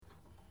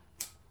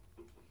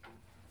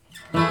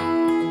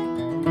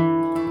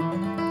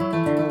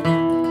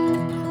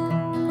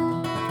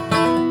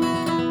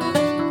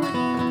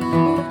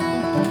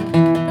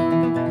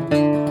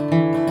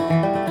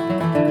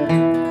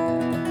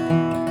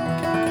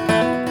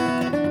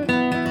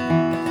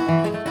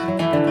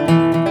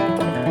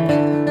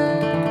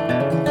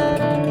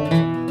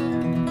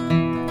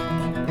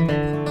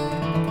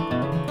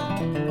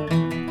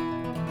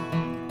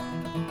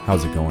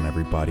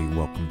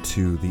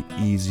to the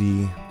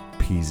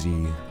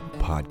EasyPeasy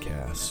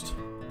podcast,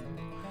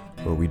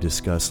 where we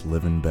discuss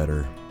living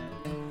better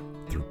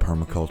through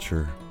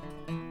permaculture,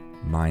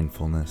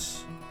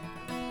 mindfulness,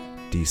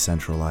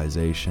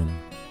 decentralization,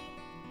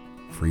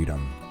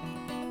 freedom,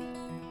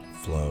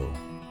 flow,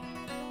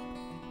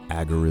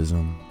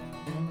 agorism,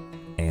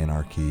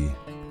 anarchy,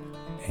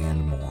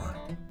 and more.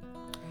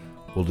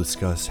 We'll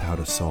discuss how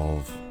to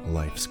solve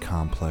life's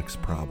complex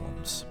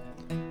problems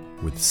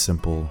with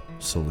simple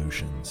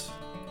solutions.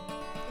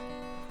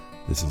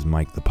 This is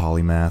Mike the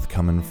Polymath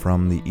coming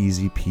from the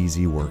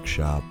EasyPeasy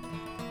workshop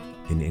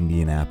in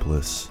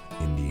Indianapolis,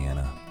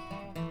 Indiana,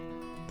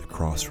 the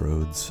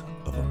crossroads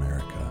of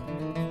America.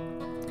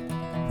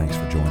 Thanks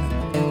for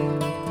joining.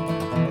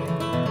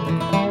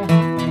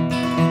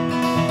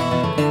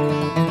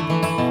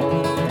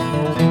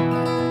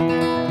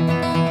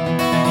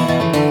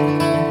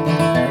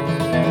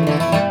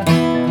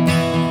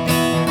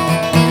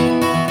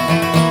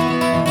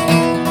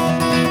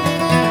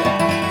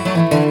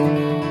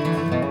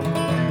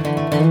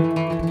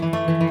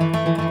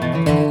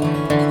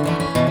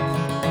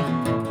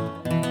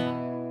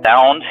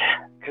 Sound,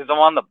 because I'm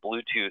on the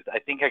Bluetooth. I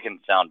think I can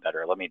sound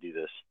better. Let me do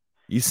this.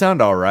 You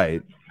sound all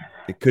right.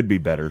 It could be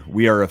better.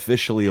 We are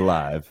officially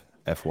live,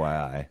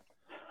 FYI.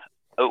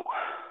 Oh.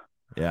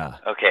 Yeah.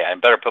 Okay, I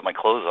better put my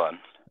clothes on.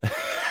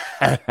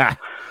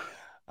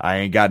 I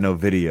ain't got no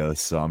videos,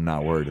 so I'm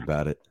not worried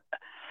about it.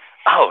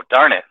 Oh,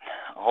 darn it.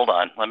 Hold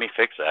on. Let me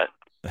fix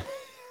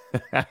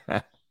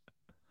that.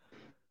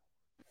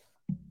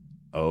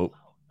 Oh.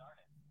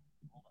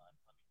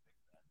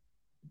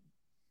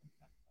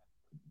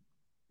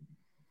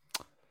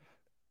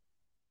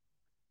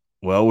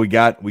 Well, we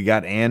got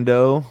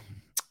Ando,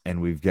 and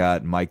we've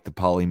got Mike the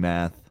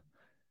Polymath,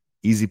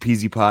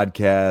 EasyPeasy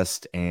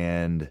podcast,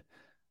 and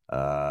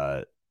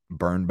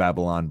Burn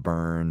Babylon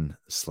Burn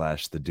 /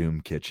 the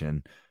Doom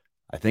Kitchen.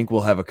 I think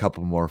we'll have a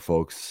couple more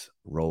folks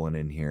rolling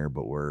in here,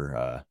 but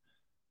we're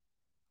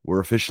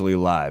officially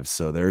live.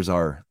 So there's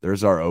our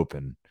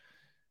open.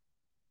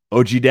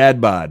 OG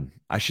Dad Bod.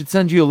 I should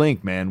send you a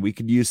link, man. We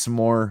could use some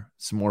more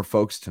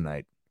folks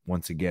tonight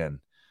once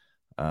again.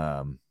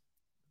 Hang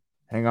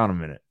on a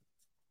minute.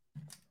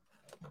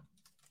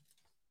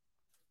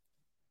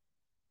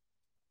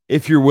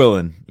 If you're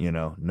willing,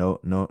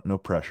 no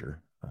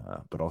pressure,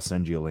 but I'll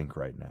send you a link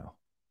right now.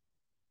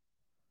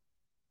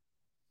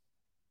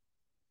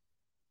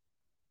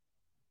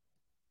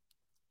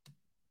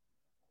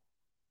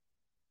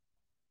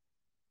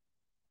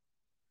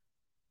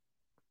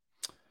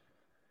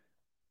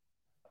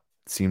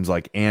 Seems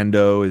like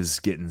Ando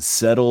is getting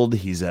settled.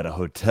 He's at a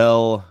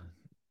hotel.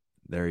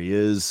 There he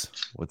is.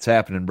 What's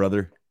happening,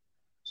 brother?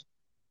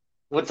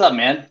 What's up,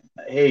 man?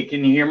 Hey,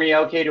 can you hear me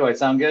okay? Do I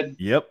sound good?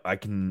 Yep, I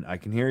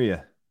can hear you.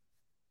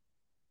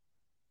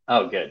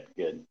 Oh, good.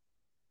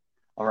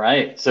 All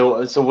right.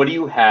 So what do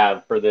you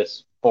have for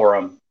this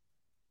forum?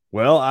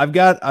 Well, I've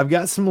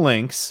got some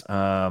links.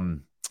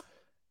 Man,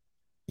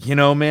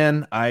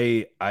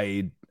 I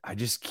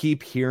just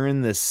keep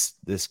hearing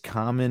this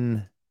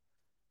common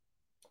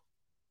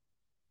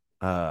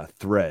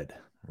thread,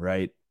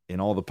 right? In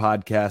all the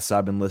podcasts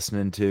I've been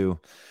listening to.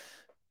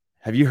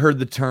 Have you heard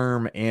the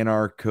term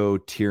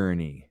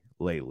anarcho-tyranny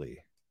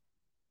lately?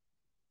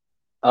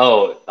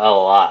 Oh, a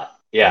lot.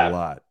 Yeah. A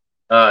lot.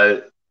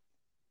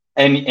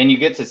 And you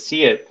get to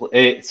see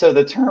it. So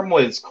the term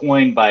was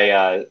coined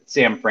by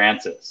Sam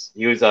Francis.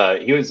 He was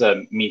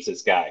a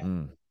Mises guy.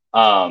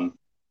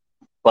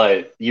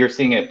 But you're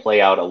seeing it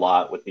play out a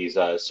lot with these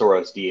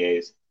Soros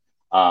DAs.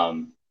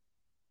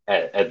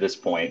 At this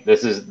point,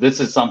 this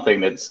is something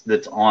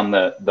that's on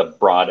the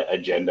broad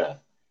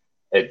agenda.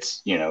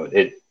 It's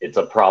it's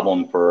a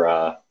problem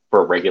for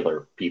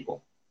regular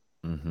people.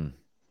 Mm-hmm.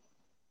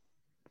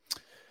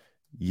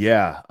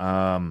 Yeah,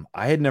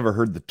 I had never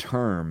heard the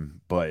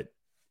term, but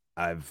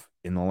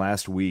in the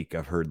last week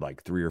I've heard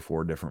like 3 or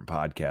 4 different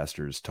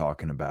podcasters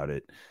talking about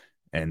it,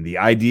 and the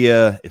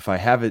idea, if I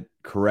have it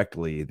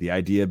correctly, the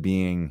idea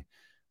being,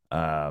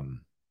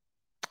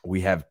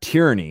 we have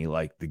tyranny,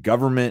 like the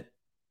government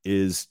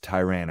is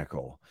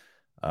tyrannical.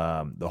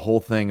 The whole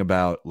thing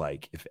about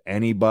like, if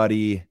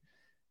anybody.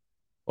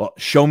 Well,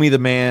 show me the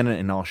man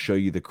and I'll show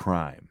you the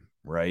crime,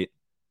 right?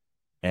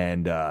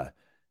 And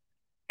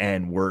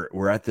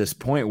we're at this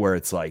point where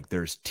it's like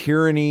there's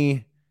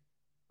tyranny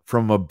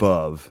from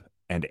above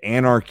and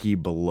anarchy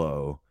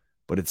below,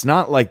 but it's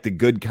not like the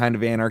good kind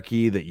of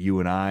anarchy that you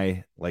and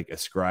I like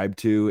ascribe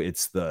to.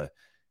 It's the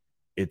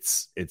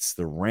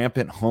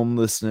rampant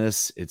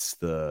homelessness, it's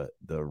the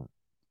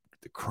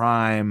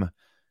crime,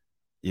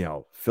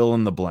 fill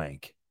in the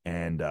blank.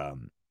 And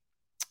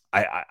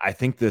I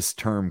think this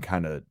term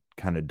kind of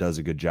does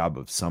a good job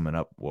of summing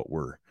up what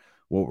we're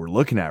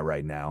looking at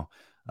right now.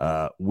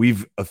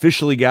 We've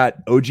officially got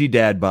OG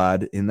Dad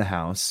Bod in the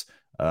house.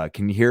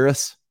 Can you hear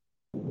us?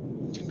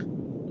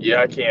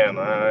 Yeah, I can.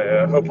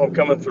 I hope I'm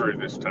coming through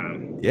this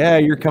time. Yeah,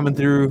 you're coming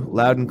through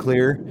loud and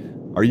clear.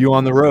 Are you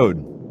on the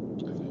road?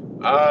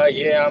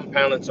 Yeah, I'm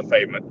pounding some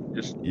pavement,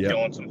 just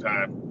killing some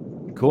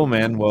time. Cool,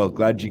 man. Well,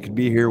 glad you could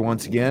be here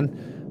once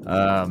again.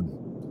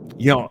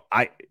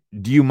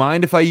 Do you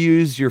mind if I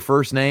use your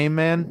first name,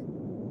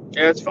 man?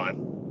 Yeah, it's fine.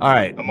 All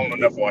right. I'm on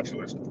enough watch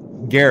list.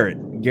 Garrett,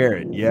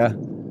 yeah.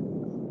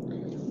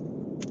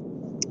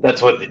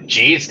 That's what the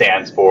G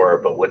stands for,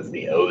 but what's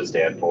the O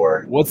stand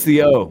for? What's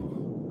the O?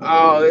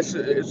 Oh,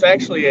 it's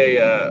actually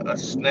a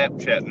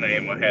Snapchat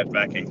name I had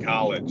back in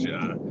college.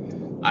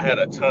 I had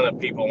a ton of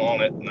people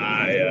on it,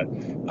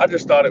 and I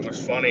just thought it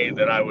was funny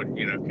that I would,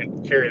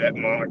 can carry that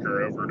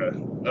moniker over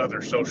to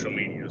other social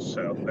medias.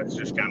 So that's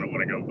just kind of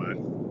what I go by.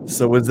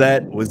 So was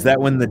that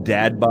when the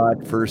dad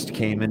bod first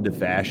came into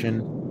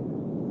fashion?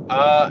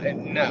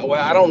 No,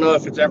 well, I don't know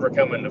if it's ever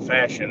come into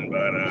fashion,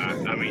 but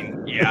I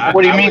mean, yeah.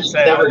 What do you mean it's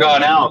never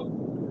gone out?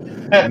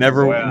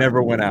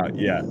 Never went out.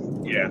 Yeah.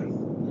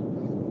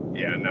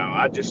 No,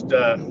 I just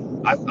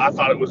I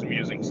thought it was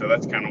amusing, so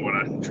that's kind of what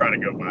I try to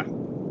go by.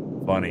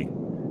 Funny.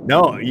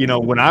 No,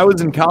 when I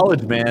was in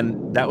college,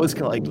 man, that was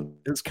it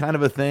was kind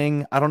of a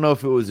thing. I don't know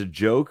if it was a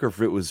joke or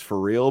if it was for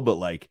real, but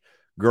like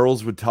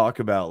girls would talk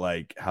about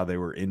like how they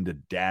were into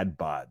dad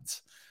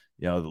bods,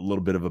 a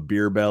little bit of a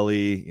beer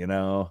belly,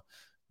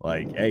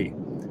 like, hey,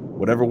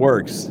 whatever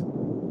works.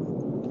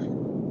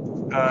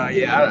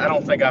 I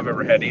don't think I've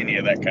ever had any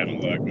of that kind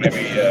of luck.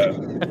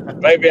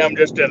 Maybe I'm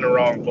just in the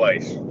wrong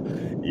place.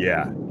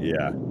 Yeah.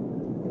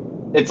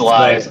 It's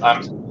lies.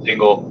 I'm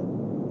single.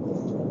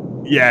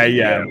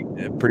 Yeah.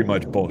 Pretty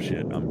much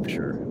bullshit. I'm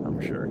sure.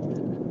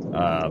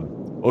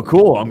 Well,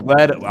 cool. I'm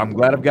glad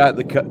I've got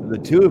the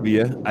two of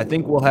you. I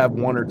think we'll have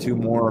one or two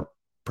more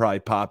probably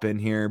pop in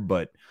here,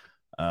 but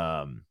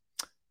I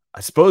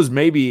suppose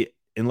maybe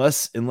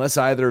unless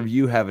either of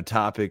you have a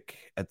topic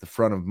at the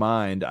front of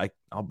mind,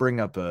 I'll bring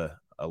up a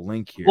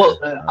link here. Well,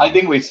 I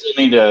think we still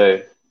need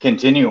to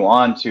continue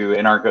on to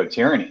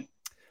anarcho-tyranny.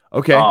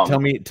 Okay,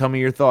 tell me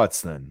your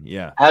thoughts then.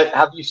 Yeah.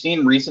 Have you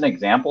seen recent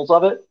examples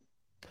of it?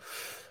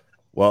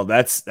 Well,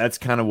 that's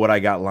kind of what I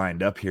got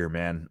lined up here,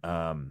 man.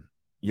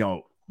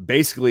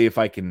 Basically, if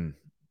I can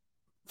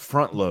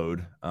front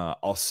load,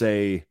 I'll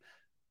say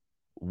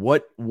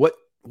what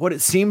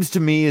it seems to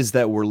me is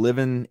that we're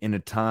living in a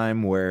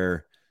time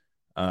where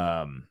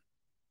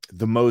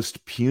the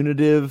most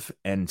punitive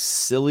and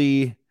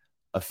silly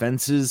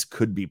offenses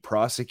could be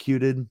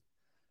prosecuted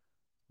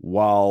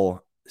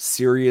while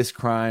serious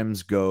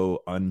crimes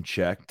go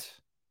unchecked.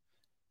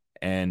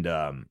 And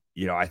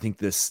I think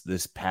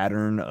this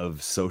pattern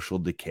of social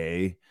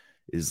decay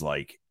is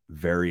like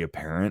very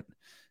apparent,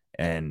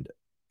 and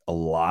a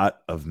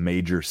lot of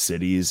major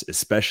cities,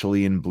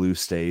 especially in blue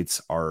states,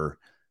 are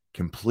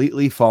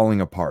completely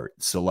falling apart.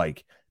 So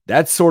like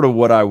that's sort of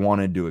what I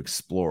wanted to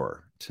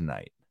explore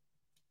tonight.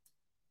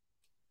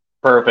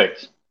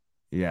 Perfect.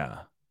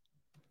 Yeah.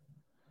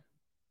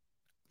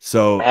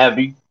 So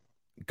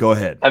go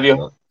ahead. Have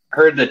you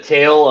heard the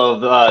tale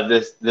of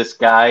this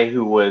guy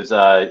who was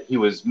he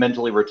was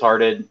mentally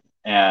retarded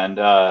and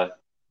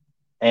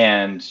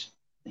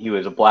he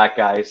was a black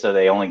guy, so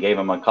they only gave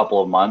him a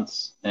couple of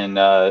months in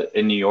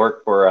New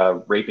York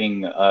for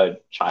raping a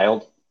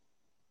child.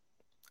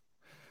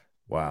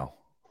 Wow.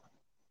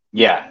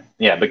 Yeah,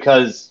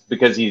 because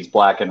he's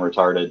black and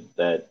retarded,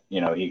 that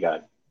he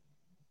got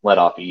let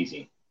off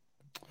easy.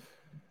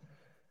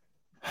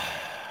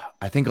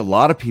 I think a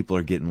lot of people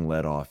are getting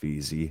let off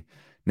easy.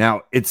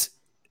 Now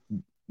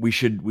we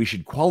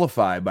should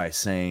qualify by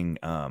saying,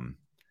 I'm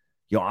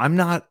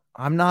not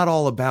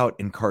all about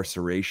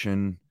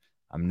incarceration.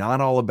 I'm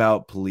not all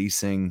about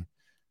policing,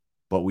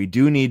 but we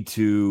do need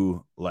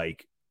to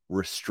like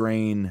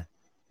restrain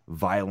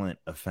violent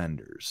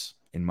offenders,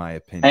 in my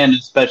opinion, and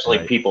especially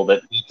people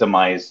that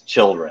victimize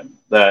children.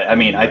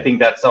 I think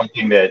that's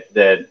something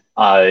that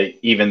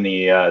even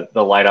the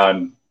light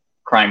on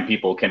crime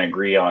people can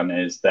agree on,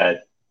 is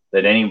that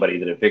anybody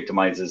that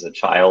victimizes a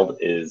child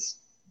is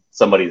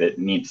somebody that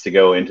needs to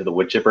go into the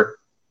wood chipper.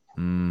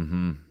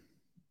 Mm-hmm.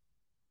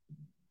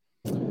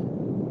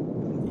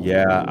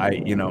 Yeah,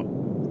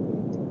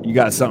 you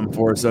got something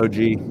for us, OG?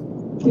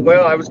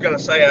 Well, I was going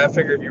to say, I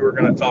figured you were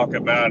going to talk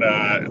about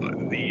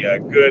the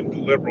good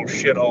liberal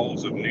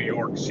shitholes of New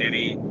York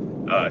City,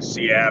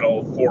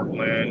 Seattle,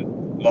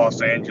 Portland,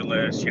 Los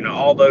Angeles.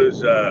 All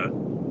those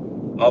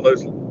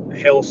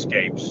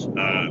hellscapes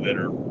that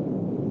are.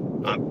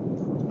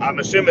 I'm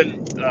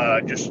assuming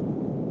just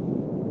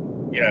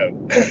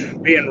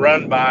being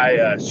run by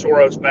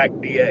Soros-backed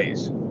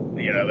DAs.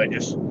 They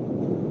just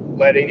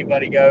let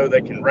anybody go.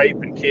 They can rape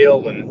and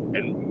kill and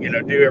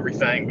do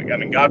everything. I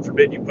mean, God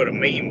forbid you put a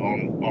meme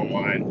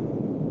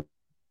online.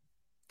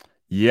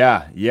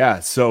 Yeah.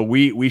 So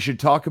we should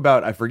talk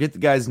about, I forget the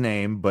guy's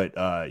name,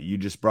 but you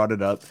just brought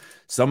it up.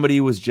 Somebody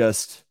was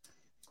just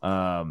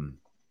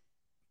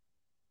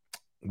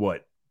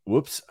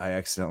whoops, I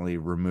accidentally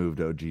removed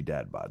OG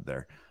Dadbod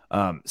there.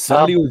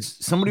 Somebody was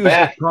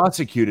just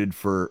prosecuted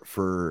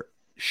for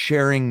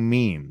sharing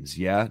memes.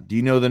 Yeah. Do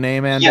you know the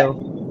name, Ando? Yeah.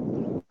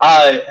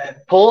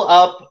 Pull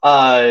up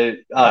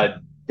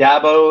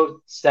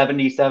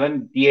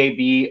Dabo77,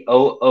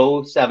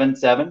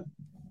 DABOO77.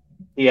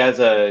 He has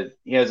a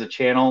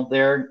channel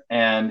there,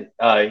 and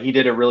he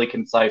did a really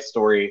concise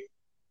story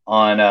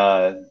on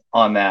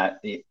that.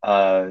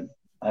 I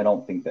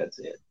don't think that's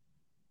it.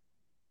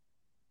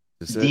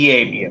 Is it?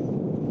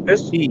 DAB.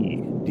 This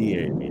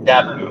DAB.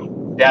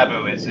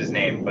 Dabu is his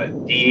name, but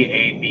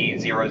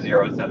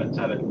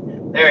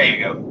DAB0077. There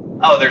you go.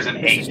 Oh, there's an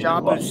 8. This is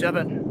Dabu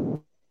 7.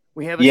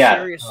 We have a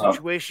serious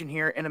situation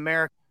here in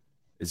America.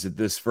 Is it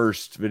this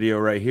first video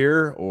right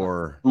here,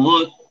 or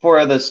look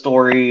for the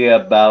story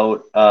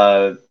about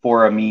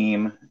for a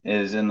meme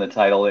is in the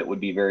title? It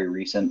would be very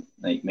recent,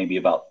 like maybe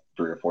about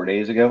 3 or 4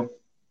 days ago.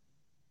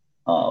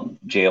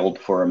 Jailed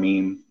for a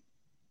meme.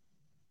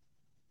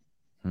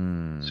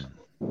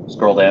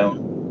 Scroll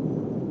down.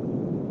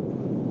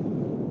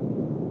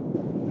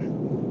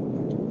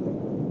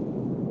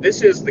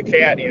 This is the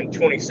cat in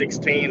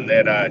 2016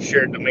 that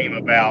shared the meme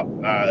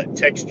about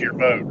text your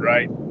vote,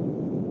 right?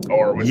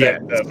 Or was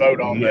that the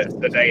vote on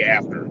the day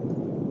after?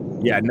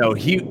 Yeah, no,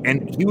 he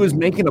was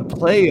making a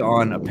play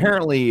on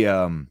apparently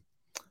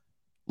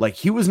like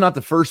he was not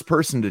the first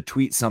person to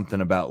tweet something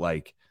about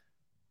like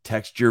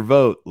text your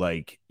vote,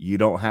 like you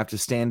don't have to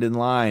stand in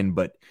line,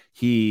 but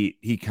he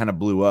kind of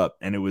blew up,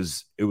 and it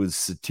was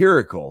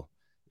satirical.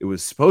 It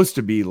was supposed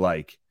to be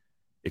like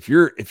if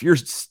you're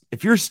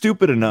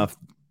stupid enough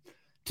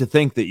to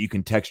think that you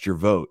can text your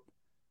vote,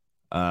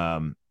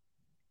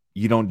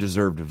 you don't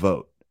deserve to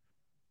vote.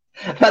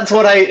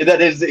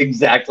 That is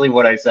exactly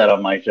what I said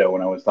on my show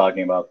when I was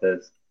talking about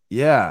this.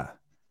 Yeah.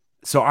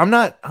 So I'm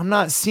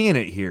not seeing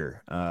it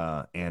here.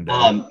 And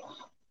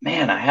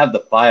man, I have the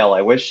file.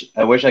 I wish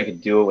I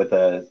could do it with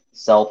a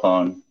cell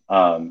phone.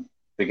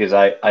 Because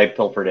I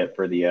pilfered it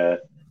for the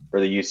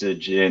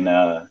usage in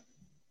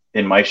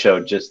my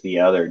show just the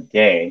other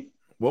day.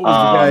 What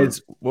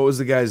was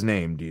the guy's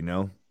name? Do you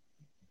know?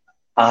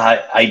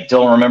 I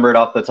don't remember it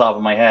off the top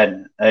of my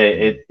head.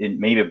 It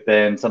may have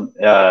been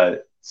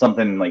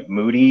something like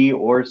Moody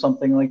or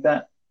something like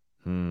that.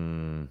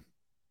 Let's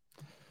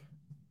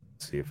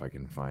see if I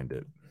can find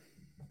it.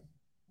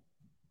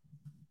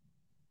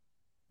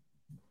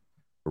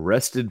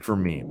 Arrested for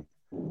meme.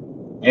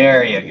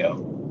 There you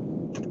go.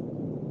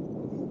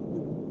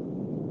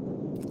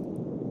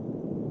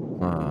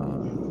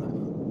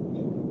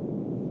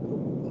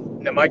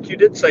 Now, Mike, you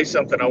did say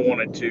something I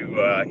wanted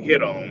to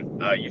hit on.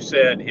 You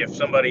said if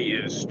somebody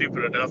is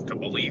stupid enough to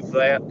believe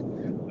that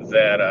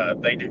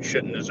they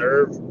shouldn't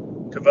deserve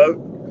to vote.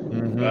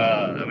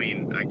 I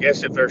mean, I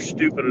guess if they're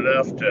stupid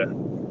enough to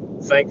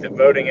think that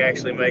voting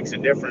actually makes a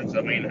difference,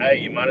 I mean, hey,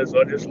 you might as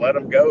well just let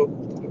them go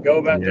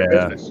about their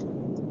business.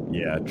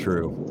 Yeah,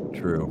 true.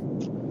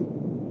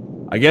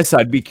 I guess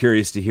I'd be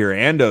curious to hear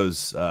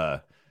Ando's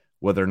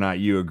whether or not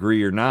you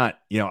agree or not.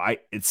 You know,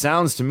 it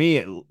sounds to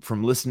me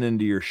from listening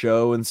to your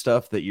show and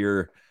stuff that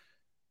you're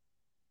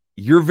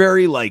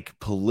very like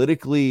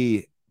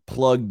politically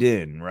plugged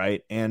in,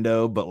 right,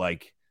 Ando? But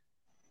like,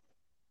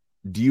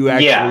 do you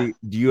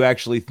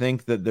actually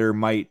think that there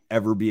might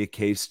ever be a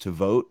case to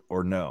vote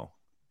or no?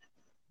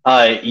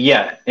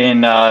 Yeah,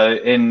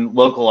 in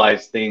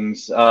localized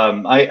things.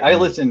 I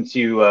listen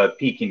to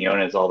Pete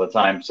Quinones all the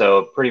time,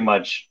 so pretty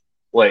much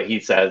what he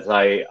says,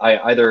 I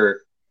either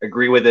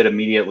agree with it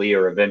immediately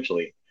or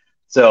eventually.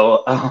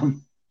 So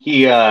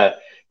he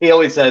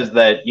always says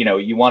that, you know,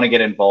 you want to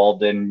get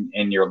involved in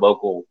your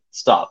local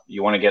stuff.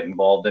 You want to get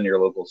involved in your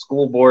local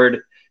school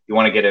board. You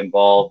want to get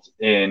involved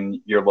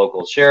in your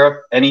local sheriff.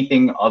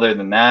 Anything other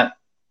than that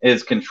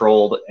is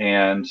controlled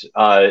and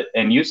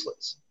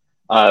useless.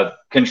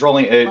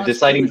 Controlling,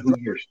 deciding who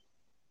you're.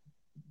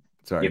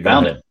 Sorry, you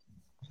found it.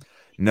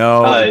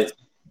 No.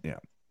 Yeah,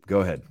 go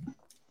ahead.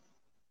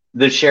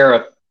 The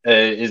sheriff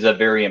is a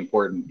very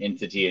important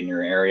entity in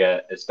your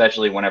area,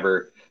 especially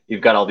whenever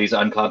you've got all these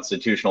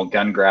unconstitutional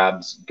gun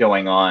grabs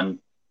going on,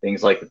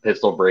 things like the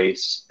pistol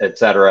brace,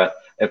 etc.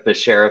 If the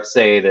sheriffs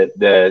say that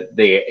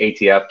the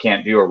ATF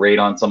can't do a raid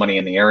on somebody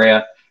in the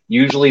area,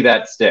 usually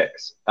that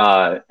sticks.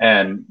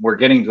 And we're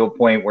getting to a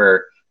point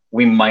where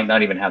we might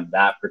not even have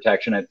that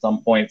protection at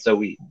some point.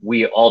 So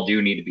we all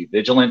do need to be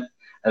vigilant.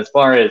 As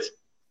far as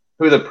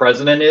who the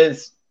president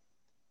is,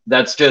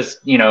 that's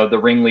just, you know, the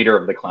ringleader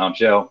of the clown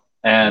show.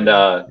 And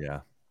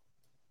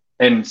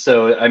and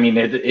so I mean,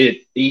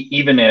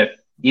 even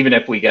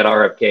if we get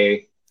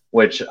RFK,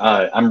 which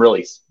I'm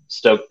really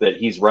stoked that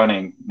he's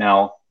running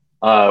now,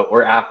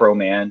 or Afro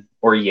Man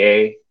or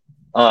Ye,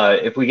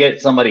 if we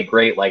get somebody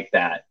great like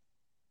that,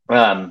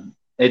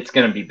 it's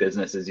going to be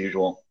business as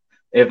usual.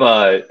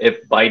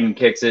 If Biden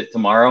kicks it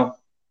tomorrow,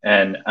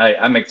 and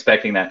I'm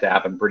expecting that to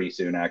happen pretty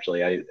soon,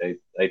 actually, I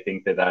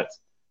think that's,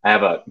 I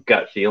have a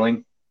gut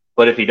feeling.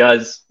 But if he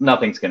does,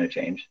 nothing's going to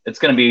change. It's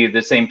going to be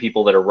the same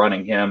people that are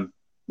running him,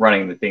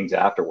 running the things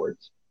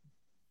afterwards.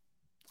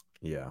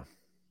 Yeah.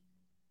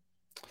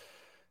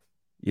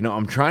 You know,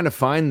 I'm trying to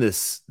find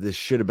this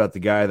shit about the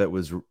guy that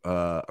was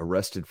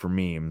arrested for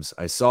memes.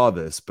 I saw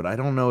this, but I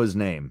don't know his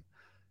name.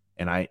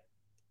 And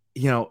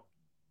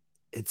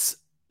it's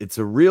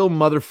a real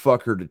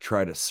motherfucker to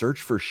try to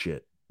search for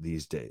shit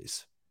these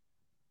days.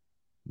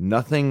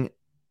 Nothing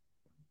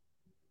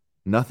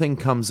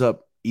comes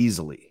up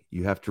easily.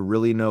 You have to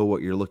really know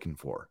what you're looking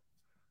for.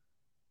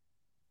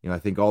 I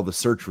think all the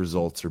search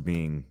results are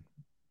being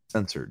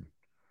censored.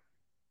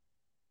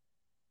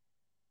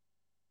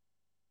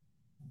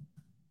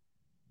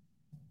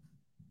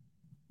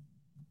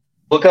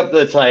 Look up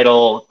the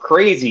title,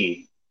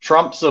 Crazy.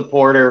 Trump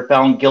supporter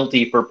found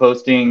guilty for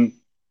posting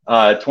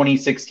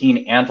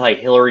 2016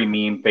 anti-Hillary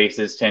meme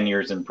faces 10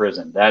 years in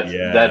prison. That's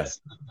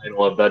the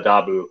title of the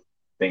Dabu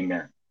thing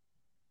there.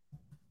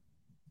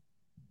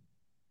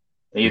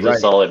 He's a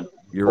solid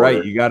You're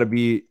right. You got to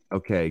be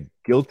okay.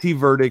 Guilty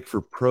verdict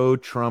for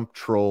pro-Trump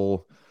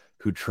troll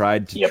who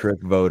tried to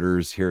trick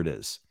voters. Here it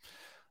is.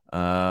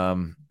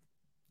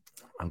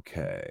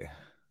 Okay.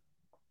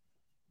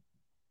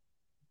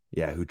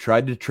 Yeah, who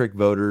tried to trick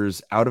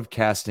voters out of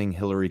casting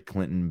Hillary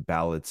Clinton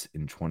ballots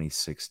in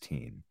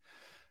 2016.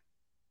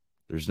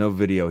 There's no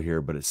video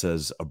here, but it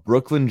says a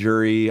Brooklyn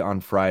jury on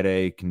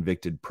Friday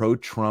convicted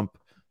pro-Trump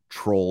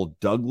troll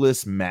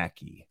Douglas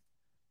Mackey.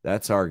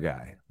 That's our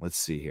guy. Let's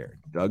see here.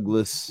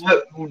 Douglas.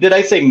 Did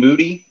I say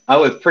Moody? I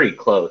was pretty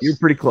close. You're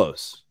pretty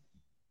close.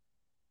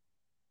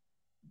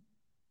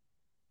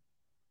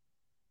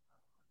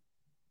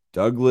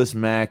 Douglas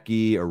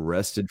Mackey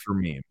arrested for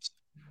memes.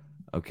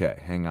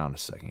 Okay, hang on a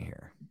second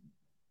here.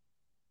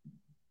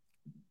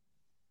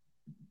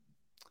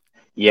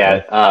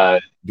 Yeah.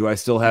 Do I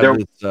still have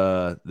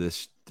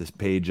this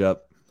page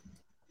up?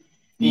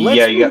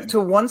 Let's move to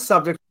one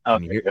subject.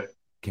 Can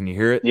you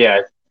hear it?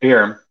 Yeah, I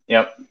hear him.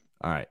 Yep.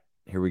 All right,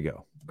 here we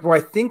go. Where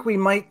I think we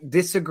might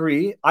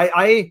disagree.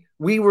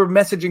 We were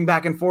messaging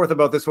back and forth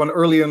about this one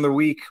earlier in the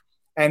week,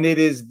 and it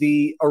is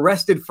the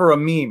arrested for a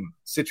meme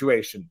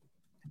situation.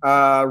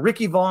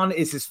 Ricky Vaughn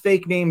is his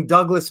fake name.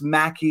 Douglas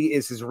Mackey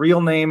is his real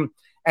name.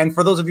 And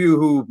for those of you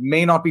who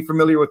may not be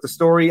familiar with the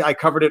story, I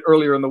covered it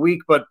earlier in the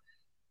week, but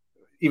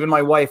even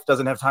my wife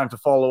doesn't have time to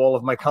follow all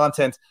of my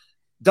content.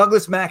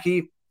 Douglas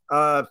Mackey,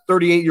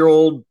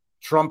 38-year-old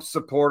Trump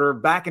supporter,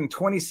 back in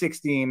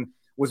 2016,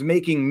 was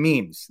making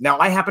memes. Now,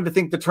 I happen to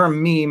think the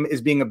term meme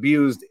is being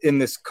abused in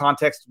this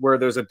context where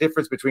there's a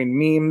difference between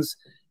memes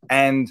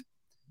and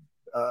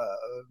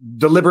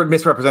deliberate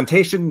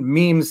misrepresentation.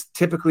 Memes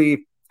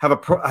typically have a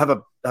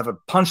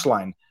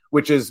punchline,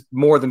 which is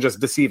more than just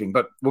deceiving,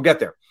 but we'll get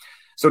there.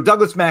 So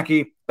Douglas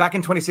Mackey, back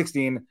in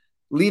 2016,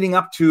 leading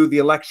up to the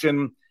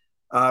election,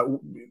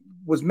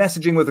 was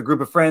messaging with a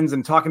group of friends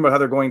and talking about how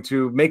they're going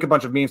to make a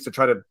bunch of memes to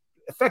try to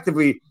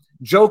effectively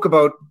joke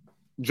about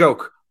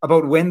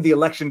when the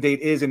election date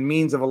is and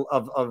means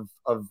of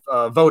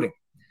voting.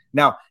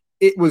 Now,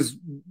 it was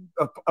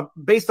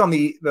based on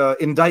the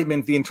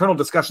indictment, the internal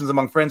discussions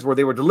among friends where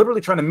they were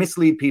deliberately trying to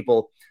mislead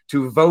people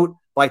to vote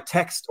by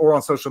text or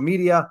on social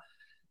media.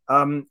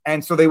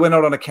 And so they went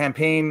out on a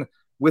campaign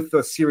with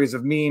a series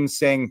of memes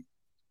saying,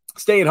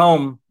 stay at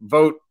home,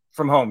 vote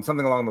from home,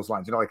 something along those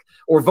lines,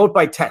 or vote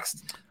by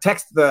text.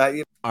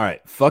 All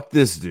right, fuck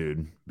this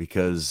dude,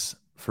 because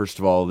first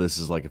of all, this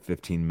is like a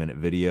 15-minute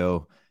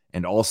video.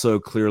 And also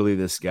clearly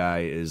this guy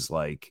is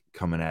like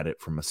coming at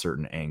it from a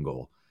certain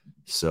angle.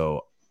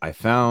 So I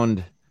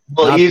found.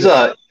 Well, he's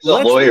a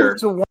lawyer,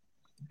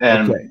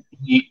 and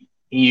he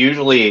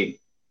usually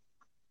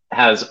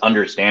has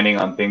understanding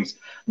on things.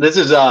 This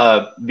is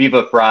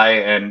Viva Fry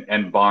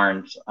and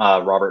Barnes,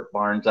 Robert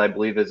Barnes, I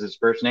believe is his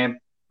first name.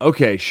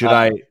 Okay, should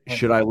I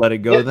let it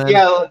go then?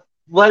 Yeah,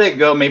 let it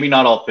go. Maybe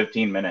not all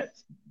 15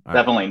 minutes. All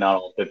Definitely not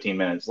all 15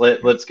 minutes.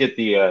 Let's get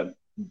the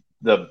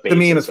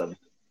basis of it.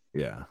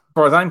 Yeah. As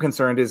far as I'm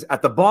concerned, is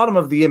at the bottom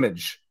of the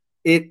image,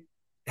 it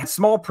had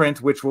small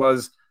print, which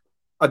was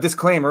a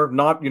disclaimer,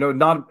 not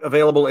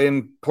available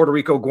in Puerto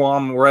Rico,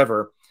 Guam,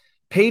 wherever,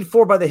 paid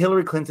for by the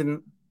Hillary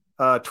Clinton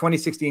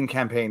 2016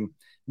 campaign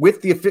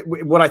with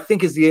what I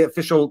think is the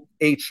official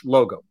H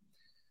logo.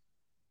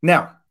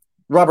 Now,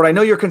 Robert, I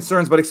know your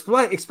concerns, but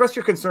express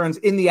your concerns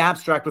in the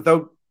abstract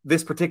without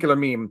this particular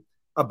meme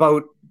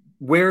about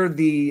where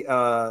the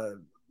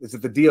is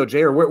it the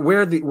DOJ or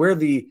where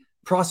the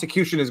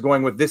prosecution is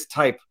going with this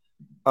type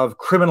of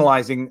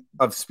criminalizing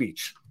of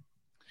speech.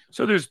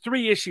 So there's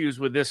three issues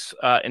with this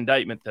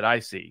indictment that I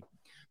see.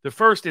 The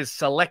first is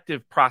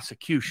selective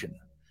prosecution.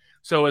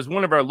 So as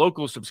one of our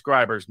local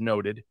subscribers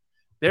noted,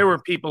 there were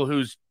people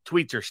whose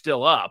tweets are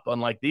still up,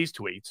 unlike these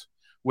tweets,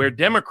 where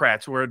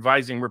Democrats were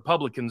advising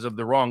Republicans of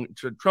the wrong,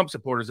 Trump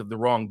supporters of the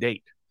wrong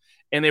date.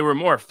 And they were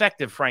more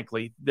effective,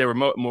 frankly. They were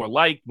more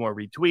liked, more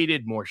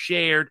retweeted, more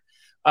shared,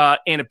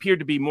 and appeared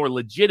to be more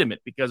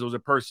legitimate because it was a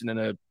person in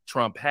a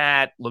Trump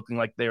hat looking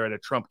like they're at a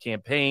Trump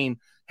campaign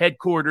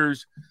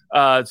headquarters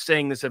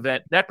saying this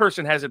event. That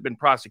person hasn't been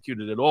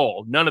prosecuted at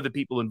all. None of the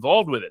people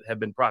involved with it have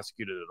been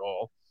prosecuted at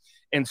all.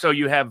 And so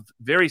you have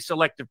very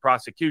selective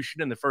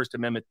prosecution, and the First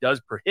Amendment does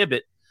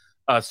prohibit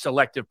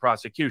selective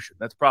prosecution.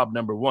 That's problem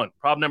number one.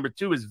 Problem number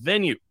two is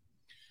venue.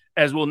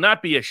 As will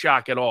not be a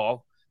shock at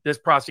all, this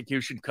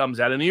prosecution comes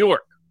out of New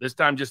York, this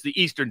time just the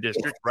Eastern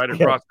District right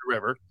across the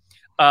river.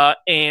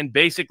 And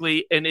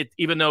basically,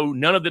 even though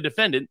none of the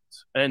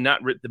defendants, and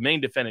not the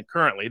main defendant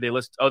currently, they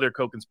list other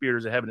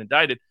co-conspirators that haven't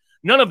indicted,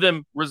 none of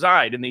them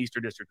reside in the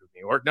Eastern District of New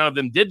York. None of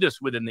them did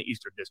this within the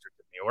Eastern District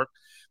of New York.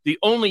 The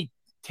only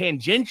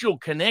tangential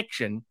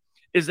connection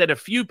is that a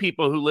few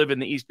people who live in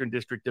the Eastern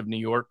District of New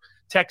York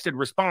texted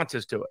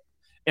responses to it.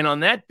 And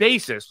on that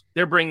basis,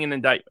 they're bringing an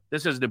indictment.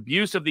 This is an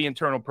abuse of the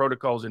internal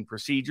protocols and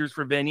procedures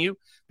for venue.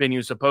 Venue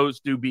is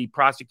supposed to be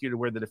prosecuted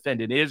where the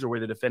defendant is or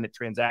where the defendant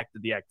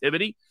transacted the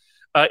activity.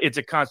 It's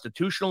a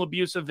constitutional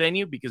abuse of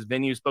venue because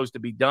venue is supposed to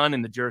be done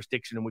in the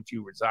jurisdiction in which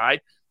you reside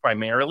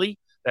primarily.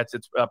 That's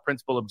its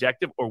principal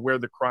objective, or where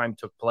the crime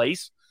took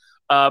place.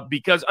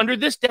 Because under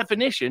this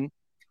definition,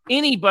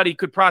 anybody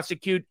could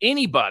prosecute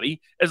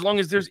anybody as long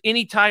as there's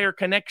any tie or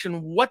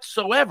connection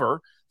whatsoever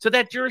to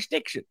that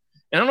jurisdiction.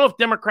 And I don't know if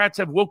Democrats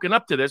have woken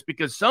up to this,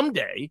 because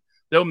someday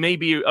there may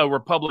be a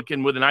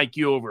Republican with an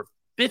IQ over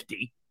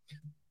 50.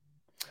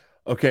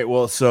 Okay,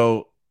 well,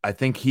 so I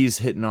think he's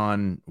hitting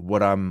on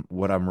what I'm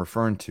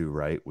referring to,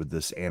 right? With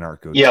this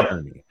anarcho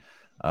tyranny.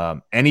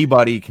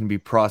 Anybody can be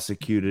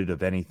prosecuted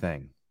of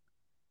anything,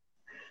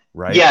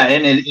 right? Yeah,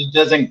 and it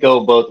doesn't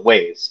go both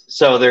ways.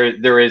 So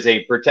there is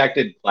a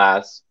protected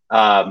class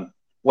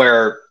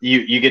where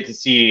you get to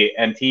see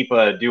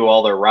Antifa do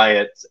all their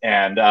riots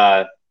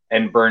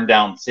and burn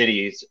down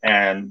cities,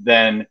 and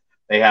then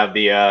they have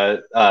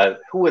the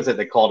who was it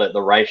that called it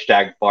the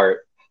Reichstag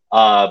fart?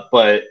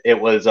 But it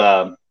was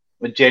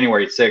with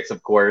January 6th,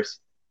 of course.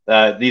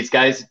 These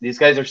guys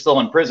are still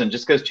in prison.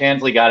 Just because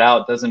Chansley got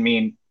out doesn't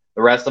mean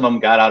the rest of them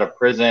got out of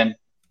prison.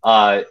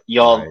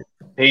 Y'all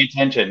pay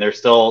attention. There's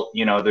still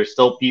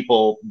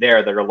people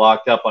there that are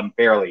locked up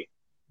unfairly.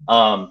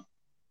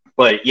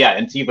 But yeah,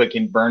 Antifa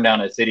can burn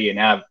down a city and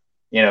have,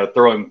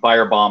 throwing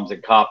firebombs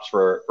at cops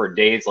for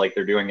days like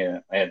they're doing in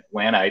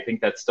Atlanta. I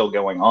think that's still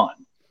going on.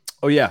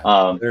 Oh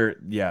yeah.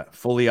 They're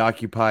fully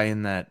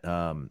occupying that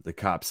the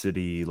cop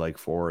city, like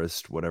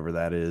forest, whatever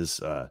that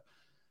is.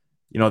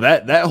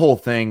 That whole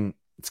thing,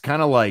 it's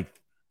kind of like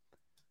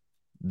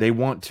they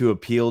want to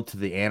appeal to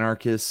the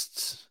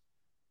anarchists.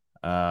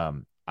 I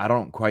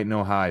don't quite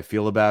know how I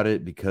feel about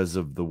it because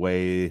of the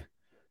way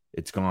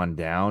it's gone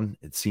down.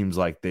 It seems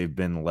like they've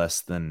been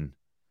less than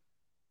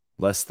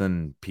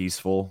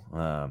peaceful.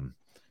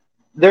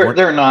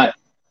 They're not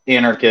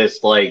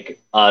anarchists like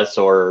us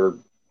or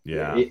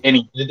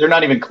they're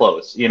not even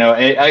close.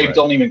 I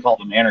don't even call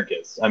them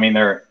anarchists. I mean,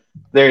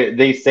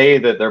 they say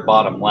that they're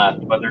bottom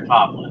left, but they're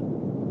top left.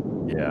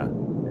 Yeah.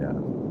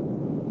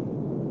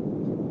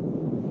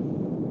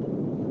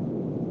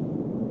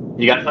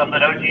 You got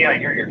something, OG? I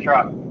hear your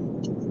truck.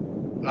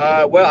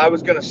 Well, I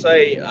was going to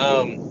say,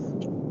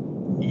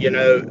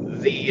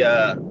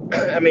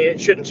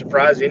 it shouldn't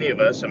surprise any of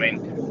us. I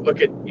mean,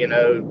 look at,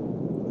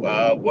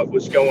 what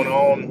was going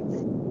on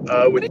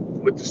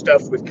with the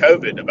stuff with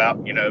COVID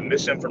about,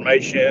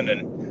 misinformation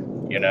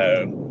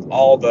and,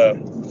 all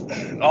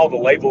the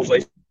labels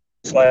they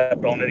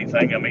slapped on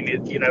anything. I mean,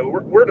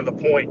 we're to the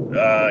point,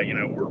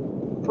 we're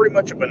pretty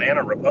much a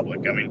banana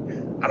republic. I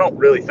mean, I don't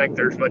really think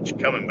there's much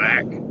coming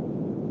back.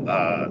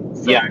 From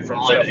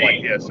stuff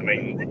like this. I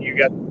mean, then you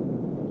got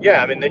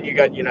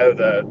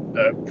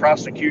the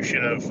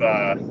prosecution of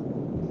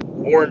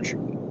Orange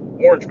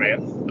Man.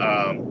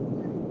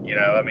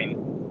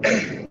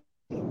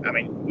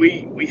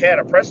 We had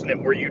a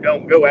precedent where you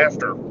don't go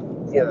after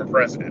former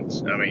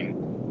presidents. I mean,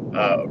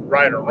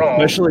 right or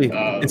wrong,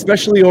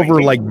 especially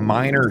over like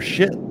minor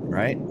shit,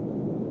 right?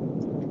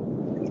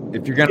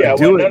 If you're gonna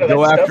do it,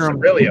 go after them.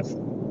 Go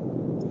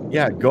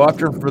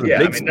after them for the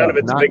big stuff. None of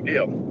it's a big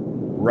deal.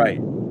 Right.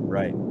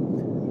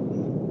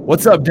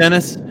 What's up,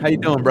 Dennis? How you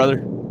doing,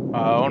 brother?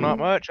 Oh, not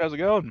much. How's it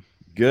going?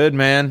 Good,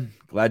 man.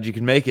 Glad you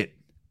can make it.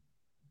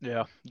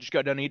 Yeah, just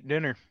got done eating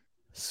dinner.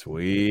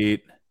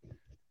 Sweet.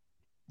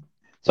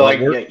 So I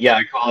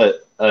call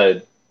it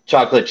a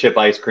chocolate chip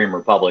ice cream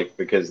republic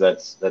because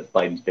that's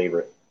Biden's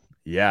favorite.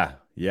 Yeah.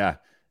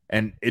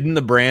 And isn't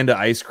the brand of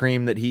ice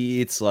cream that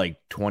he eats like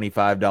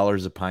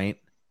 $25 a pint?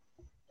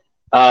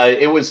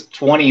 It was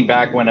 20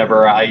 back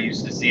whenever I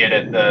used to see it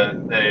at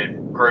the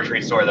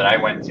grocery store that I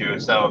went to,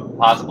 so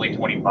possibly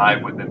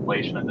 25 with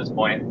inflation at this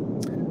point.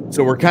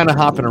 So we're kind of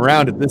hopping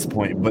around at this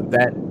point, but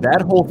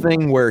that whole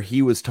thing where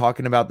he was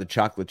talking about the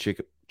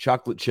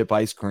chocolate chip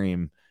ice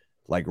cream,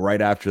 like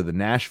right after the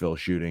Nashville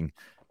shooting,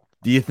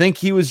 do you think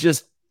he was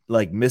just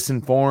like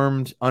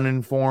misinformed,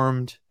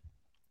 uninformed,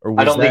 or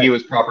I don't think he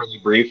was properly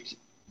briefed?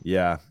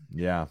 Yeah.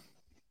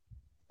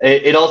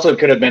 It also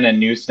could have been a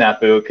news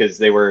snafu because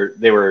they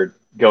were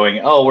going,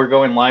 oh, we're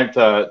going live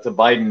to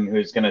Biden,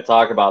 who's going to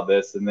talk about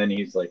this, and then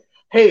he's like,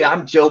 hey,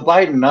 I'm Joe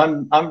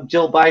Biden. I'm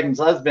Jill Biden's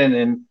husband,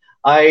 and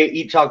I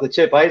eat chocolate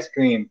chip ice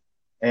cream,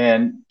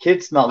 and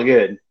kids smell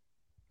good.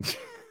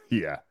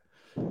 Yeah.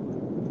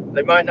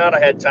 They might not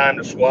have had time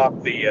to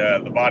swap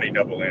the body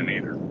double in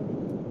either.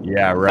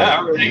 Yeah,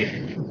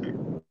 right.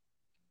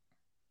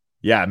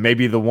 Yeah,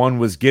 maybe the one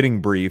was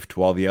getting briefed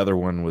while the other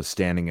one was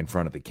standing in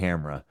front of the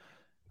camera.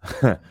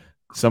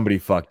 Somebody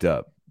fucked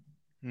up.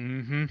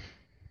 Mm-hmm.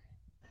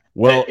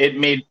 Well, it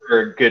made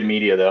for good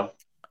media, though.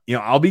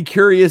 I'll be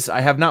curious.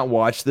 I have not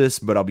watched this,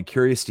 but I'll be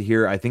curious to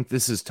hear. I think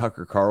this is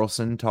Tucker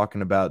Carlson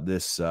talking about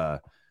this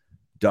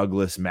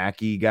Douglas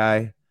Mackey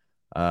guy.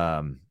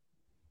 I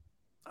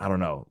don't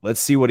know. Let's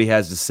see what he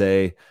has to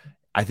say.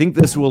 I think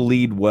this will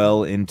lead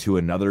well into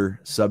another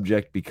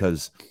subject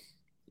because,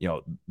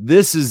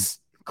 this is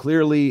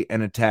clearly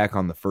an attack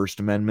on the First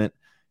Amendment,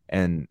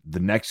 and the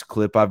next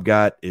clip I've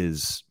got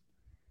is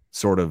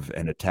sort of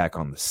an attack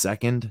on the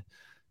Second.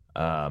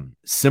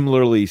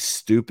 Similarly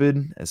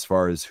stupid as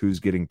far as who's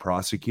getting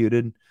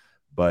prosecuted,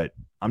 but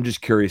I'm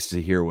just curious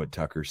to hear what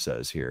Tucker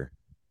says here.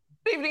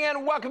 Good evening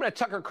and welcome to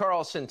Tucker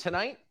Carlson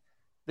Tonight.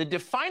 The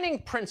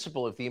defining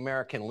principle of the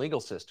American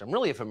legal system,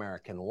 really of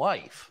American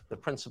life, the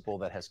principle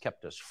that has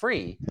kept us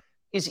free,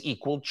 is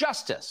equal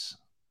justice.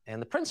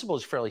 And the principle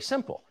is fairly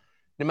simple.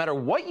 No matter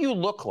what you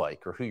look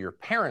like or who your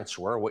parents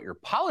were or what your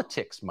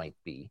politics might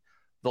be,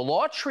 the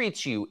law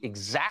treats you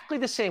exactly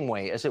the same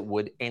way as it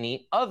would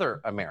any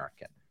other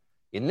American.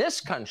 In this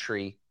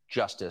country,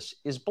 justice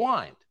is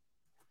blind.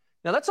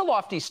 Now, that's a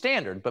lofty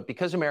standard, but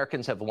because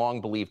Americans have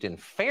long believed in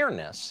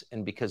fairness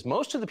and because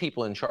most of the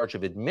people in charge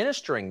of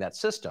administering that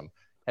system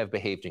have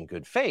behaved in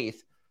good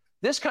faith,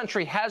 this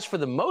country has, for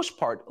the most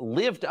part,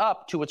 lived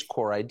up to its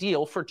core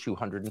ideal for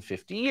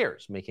 250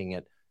 years, making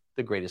it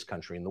the greatest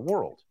country in the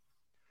world.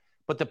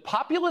 But the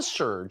populist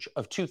surge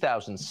of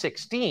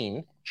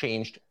 2016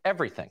 changed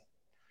everything.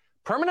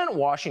 Permanent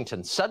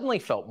Washington suddenly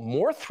felt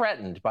more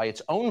threatened by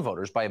its own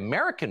voters, by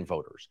American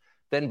voters,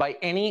 than by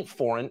any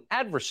foreign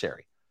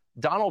adversary.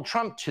 Donald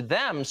Trump, to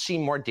them,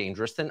 seemed more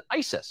dangerous than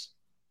ISIS.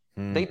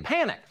 They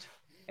panicked.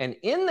 And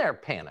in their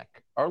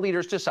panic, our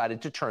leaders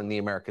decided to turn the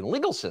American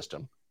legal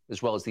system,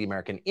 as well as the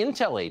American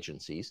intel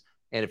agencies,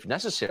 and if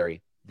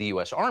necessary, the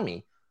U.S.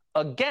 Army,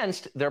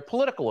 against their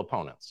political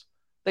opponents.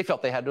 They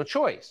felt they had no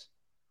choice.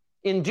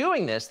 In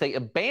doing this, they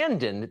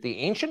abandoned the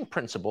ancient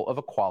principle of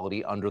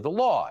equality under the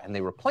law, and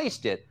they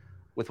replaced it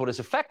with what is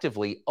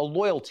effectively a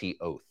loyalty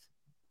oath.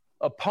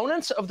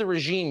 Opponents of the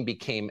regime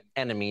became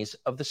enemies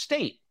of the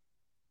state.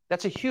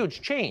 That's a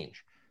huge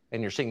change,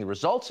 and you're seeing the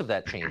results of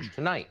that change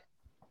tonight.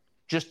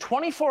 Just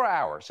 24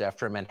 hours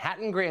after a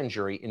Manhattan grand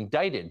jury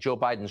indicted Joe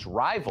Biden's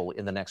rival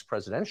in the next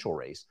presidential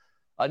race,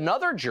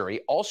 another jury,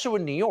 also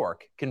in New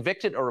York,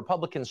 convicted a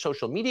Republican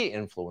social media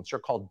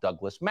influencer called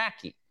Douglas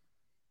Mackey.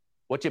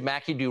 What did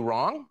Mackey do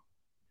wrong?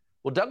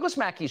 Well, Douglas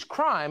Mackey's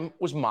crime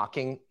was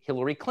mocking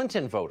Hillary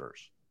Clinton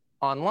voters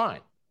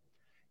online.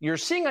 You're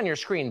seeing on your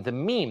screen the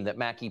meme that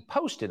Mackey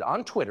posted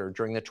on Twitter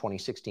during the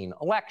 2016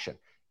 election.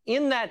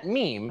 In that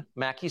meme,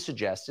 Mackey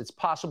suggests it's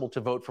possible to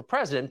vote for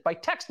president by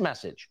text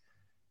message,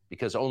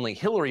 because only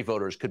Hillary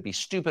voters could be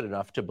stupid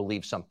enough to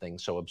believe something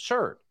so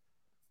absurd.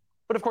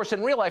 But of course,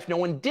 in real life, no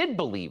one did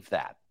believe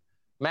that.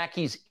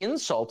 Mackey's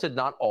insult did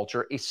not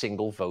alter a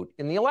single vote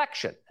in the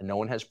election, and no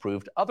one has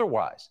proved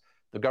otherwise.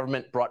 The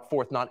government brought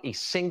forth not a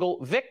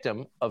single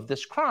victim of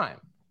this crime.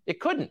 It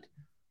couldn't.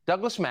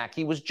 Douglas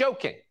Mackey was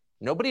joking.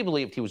 Nobody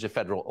believed he was a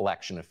federal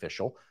election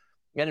official.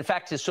 And in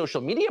fact, his social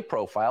media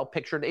profile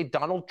pictured a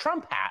Donald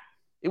Trump hat.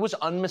 It was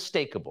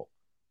unmistakable.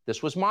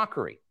 This was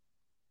mockery.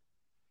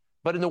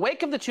 But in the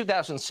wake of the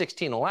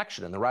 2016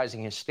 election and the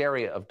rising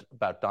hysteria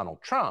about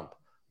Donald Trump,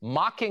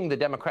 mocking the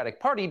Democratic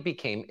Party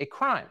became a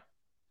crime.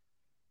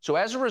 So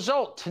as a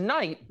result,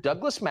 tonight,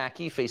 Douglas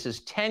Mackey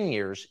faces 10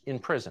 years in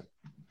prison.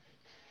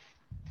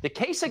 The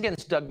case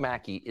against Doug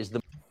Mackey is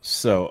the...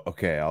 So,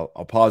 okay,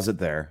 I'll pause it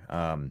there.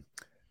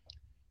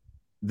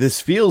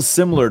 This feels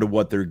similar to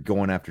what they're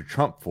going after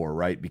Trump for,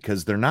 right?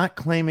 Because they're not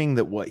claiming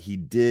that what he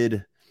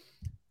did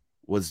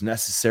was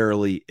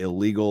necessarily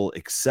illegal,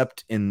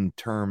 except in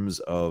terms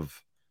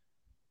of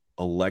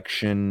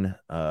election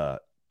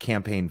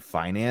campaign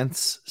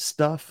finance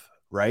stuff,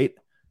 right?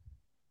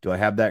 Do I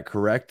have that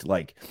correct?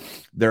 Like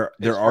they're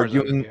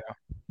arguing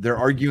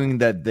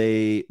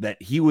that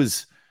he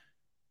was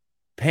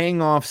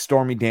paying off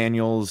Stormy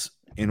Daniels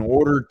in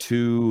order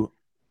to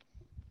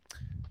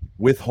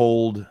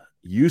withhold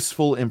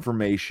useful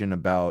information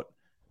about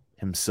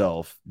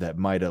himself that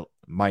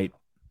might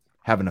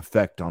have an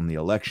effect on the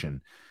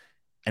election.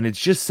 And it's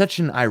just such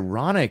an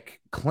ironic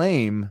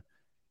claim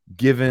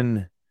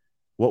given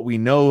what we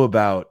know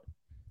about,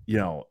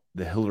 the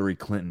Hillary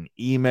Clinton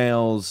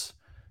emails,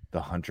 the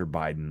Hunter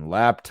Biden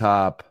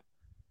laptop,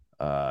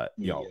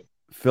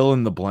 fill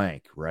in the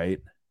blank,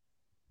 right?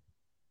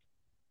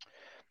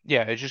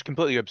 Yeah, it's just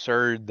completely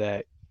absurd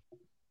that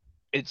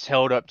it's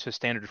held up to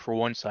standard for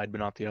one side but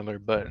not the other.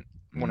 But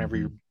whenever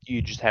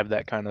you just have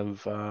that kind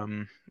of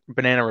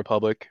banana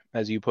republic,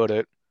 as you put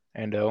it,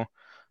 Ando,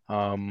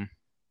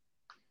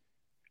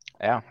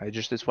 yeah,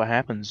 it's what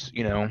happens.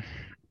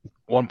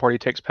 One party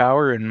takes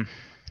power and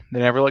they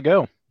never let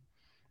go.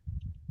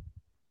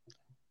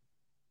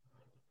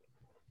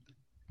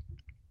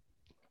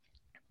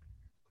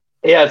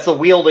 Yeah, it's the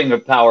wielding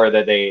of power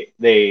that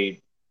they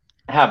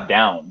have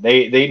down.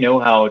 They know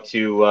how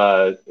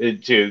to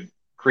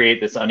create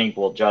this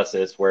unequal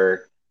justice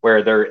where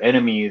their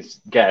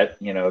enemies get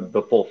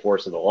the full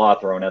force of the law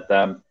thrown at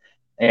them,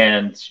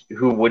 and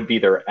who would be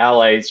their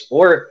allies,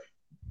 or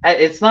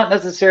it's not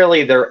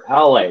necessarily their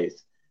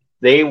allies.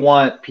 They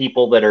want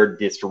people that are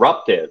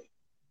disruptive,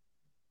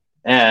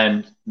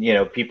 and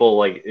people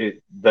like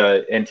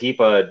the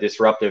Antifa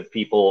disruptive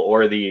people,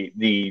 or the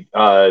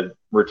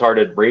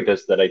retarded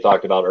rapist that I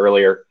talked about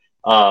earlier.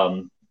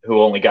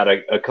 who only got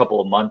a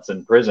couple of months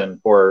in prison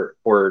for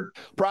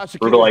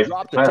brutalizing.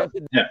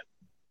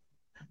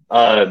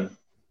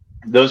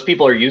 Those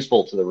people are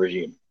useful to the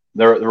regime.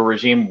 The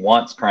regime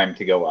wants crime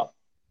to go up.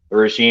 The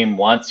regime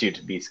wants you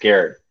to be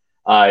scared.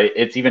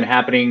 It's even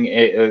happening,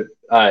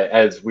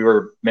 as we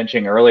were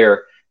mentioning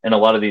earlier, in a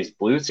lot of these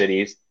blue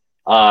cities.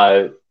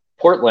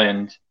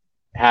 Portland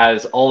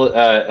has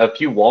a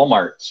few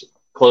Walmarts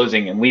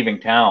closing and leaving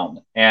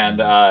town, and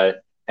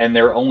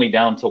they're only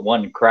down to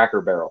one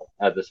Cracker Barrel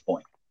at this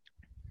point.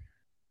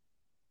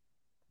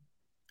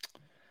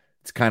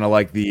 It's kind of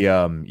like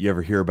the you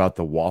ever hear about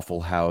the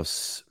Waffle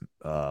House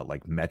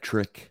like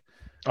metric?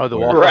 Oh, the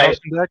Waffle House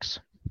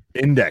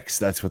index,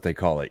 that's what they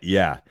call it.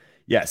 Yeah.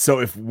 So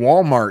if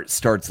Walmart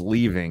starts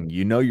leaving,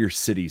 your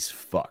city's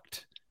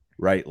fucked,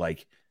 right?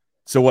 Like,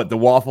 so what the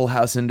Waffle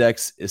House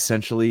index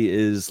essentially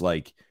is,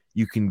 like,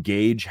 you can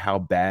gauge how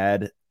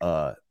bad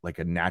like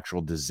a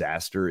natural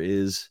disaster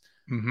is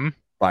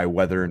by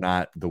whether or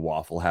not the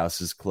Waffle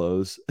House is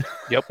closed.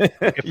 Yep.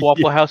 If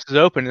Waffle House is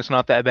open, it's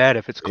not that bad.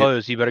 If it's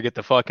closed, you better get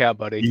the fuck out,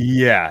 buddy.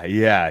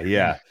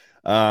 Yeah.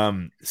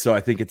 So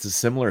I think it's a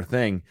similar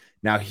thing.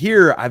 Now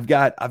here I've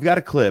got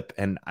a clip,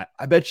 and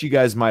I bet you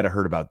guys might have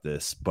heard about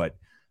this, but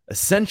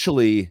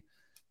essentially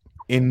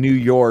in New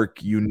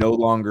York, you no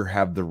longer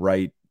have the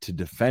right to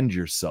defend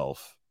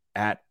yourself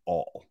at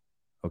all.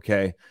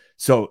 Okay.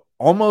 So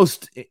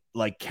almost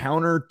like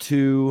counter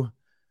to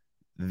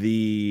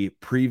the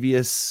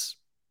previous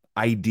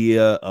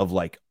idea of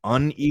like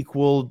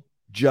unequal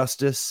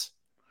justice,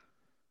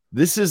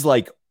 this is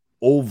like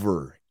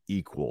over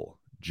equal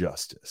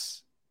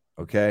justice.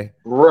 Okay.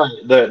 Right.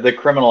 The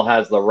criminal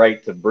has the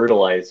right to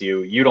brutalize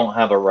you. You don't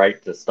have a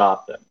right to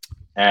stop them.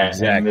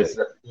 And this is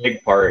a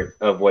big part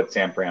of what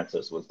Sam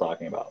Francis was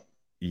talking about.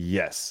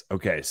 Yes.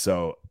 Okay.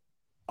 So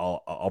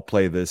I'll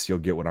play this. You'll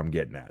get what I'm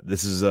getting at.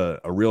 This is a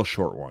real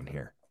short one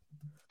here.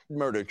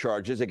 Murder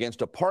charges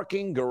against a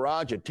parking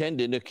garage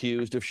attendant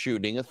accused of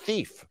shooting a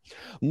thief.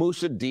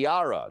 Musa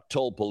Diarra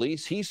told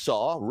police he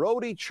saw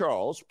Rody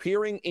Charles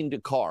peering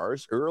into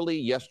cars early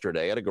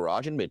yesterday at a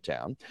garage in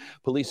Midtown.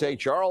 Police say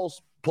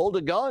Charles pulled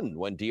a gun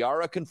when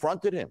Diarra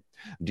confronted him.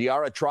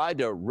 Diarra tried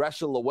to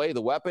wrestle away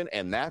the weapon,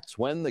 and that's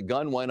when the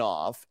gun went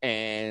off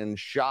and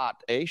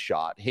a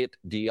shot hit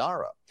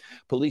Diarra.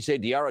 Police say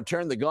Diarra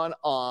turned the gun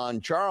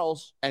on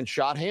Charles and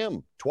shot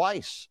him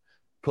twice.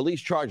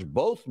 Police charged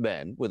both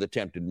men with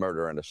attempted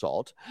murder and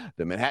assault.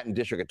 The Manhattan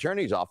District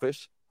Attorney's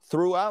Office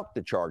threw out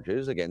the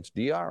charges against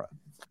Diarra.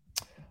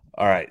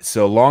 All right.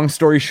 So long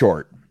story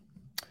short,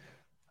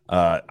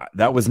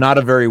 that was not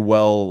a very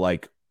well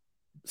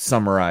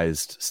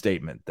summarized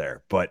statement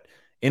there. But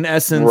in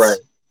essence,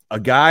 a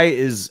guy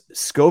is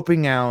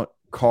scoping out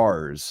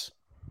cars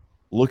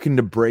looking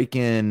to break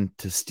in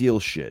to steal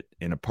shit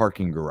in a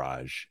parking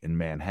garage in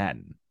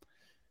Manhattan.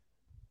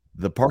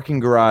 The parking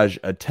garage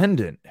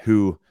attendant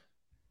who,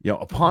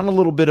 upon a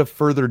little bit of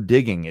further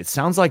digging, it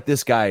sounds like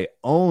this guy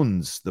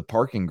owns the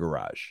parking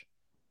garage.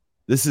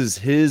 This is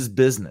his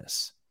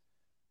business.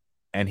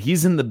 And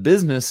he's in the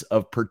business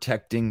of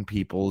protecting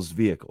people's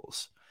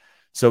vehicles.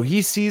 So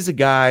he sees a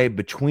guy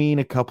between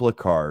a couple of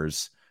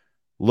cars,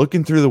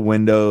 looking through the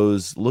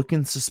windows,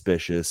 looking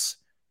suspicious,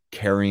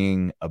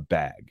 carrying a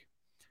bag.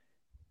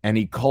 And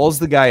he calls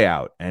the guy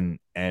out, and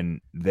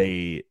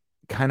they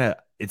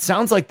it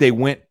sounds like they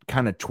went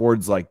kind of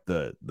towards like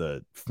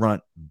the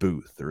front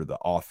booth or the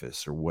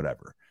office or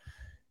whatever.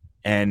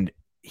 And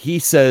he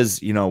says,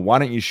 why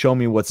don't you show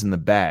me what's in the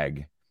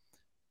bag?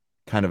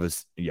 Kind of,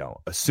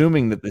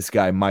 assuming that this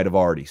guy might have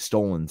already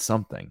stolen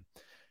something.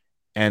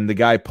 And the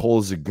guy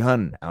pulls a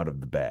gun out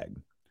of the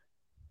bag.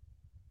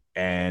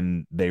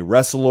 And they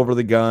wrestle over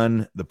the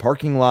gun. The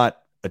parking lot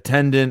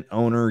attendant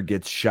owner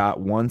gets shot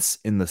once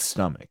in the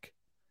stomach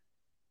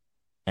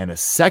and a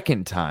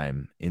second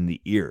time in the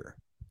ear,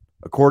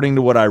 according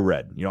to what I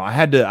read. I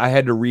had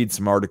to read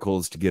some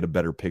articles to get a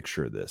better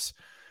picture of this,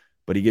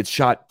 but he gets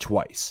shot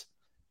twice.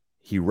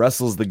 He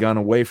wrestles the gun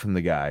away from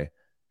the guy,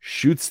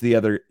 shoots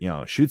the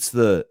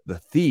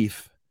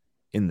thief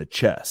in the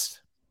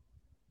chest.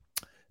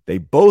 They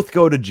both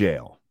go to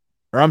jail.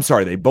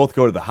 They both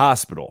go to the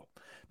hospital.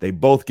 They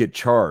both get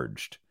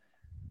charged.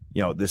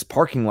 This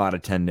parking lot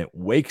attendant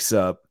wakes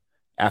up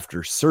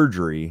after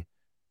surgery,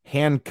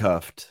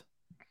 handcuffed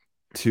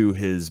to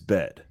his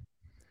bed.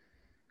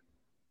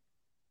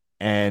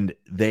 And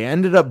they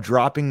ended up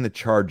dropping the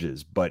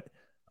charges, but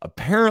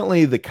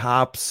apparently the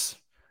cops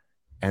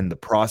and the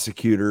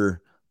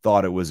prosecutor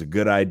thought it was a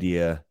good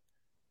idea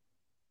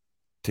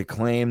to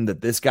claim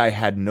that this guy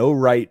had no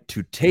right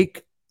to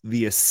take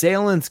the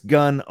assailant's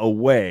gun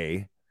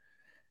away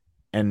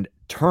and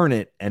turn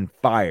it and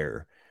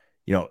fire.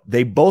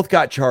 They both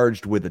got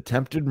charged with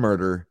attempted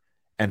murder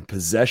and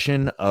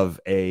possession of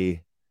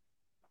a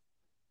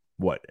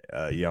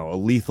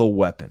lethal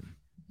weapon.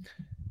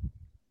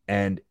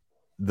 And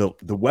the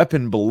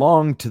weapon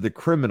belonged to the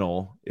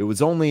criminal. It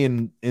was only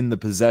in the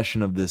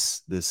possession of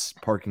this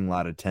parking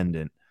lot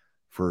attendant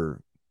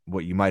for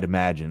what you might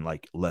imagine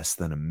like less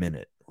than a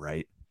minute,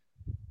 right?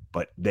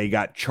 but they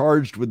got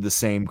charged with the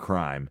same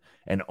crime.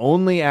 And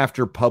only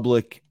after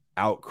public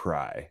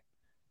outcry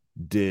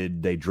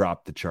did they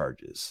drop the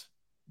charges.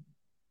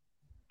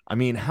 I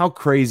mean, how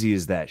crazy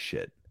is that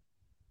shit?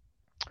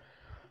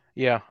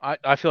 Yeah,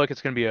 I feel like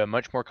it's going to be a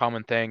much more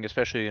common thing,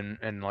 especially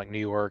in like New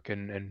York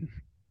and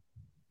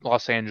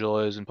Los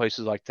Angeles and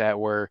places like that,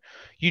 where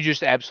you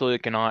just absolutely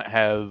cannot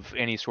have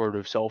any sort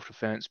of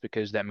self-defense,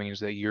 because that means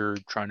that you're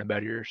trying to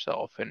better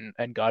yourself, and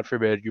God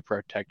forbid you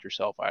protect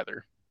yourself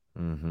either.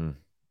 Mm-hmm.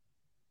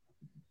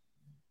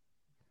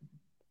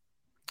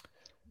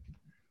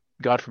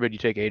 God forbid you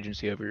take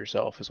agency over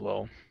yourself as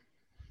well.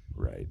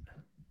 Right.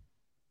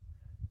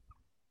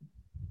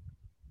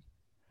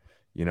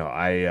 You know,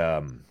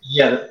 I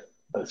Yeah.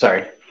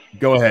 Sorry.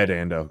 Go ahead,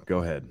 Ando. Go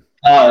ahead.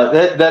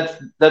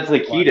 That's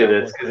the key to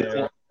this, because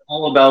it's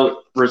all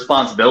about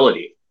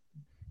responsibility.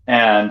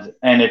 And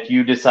if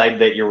you decide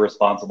that you're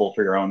responsible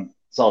for your own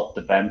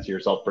self-defense,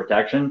 your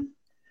self-protection,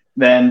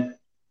 then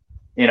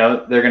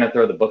they're going to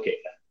throw the book at you.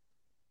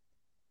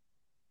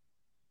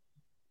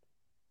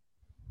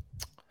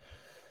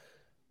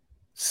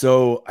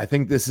 So I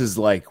think this is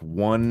like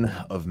one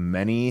of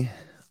many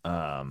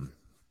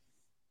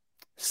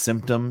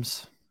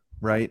symptoms,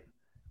 right?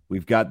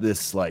 We've got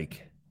this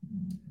like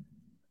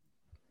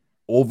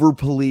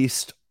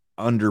over-policed,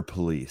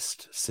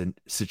 under-policed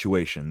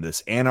situation,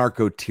 this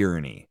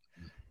anarcho-tyranny.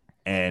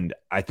 And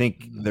I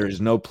think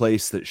there's no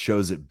place that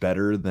shows it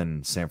better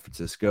than San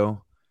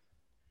Francisco.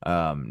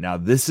 Now,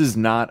 this is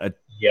not a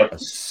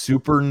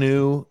super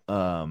new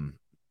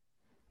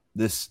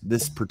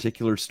this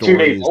particular story 2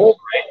 days old,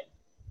 right?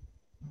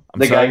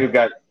 The guy who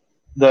got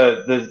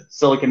the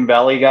Silicon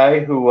Valley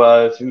guy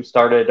who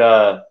started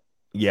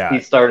he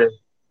started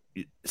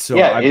so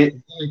it's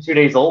only 2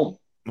 days old.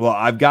 Well,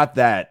 I've got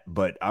that,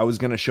 but I was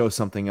going to show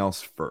something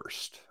else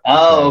first.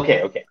 Oh,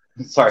 okay.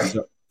 Sorry.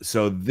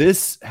 So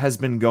this has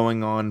been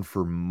going on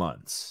for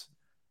months.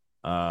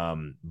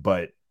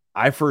 But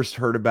I first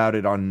heard about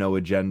it on No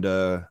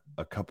Agenda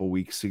a couple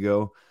weeks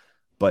ago,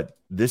 but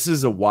this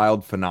is a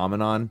wild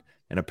phenomenon,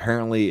 and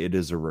apparently it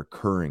is a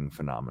recurring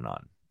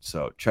phenomenon.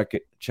 So check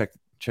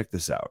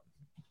this out.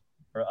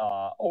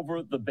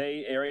 Over the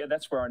Bay Area.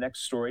 That's where our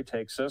next story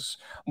takes us.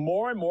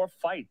 More and more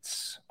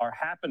fights are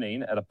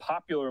happening at a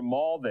popular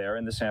mall there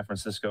in the San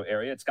Francisco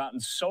area. It's gotten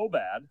so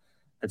bad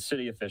that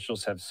city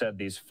officials have said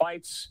these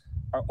fights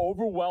are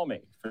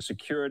overwhelming for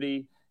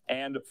security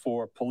and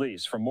for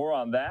police. For more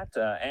on that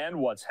and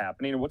what's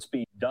happening and what's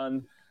being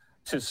done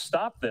to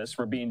stop this,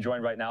 we're being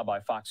joined right now by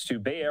Fox 2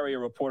 Bay Area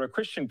reporter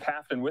Christian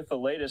Kaftan with the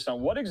latest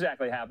on what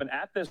exactly happened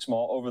at this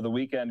mall over the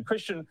weekend.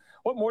 Christian,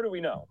 what more do we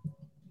know?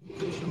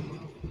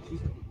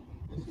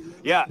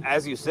 Yeah,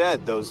 as you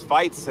said, those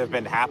fights have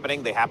been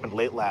happening. They happened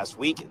late last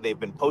week. They've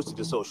been posted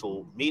to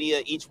social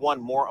media, each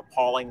one more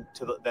appalling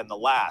than the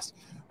last.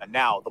 And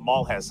now the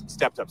mall has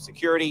stepped up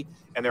security,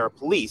 and there are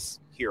police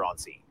here on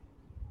scene.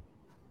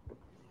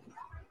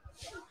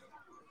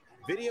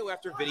 Video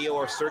after video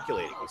are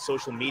circulating on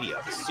social media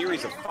of a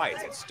series of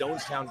fights at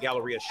Stonestown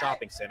Galleria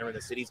Shopping Center in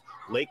the city's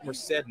Lake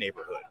Merced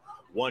neighborhood.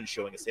 One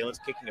showing assailants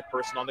kicking a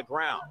person on the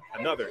ground,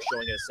 another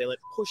showing an assailant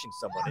pushing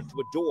someone into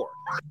a door.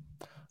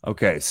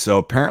 Okay, so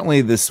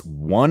apparently this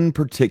one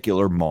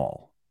particular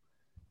mall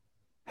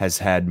has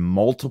had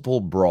multiple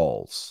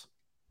brawls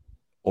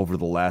over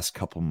the last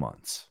couple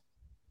months.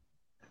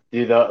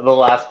 Dude, the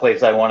last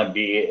place I want to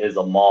be is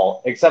a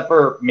mall, except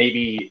for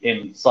maybe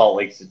in Salt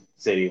Lake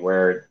City,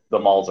 where the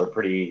malls are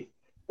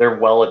they're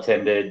well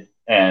attended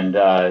and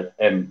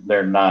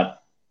they're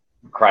not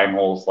crime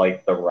holes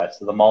like the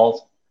rest of the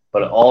malls.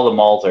 But all the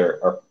malls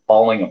are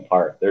falling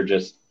apart. They're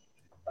just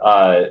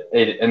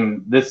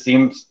and this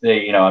seems,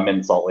 I'm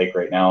in Salt Lake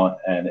right now,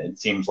 and it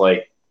seems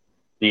like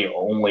the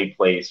only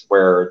place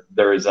where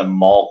there is a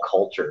mall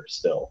culture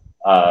still.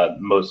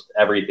 Most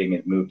everything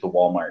is moved to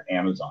Walmart,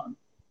 Amazon.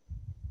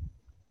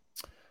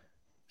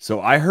 So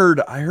I heard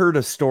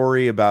a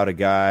story about a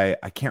guy.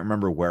 I can't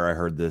remember where I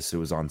heard this. It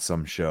was on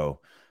some show,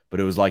 but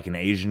it was like an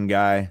Asian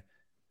guy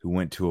who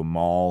went to a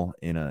mall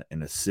in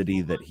a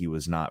city that he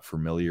was not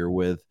familiar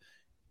with,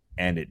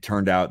 and it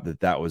turned out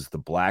that was the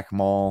black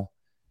mall,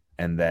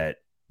 and that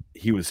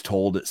he was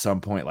told at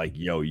some point, like,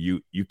 yo,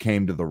 you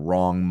came to the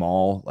wrong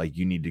mall. Like,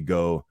 you need to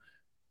go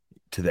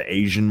to the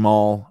Asian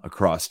mall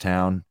across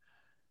town,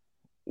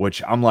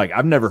 which I'm like,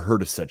 I've never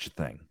heard of such a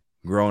thing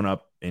growing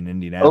up in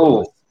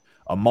Indianapolis.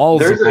 A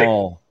mall's a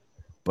mall,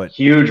 but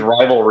huge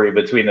rivalry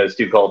between those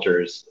two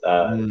cultures.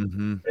 A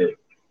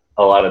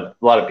lot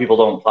of people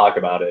don't talk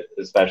about it,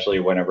 especially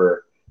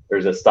whenever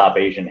there's a Stop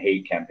Asian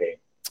Hate campaign.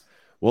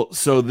 Well,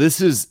 so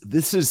this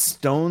is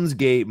Stones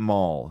Gate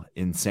Mall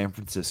in San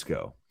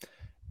Francisco,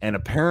 and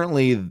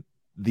apparently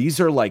these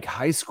are like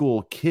high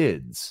school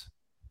kids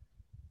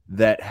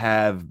that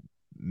have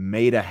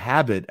made a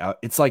habit out.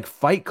 It's like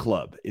Fight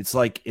Club. It's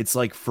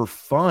like for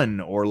fun,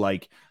 or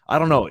like, I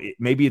don't know,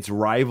 maybe it's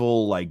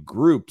rival like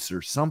groups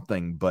or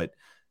something, but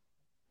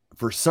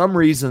for some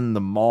reason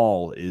the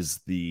mall is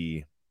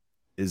the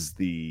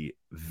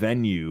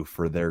venue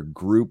for their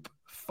group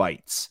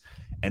fights.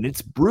 and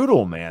it's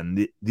brutal,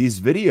 man. These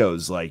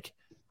videos, like,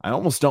 I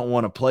almost don't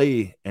want to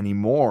play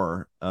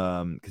anymore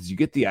because you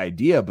get the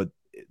idea, but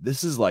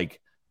this is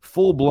like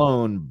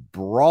full-blown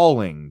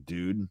brawling,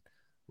 dude.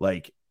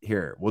 Like,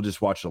 here, we'll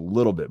just watch a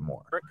little bit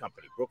more.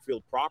 Company,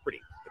 Brookfield Property.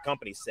 The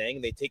company's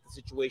saying they take the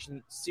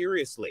situation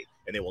seriously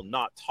and they will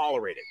not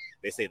tolerate it.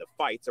 They say the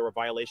fights are a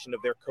violation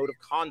of their code of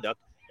conduct,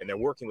 and they're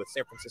working with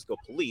San Francisco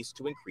police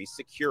to increase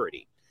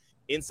security.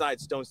 Inside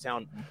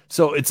Stonestown.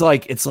 So it's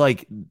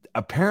like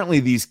apparently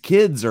these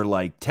kids are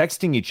like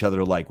texting each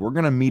other like, we're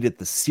gonna meet at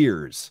the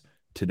Sears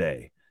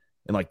today,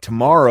 and like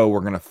tomorrow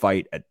we're gonna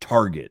fight at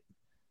Target.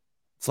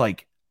 It's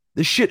like,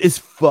 this shit is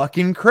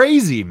fucking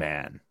crazy,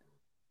 man.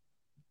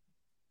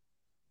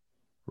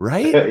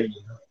 Right?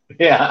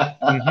 Yeah.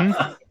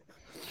 Mm-hmm.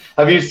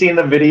 Have you seen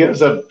the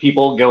videos of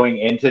people going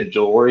into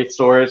jewelry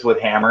stores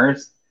with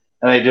hammers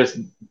and they just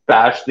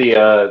bash the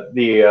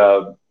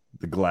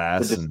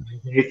glass the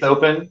case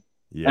open?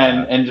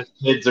 Yeah. And just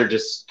kids are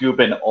just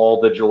scooping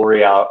all the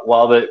jewelry out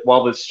while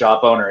the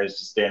shop owner is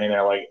just standing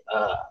there like,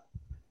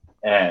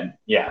 and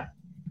yeah.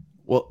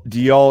 Well, do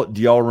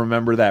y'all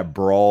remember that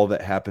brawl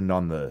that happened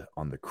on the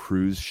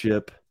cruise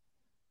ship?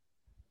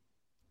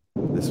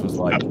 This was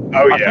like,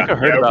 oh yeah, I think I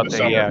heard about that.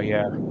 Summer.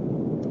 Yeah.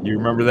 You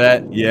remember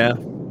that? Yeah.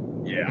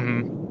 Yeah.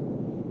 Mm-hmm.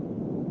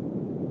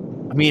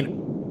 I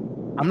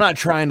mean, I'm not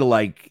trying to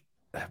like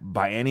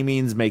by any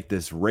means make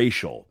this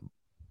racial,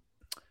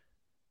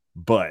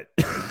 but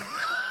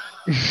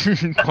It's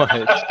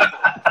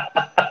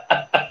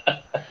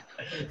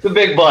a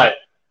big butt.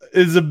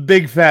 It's a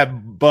big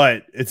fat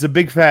butt. It's a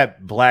big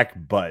fat black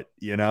butt,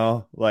 you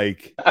know?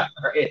 Like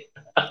Right.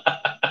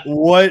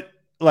 what,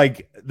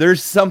 like,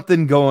 there's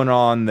something going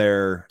on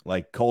there,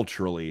 like,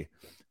 culturally.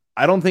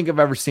 I don't think I've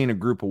ever seen a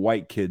group of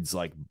white kids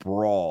like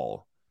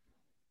brawl,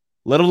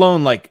 let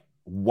alone like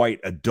white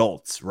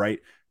adults, right?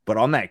 But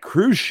on that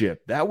cruise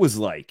ship, that was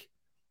like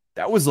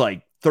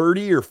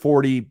 30 or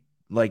 40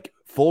 like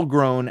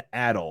full-grown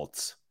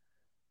adults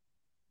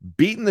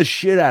beating the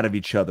shit out of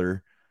each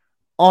other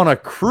on a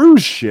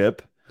cruise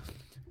ship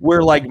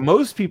where like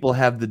most people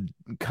have the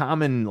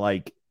common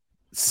like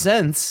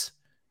sense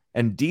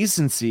and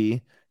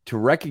decency to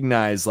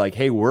recognize like,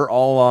 hey, we're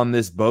all on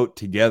this boat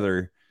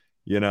together,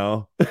 you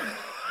know?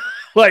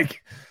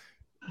 Like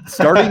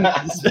starting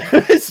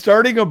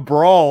a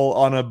brawl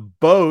on a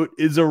boat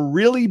is a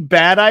really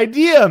bad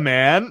idea,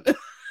 man.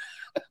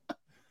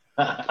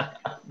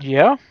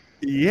 Yeah.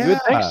 Yeah. You would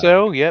think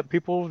so. Yeah,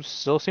 people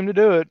still seem to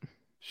do it.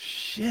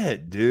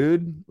 Shit,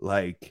 dude.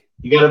 Like,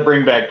 you got to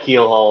bring back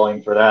keel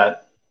hauling for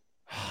that.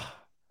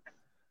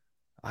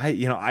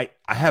 I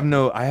have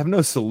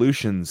no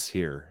solutions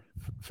here,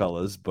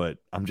 fellas, but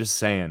I'm just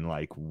saying,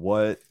 like,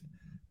 what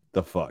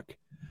the fuck?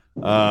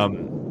 What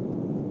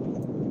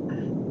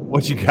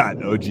you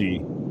got, OG?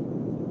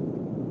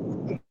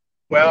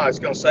 Well, I was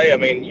going to say, I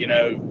mean,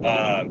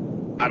 I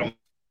don't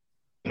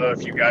know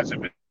if you guys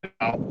have been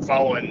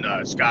following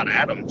Scott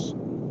Adams.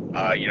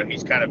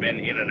 He's kind of been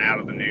in and out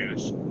of the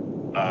news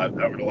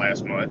over the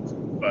last month.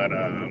 But,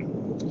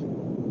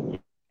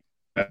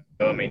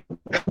 I mean,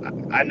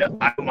 I know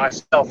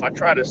myself, I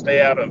try to stay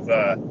out of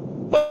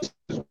places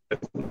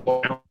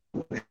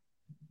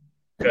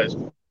because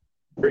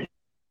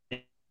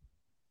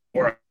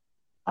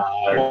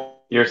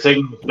your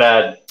signal's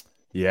bad.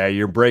 Yeah,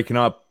 you're breaking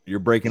up. You're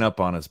breaking up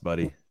on us,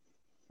 buddy.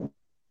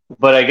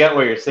 But I get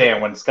what you're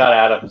saying. When Scott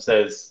Adams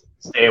says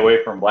stay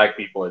away from black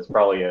people, it's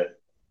probably a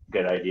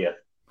good idea.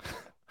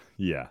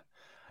 Yeah.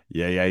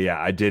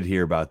 I did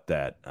hear about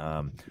that.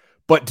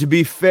 But to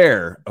be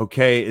fair,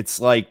 okay,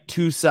 it's like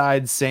two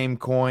sides, same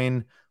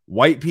coin.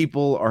 White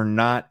people are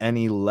not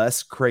any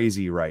less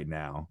crazy right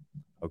now.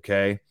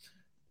 Okay.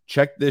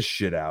 Check this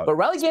shit out. But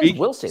Riley Gaines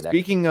will say that.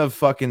 Speaking of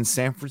fucking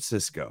San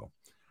Francisco,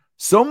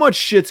 so much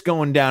shit's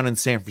going down in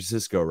San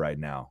Francisco right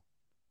now,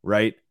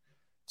 right?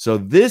 So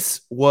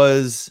this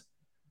was,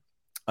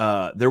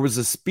 there was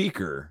a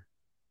speaker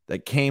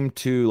that came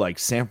to like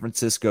San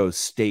Francisco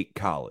State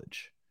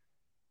College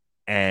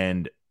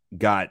and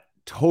got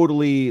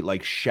totally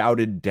like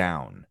shouted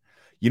down.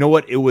 You know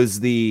what? It was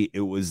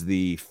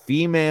the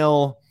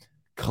female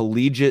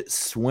collegiate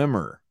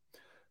swimmer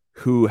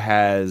who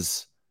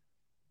has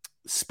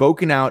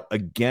spoken out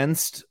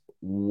against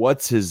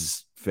what's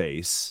his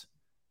face.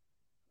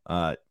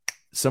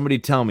 Somebody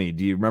tell me,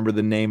 do you remember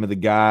the name of the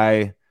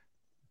guy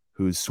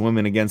who's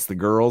swimming against the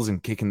girls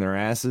and kicking their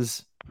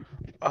asses?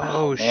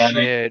 Oh, man.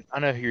 shit. I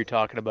know who you're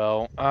talking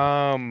about.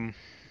 Fuck,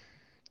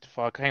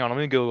 hang on. Let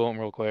me Google him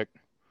real quick.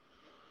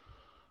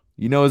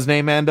 You know his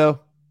name, Ando?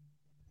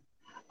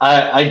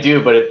 I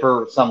do, but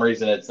for some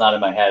reason it's not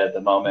in my head at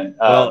the moment.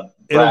 Well,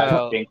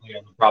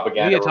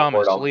 Propaganda Leah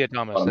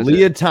Thomas.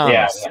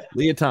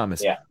 Leah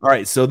Thomas. Yeah. All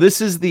right. So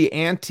this is the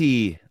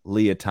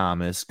anti-Leah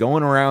Thomas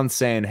going around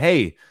saying,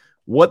 hey,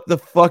 what the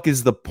fuck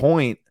is the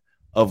point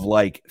of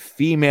like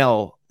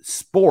female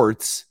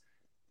sports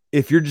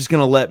if you're just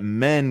going to let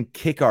men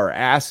kick our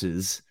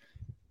asses?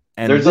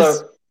 And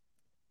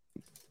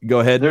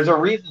Go ahead. There's a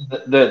reason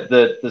that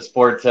the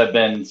sports have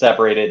been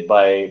separated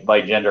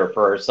by gender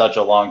for such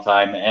a long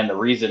time, and the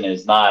reason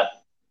is not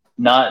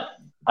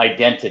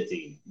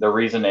identity. The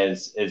reason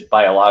is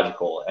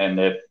biological. And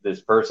if this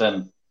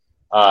person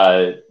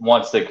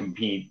wants to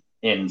compete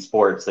in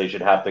sports, they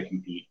should have to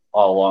compete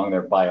all along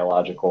their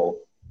biological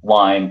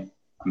line.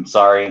 I'm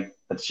sorry,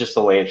 that's just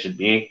the way it should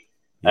be.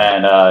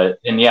 Yeah.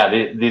 And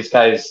yeah, these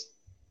guys,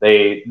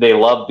 they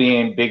love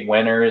being big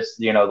winners.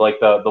 You know, like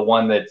the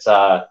one that's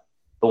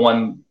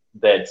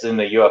in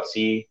the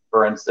UFC,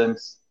 for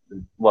instance,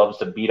 loves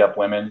to beat up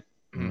women.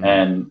 Mm-hmm.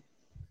 And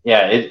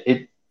yeah,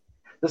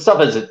 this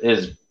stuff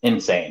is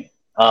insane.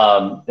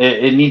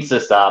 It needs to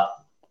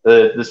stop.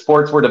 The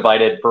sports were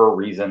divided for a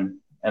reason,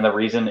 and the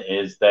reason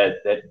is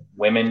that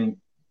women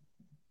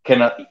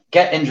can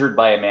get injured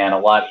by a man a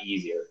lot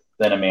easier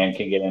than a man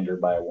can get injured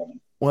by a woman.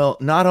 Well,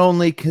 not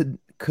only could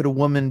a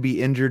woman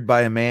be injured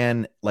by a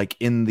man, like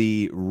in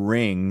the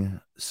ring,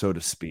 so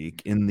to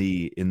speak, in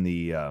the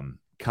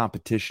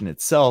competition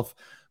itself,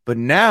 but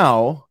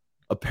now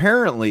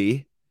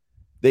apparently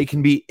they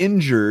can be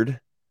injured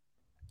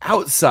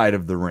outside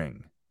of the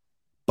ring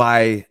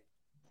by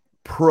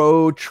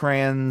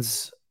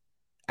pro-trans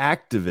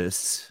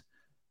activists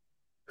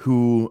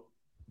who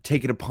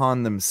take it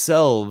upon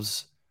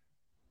themselves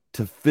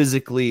to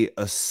physically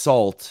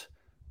assault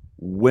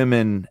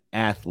women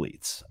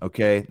athletes.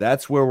 Okay,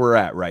 that's where we're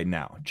at right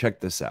now. Check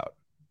this out.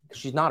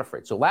 She's not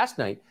afraid. So last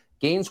night,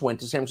 Gaines went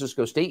to San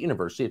Francisco State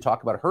University to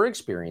talk about her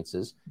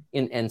experiences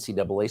in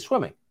NCAA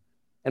swimming.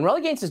 And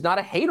Riley Gaines is not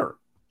a hater.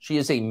 She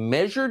is a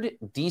measured,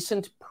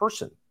 decent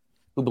person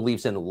who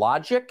believes in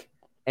logic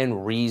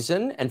and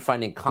reason and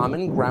finding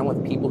common ground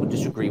with people who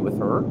disagree with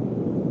her.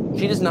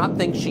 She does not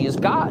think she is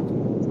God.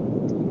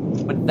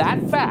 But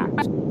that fact,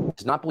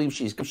 does not believe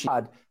she's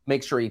God,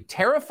 makes her a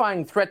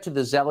terrifying threat to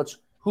the zealots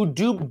who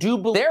do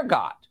believe they're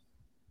God.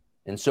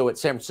 And so at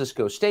San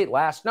Francisco State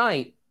last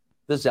night,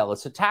 the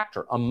zealots attacked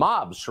her. A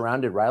mob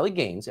surrounded Riley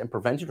Gaines and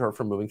prevented her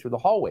from moving through the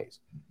hallways.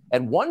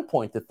 At one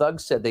point, the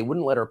thugs said they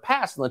wouldn't let her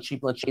pass unless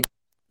she.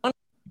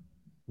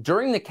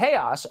 During the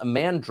chaos, a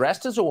man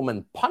dressed as a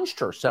woman punched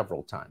her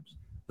several times.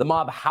 The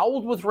mob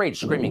howled with rage,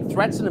 screaming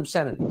threats and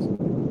obscenities.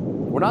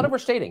 We're not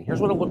overstating. Here's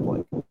what it looked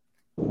like.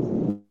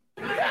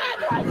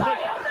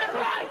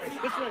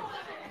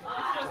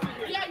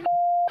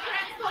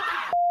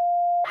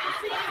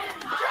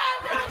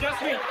 It's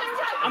just me.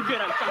 I'm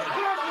good. I'm fine.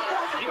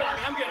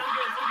 I'm good.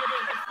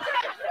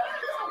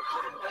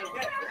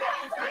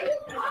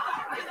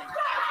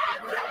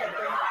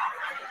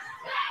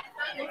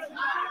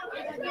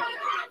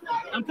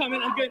 I'm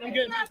coming. I'm good. I'm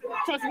good.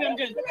 Trust me. I'm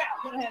good.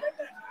 Go ahead.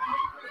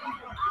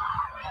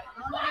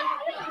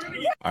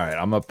 All right,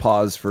 I'm gonna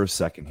pause for a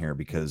second here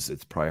because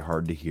it's probably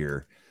hard to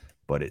hear,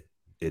 but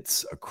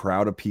it's a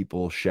crowd of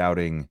people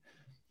shouting,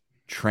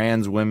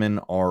 "Trans women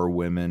are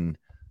women."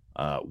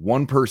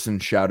 One person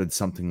shouted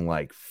something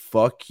like,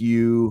 "Fuck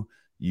you,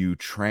 you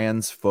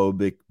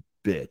transphobic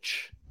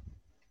bitch."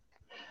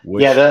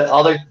 Yeah, the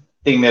other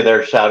thing that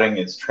they're shouting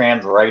is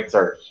trans rights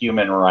are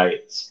human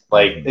rights.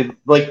 Like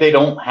they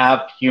don't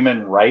have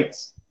human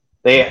rights.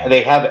 They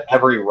have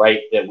every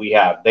right that we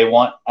have. They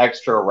want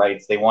extra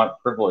rights. They want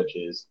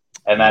privileges,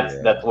 and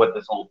that's what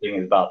this whole thing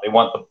is about. They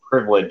want the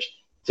privilege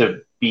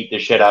to beat the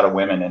shit out of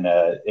women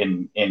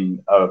in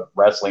a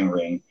wrestling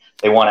ring.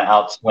 They want to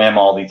outswim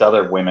all these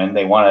other women.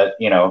 They want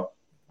to,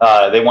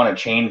 they want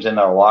to change in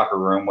their locker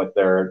room with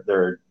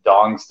their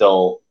dong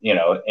still,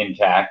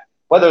 intact,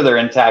 whether they're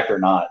intact or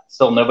not.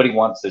 Still, nobody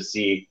wants to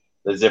see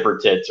the zipper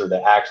tits or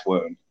the axe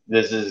wound.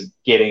 This is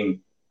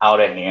getting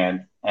out of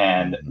hand,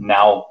 and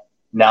now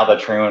the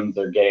trans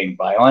are getting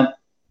violent.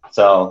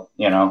 So,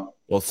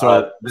 Well,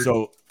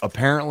 so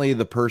apparently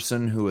the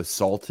person who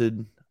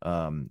assaulted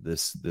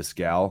this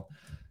gal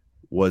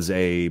was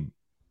a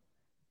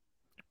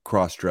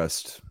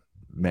cross-dressed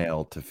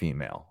male to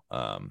female.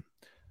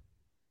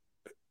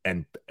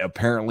 And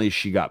apparently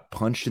she got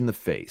punched in the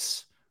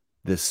face.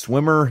 This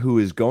swimmer who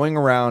is going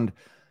around,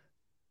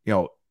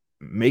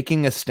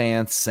 making a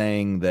stance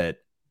saying that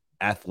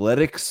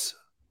athletics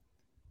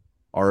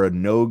are a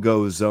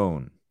no-go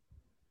zone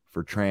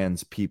for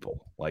trans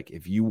people. Like,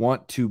 if you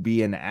want to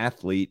be an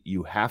athlete,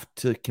 you have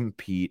to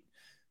compete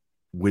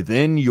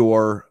within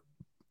your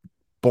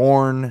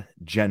born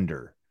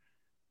gender,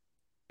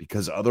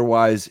 because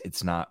otherwise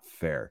it's not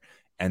fair.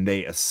 And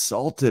they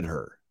assaulted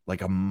her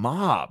like a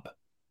mob.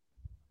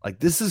 Like,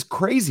 this is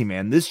crazy,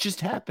 man. This just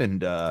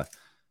happened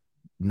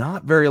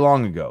not very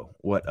long ago.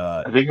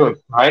 I think it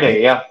was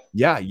Friday.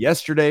 Yeah,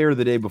 yesterday or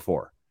the day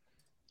before.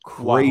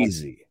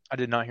 Crazy. Wow. I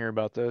did not hear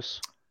about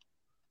this.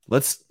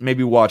 Let's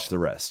maybe watch the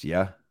rest.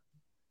 Yeah.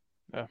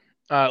 It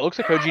looks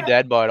like OG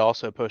Dadbot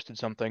also posted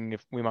something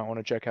if we might want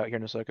to check out here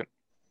in a second.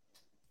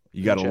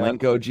 You got a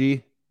link, OG?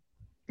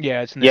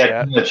 Yeah, it's in the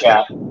chat. It's in the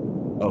chat.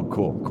 Oh,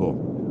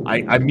 cool.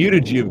 I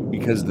muted you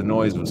because the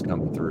noise was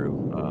coming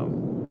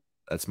through.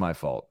 That's my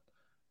fault.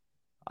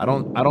 I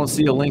don't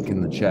see a link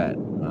in the chat.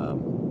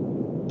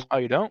 Oh,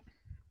 you don't?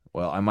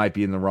 Well, I might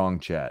be in the wrong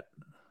chat.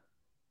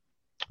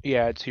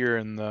 Yeah, it's here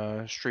in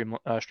the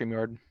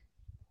StreamYard.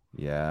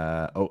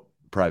 Yeah. Oh,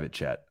 private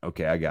chat.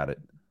 Okay, I got it.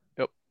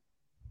 Yep.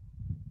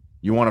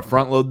 You want to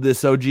front load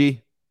this, OG?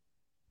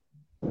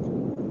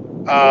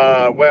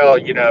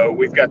 Well,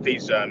 we've got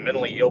these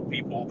mentally ill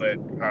people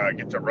that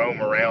get to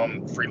roam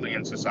around freely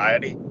in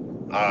society.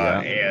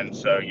 And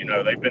so,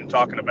 they've been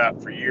talking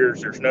about for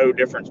years, there's no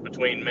difference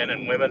between men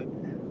and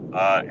women.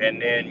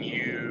 And then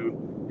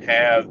you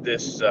have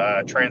this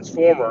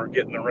transformer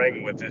get in the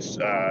ring with this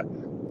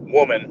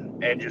woman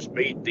and just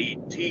beat the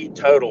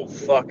teetotal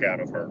fuck out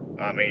of her.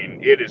 I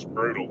mean, it is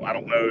brutal. I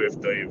don't know if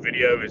the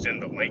video is in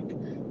the link,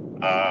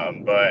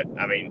 but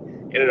I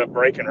mean, ended up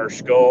breaking her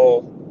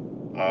skull.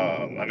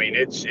 I mean,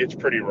 it's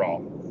pretty raw.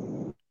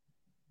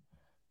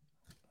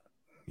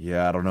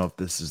 Yeah, I don't know if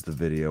this is the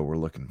video we're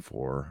looking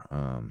for.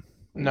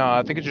 No,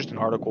 I think it's just an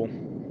article.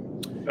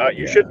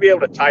 You should be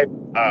able to type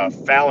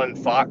Fallon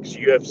Fox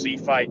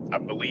UFC fight. I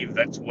believe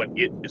that's what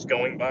it is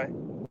going by.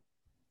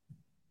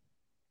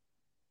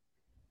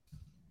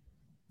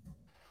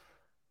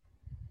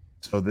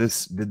 So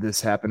did this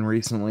happen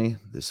recently?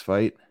 This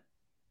fight?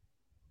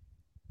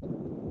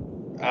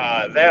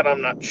 That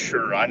I'm not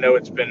sure. I know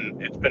it's been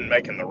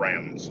making the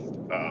rounds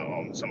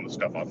on some of the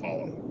stuff I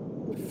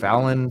follow.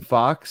 Fallon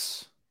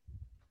Fox?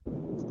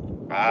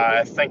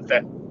 I think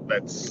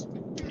that's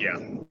yeah.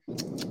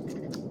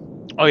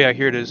 Oh yeah,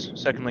 here it is.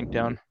 Second link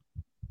down.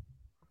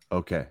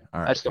 Okay,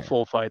 all right. That's the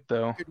full fight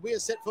though. We are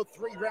set for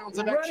 3 rounds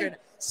of action.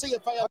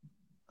 CFA.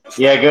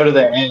 Yeah, go to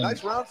the end.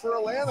 Nice round for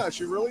Atlanta.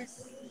 She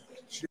tries.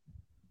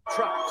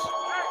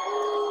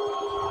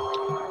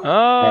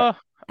 All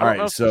right,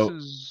 know if so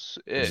this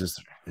is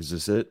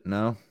this it?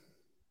 No.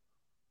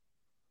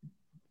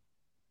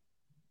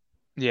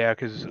 Yeah,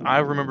 because I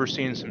remember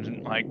seeing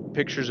some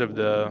pictures of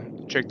the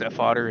chick that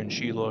fought her, and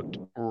she looked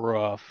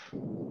rough.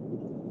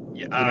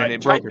 Yeah, I mean,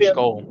 it broke her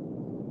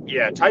skull.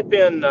 Yeah, type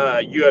in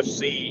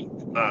UFC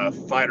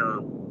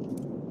fighter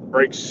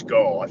breaks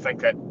skull. I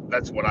think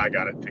that's what I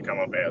got it to come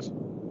up as.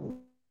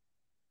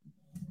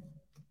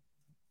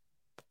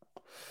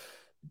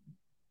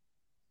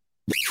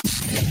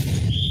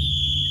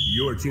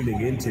 You're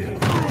tuning into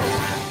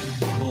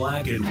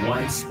Black and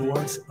White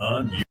Sports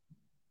on YouTube.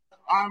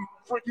 I'm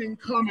freaking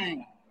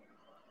coming.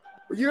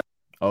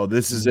 Oh,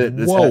 this is it.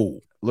 Whoa.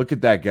 Look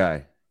at that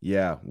guy.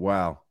 Yeah,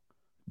 wow.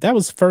 That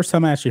was the first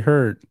time I actually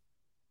heard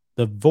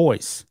the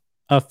voice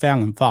of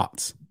Fallon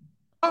Fox.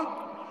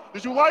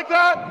 Did you like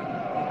that?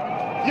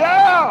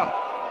 Yeah.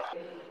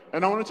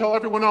 And I want to tell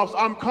everyone else,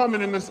 I'm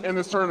coming in this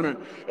tournament.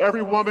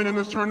 Every woman in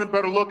this tournament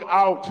better look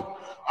out.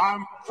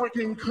 I'm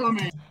freaking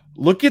coming.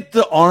 Look at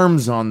the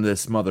arms on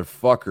this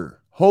motherfucker.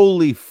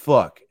 Holy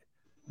fuck.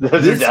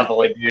 Those are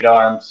definitely beaut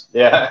arms.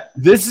 Yeah.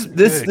 This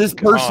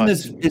person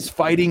is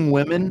fighting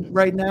women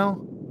right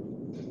now.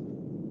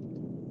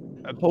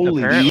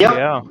 Holy shit.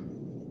 Yeah.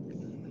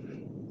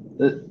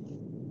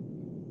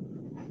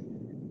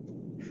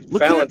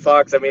 Fallon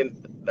Fox, I mean,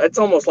 that's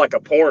almost like a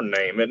porn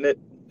name, isn't it?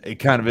 It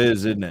kind of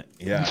is, isn't it?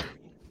 Yeah.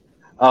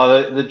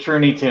 Oh, the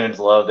Truny Tunes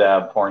love to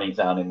have porny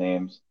sounding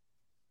names.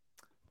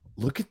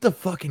 Look at the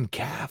fucking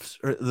calves,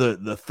 or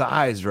the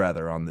thighs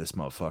rather, on this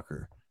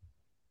motherfucker.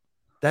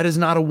 That is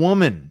not a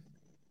woman.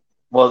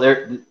 Well,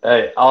 they're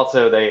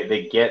also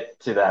they get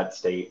to that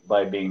state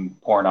by being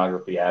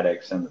pornography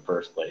addicts in the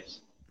first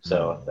place.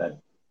 So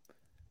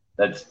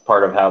that's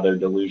part of how their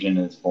delusion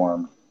is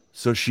formed.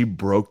 So she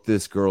broke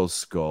this girl's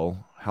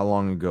skull. How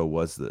long ago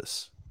was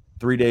this?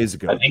 3 days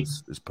ago.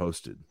 This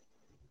posted.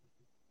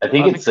 I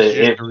think it's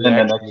in the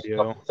next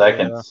couple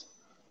seconds.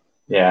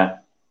 Yeah.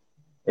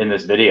 In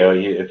this video,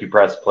 if you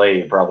press play,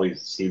 you probably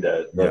see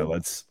the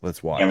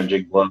let's watch.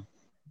 Damaging blow.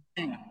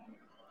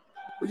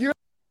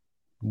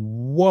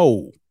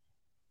 Whoa.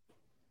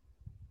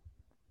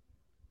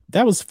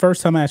 That was the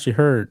first time I actually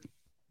heard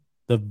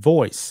the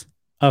voice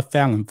of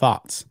Fallon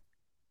Fox.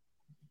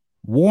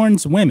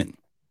 Warns women,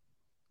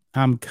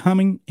 I'm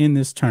coming in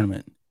this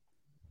tournament.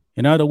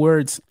 In other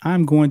words,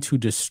 I'm going to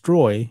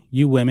destroy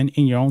you women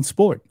in your own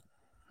sport.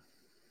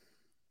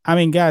 I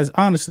mean, guys,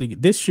 honestly,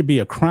 this should be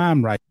a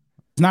crime, right?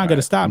 It's not going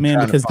to stop,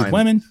 man, because the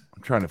women.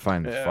 I'm trying to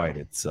find the fight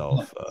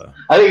itself.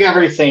 I think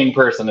every sane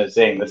person is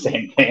saying the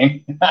same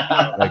thing.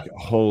 Like,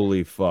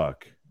 holy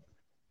fuck.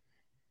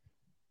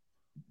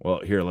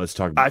 Well, here, let's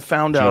talk. I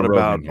found out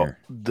about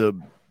the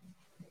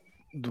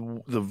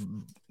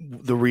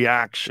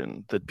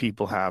reaction that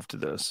people have to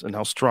this and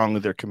how strongly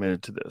they're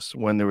committed to this.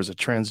 When there was a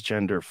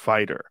transgender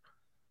fighter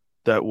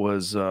that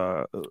was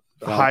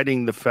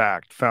hiding the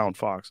fact, Fallon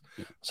Fox,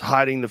 was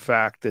hiding the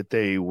fact that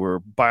they were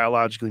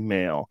biologically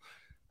male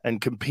and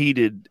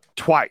competed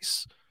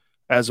twice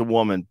as a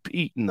woman,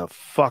 beating the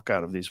fuck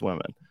out of these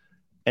women.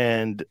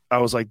 And I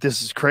was like,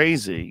 this is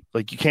crazy.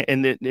 Like, you can't,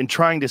 and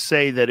trying to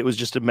say that it was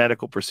just a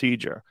medical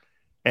procedure.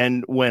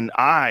 And when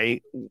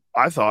I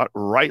thought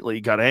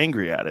rightly got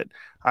angry at it,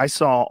 I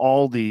saw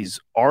all these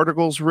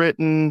articles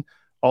written,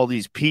 all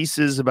these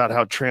pieces about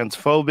how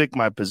transphobic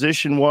my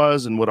position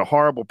was and what a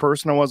horrible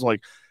person I was.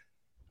 Like,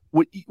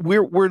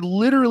 we're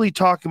literally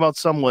talking about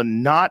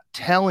someone not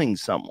telling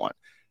someone.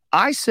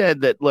 I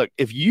said that, look,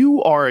 if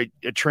you are a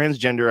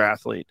transgender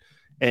athlete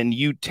and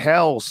you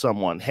tell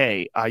someone,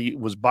 hey, I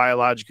was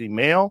biologically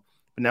male,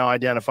 but now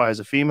identify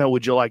as a female,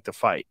 would you like to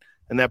fight?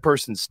 And that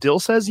person still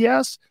says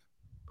yes,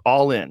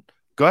 all in.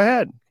 Go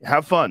ahead,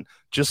 have fun.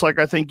 Just like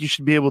I think you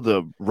should be able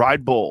to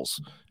ride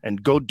bulls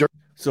and go dirt.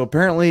 So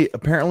apparently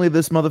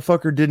this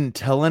motherfucker didn't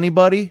tell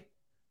anybody.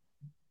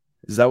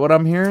 Is that what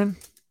I'm hearing?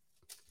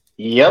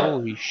 Yep.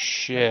 Holy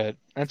shit.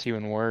 That's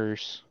even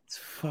worse. It's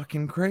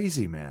fucking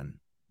crazy, man.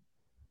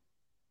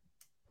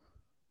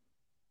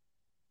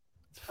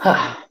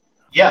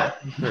 Yeah.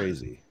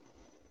 Crazy.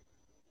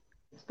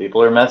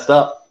 People are messed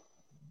up.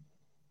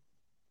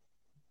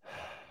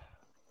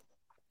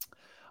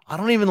 I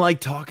don't even like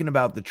talking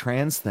about the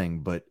trans thing,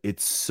 but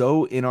it's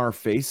so in our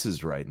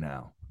faces right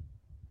now.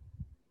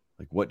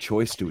 Like, what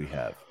choice do we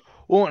have?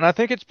 Well, and I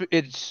think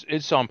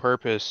it's on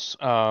purpose.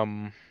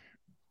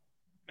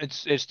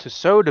 It's to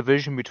sow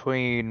division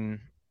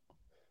between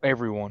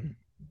everyone.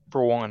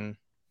 For one,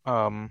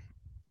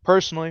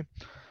 personally,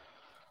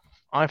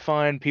 I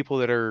find people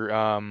that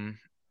are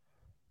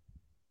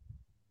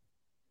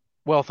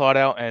well thought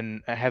out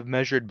and have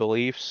measured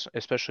beliefs,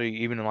 especially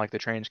even in like the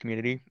trans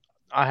community,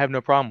 I have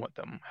no problem with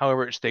them.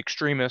 However, it's the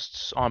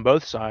extremists on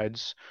both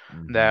sides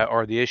that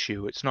are the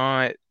issue. It's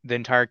not the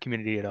entire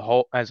community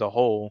as a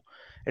whole.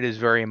 It is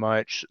very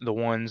much the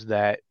ones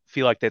that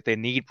feel like that they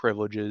need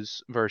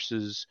privileges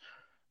versus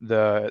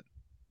the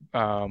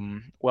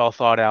well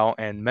thought out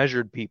and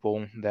measured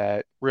people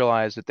that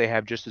realize that they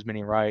have just as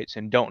many rights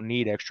and don't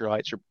need extra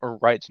rights or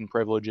rights and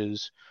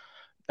privileges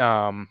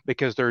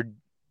because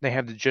they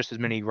have just as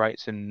many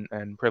rights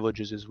and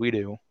privileges as we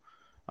do.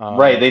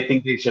 Right. They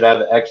think they should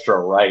have extra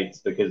rights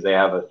because they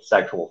have a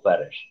sexual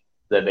fetish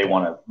that they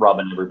want to rub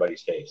in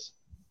everybody's face.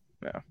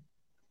 Yeah.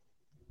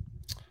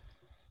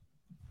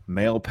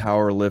 Male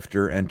power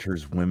lifter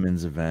enters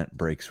women's event,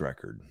 breaks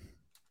record.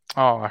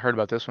 Oh, I heard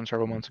about this one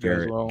several months ago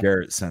as well.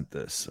 Garrett sent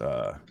this.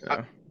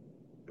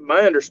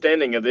 My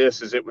understanding of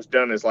this is it was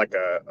done as like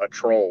a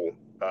troll.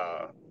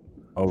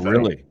 Oh,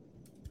 really?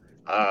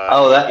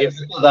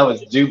 That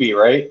was Zuby,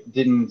 right?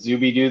 Didn't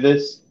Zuby do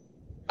this?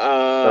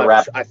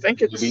 I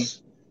think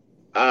it's.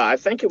 I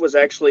think it was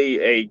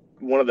actually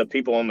one of the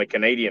people on the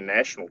Canadian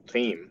national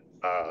team.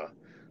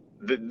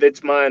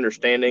 That's my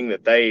understanding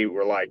that they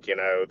were like,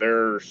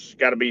 there's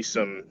got to be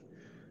some,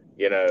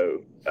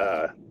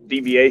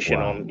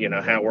 deviation on,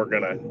 how we're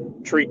going to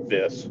treat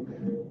this.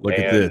 Look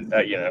at this.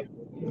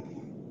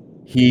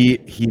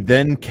 He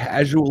then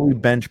casually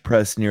bench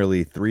pressed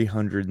nearly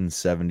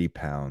 370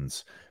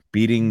 pounds,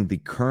 beating the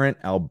current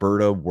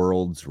Alberta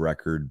world's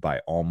record by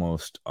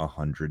almost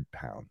 100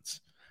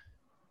 pounds.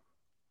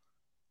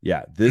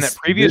 Yeah, that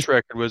previous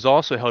record was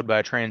also held by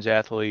a trans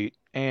athlete.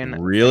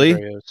 And really?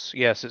 Andreas.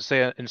 Yes, it's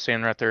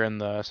saying right there in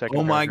the second.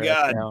 Oh my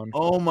god! Down.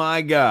 Oh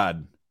my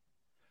god!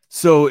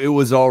 So it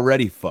was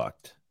already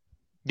fucked.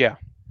 Yeah.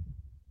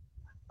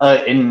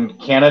 In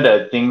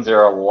Canada, things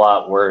are a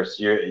lot worse.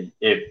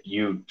 If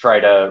you try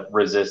to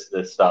resist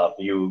this stuff,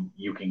 you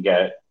can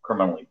get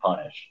criminally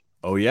punished.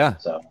 Oh yeah.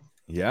 So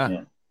yeah.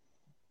 I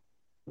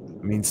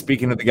mean,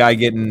 speaking of the guy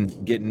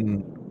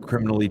getting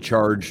criminally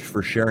charged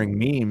for sharing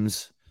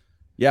memes,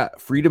 yeah,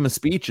 freedom of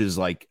speech is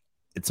like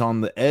it's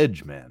on the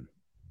edge, man.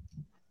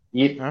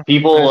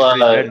 People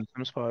in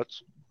some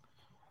spots.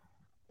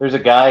 There's a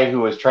guy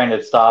who was trying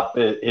to stop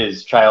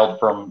his child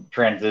from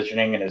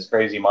transitioning and his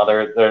crazy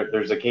mother.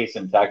 There's a case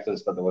in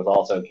Texas, but there was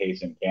also a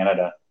case in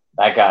Canada.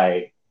 That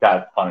guy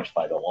got punished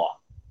by the law.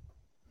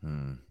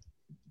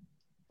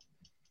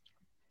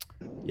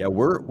 Yeah,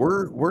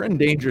 we're in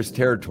dangerous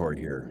territory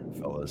here,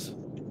 fellas.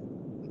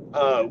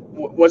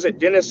 Was it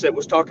Dennis that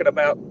was talking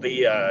about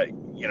the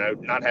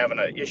not having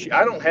an issue?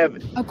 I don't have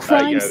a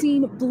crime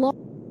scene block.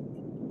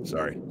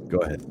 Sorry, go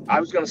ahead. I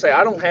was going to say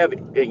I don't have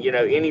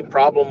any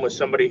problem with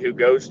somebody who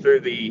goes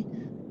through the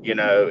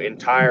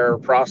entire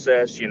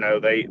process.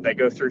 They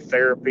go through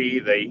therapy,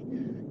 they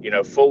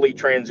fully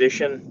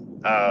transition.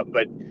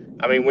 But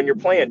I mean, when you're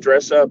playing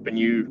dress up and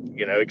you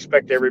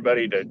expect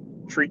everybody to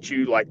treat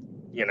you like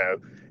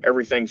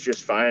everything's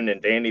just fine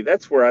and dandy,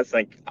 that's where I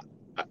think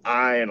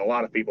I and a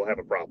lot of people have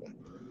a problem.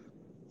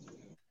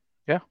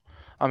 Yeah.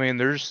 I mean,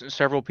 there's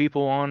several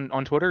people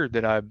on Twitter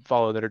that I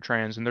follow that are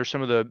trans, and they're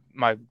some of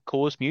my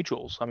coolest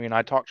mutuals. I mean,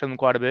 I talk to them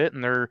quite a bit,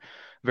 and they're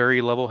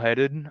very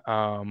level-headed.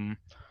 Ayley,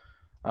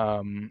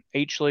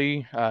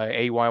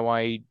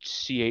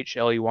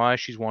 Ayyychley,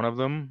 she's one of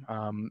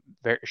them.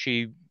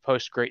 She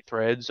posts great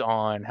threads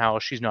on how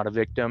she's not a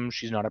victim,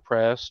 she's not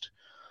oppressed.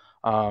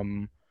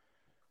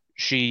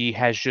 She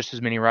has just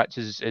as many rights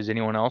as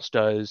anyone else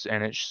does,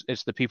 and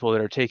it's the people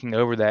that are taking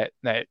over that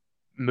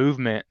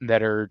movement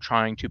that are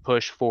trying to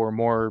push for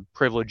more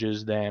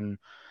privileges than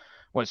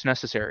what's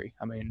necessary.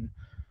 I mean,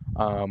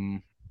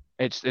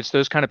 it's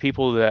those kind of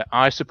people that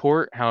I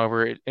support.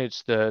 However,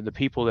 it's the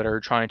people that are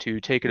trying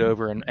to take it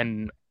over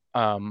and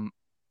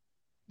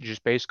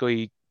just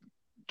basically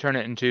turn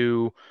it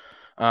into,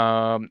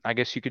 I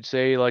guess you could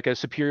say, like a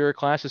superior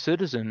class of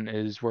citizen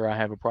is where I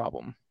have a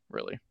problem,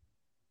 really.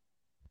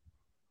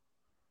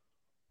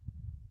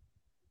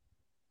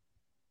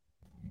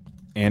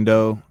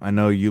 Ando, I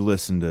know you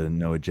listen to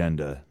No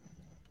Agenda.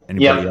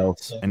 Anybody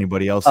else?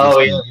 Anybody else? Oh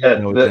listen yeah, to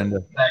No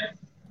Agenda.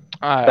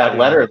 That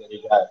letter that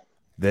he got.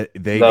 They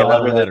The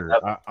got a letter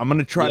letter. I'm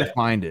gonna try to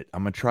find it.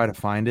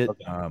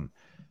 Okay.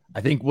 I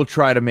think we'll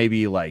try to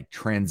maybe like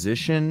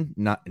transition.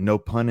 No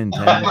pun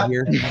intended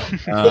here.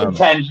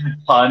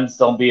 Intention puns.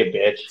 Don't be a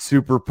bitch.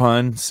 Super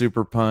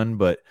pun.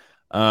 But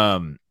I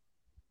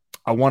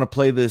want to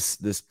play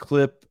this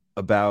clip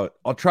about.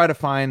 I'll try to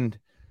find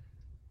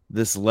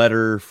this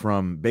letter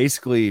from a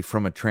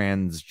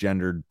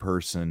transgendered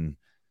person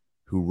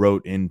who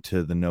wrote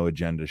into the No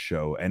Agenda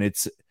show, and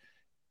it's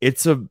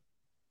a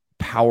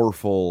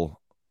powerful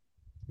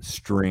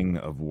string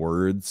of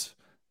words,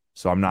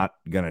 so I'm not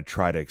gonna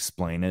try to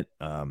explain it,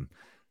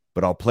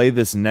 but I'll play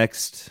this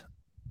next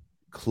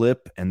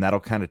clip, and that'll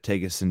kind of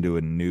take us into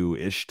a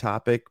new-ish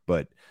topic,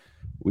 but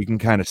we can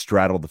kind of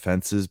straddle the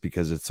fences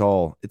because it's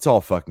all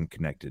fucking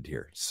connected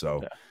here.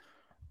 So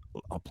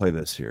I'll play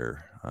this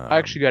here. I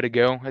actually got to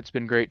go. It's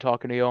been great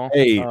talking to y'all.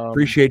 Hey,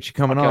 appreciate you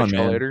coming I'll on, catch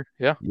y'all man. later.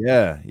 Yeah.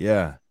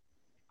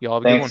 Y'all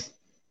have a good one.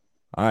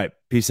 All right,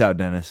 peace out,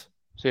 Dennis.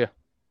 See ya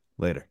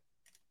later.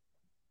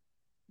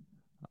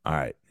 All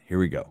right, here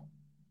we go.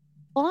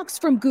 Blocks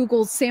from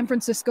Google's San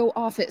Francisco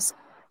office.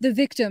 The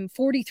victim,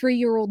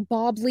 43-year-old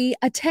Bob Lee,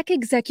 a tech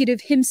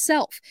executive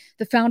himself,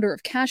 the founder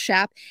of Cash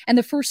App, and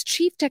the first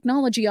chief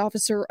technology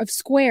officer of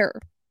Square.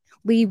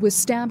 Lee was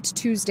stabbed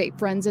Tuesday,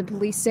 friends and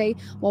police say,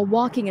 while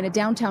walking in a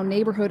downtown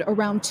neighborhood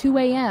around 2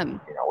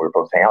 a.m. We were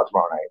supposed to hang out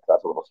tomorrow night, so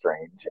that's a little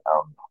strange.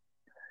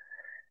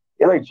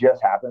 It like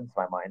just happens.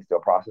 My mind's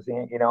still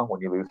processing it.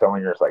 When you lose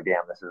someone, you're just like,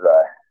 damn, this is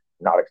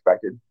not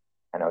expected.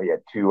 I know he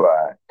had two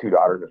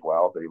daughters as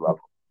well that he loved.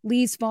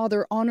 Lee's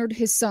father honored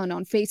his son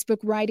on Facebook,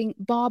 writing,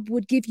 "Bob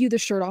would give you the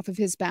shirt off of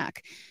his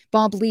back."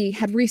 Bob Lee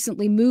had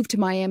recently moved to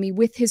Miami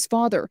with his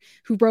father,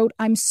 who wrote,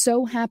 "I'm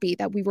so happy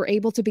that we were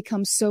able to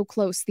become so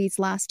close these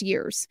last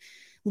years."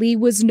 Lee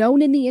was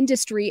known in the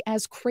industry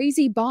as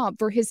Crazy Bob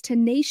for his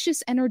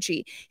tenacious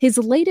energy. His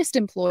latest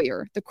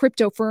employer, the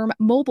crypto firm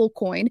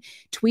MobileCoin,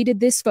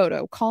 tweeted this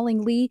photo,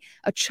 calling Lee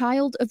a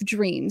child of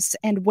dreams,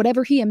 and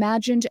whatever he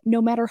imagined,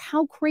 no matter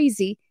how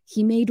crazy,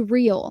 he made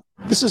real.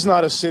 This is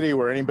not a city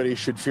where anybody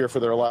should fear for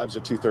their lives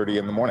at 2:30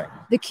 in the morning.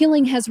 The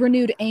killing has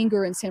renewed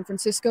anger in San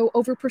Francisco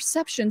over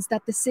perceptions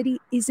that the city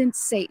isn't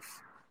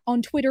safe. On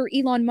Twitter,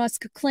 Elon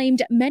Musk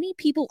claimed, "Many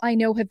people I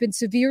know have been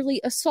severely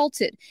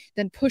assaulted,"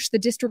 then pushed the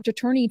district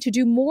attorney to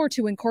do more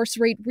to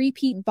incarcerate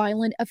repeat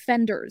violent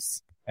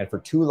offenders. And for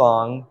too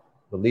long,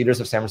 the leaders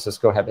of San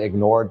Francisco have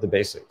ignored the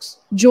basics.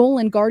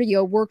 Joel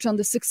Engardio worked on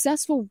the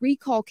successful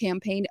recall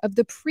campaign of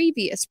the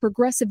previous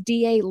progressive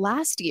DA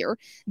last year,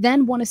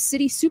 then won a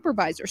city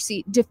supervisor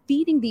seat,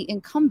 defeating the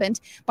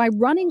incumbent by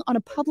running on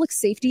a public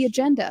safety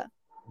agenda.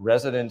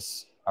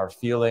 Residents are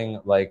feeling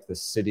like the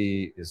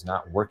city is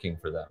not working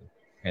for them,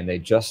 and they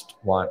just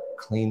want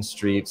clean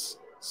streets,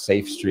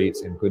 safe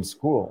streets, and good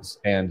schools.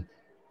 And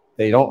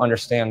they don't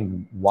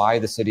understand why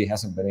the city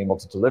hasn't been able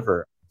to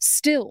deliver.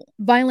 Still,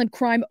 violent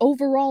crime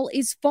overall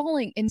is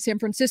falling in San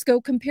Francisco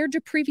compared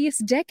to previous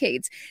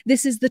decades.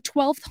 This is the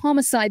 12th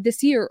homicide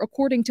this year,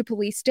 according to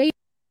police data.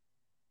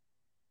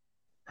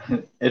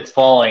 It's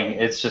falling.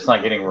 It's just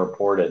not getting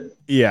reported.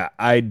 Yeah,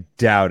 I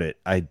doubt it.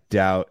 I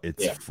doubt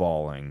it's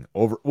falling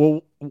over.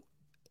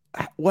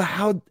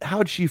 Well,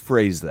 how'd she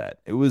phrase that?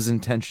 It was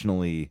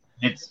intentionally.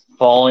 It's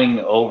falling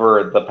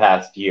over the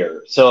past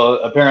year. So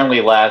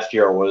apparently last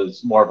year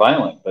was more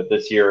violent, but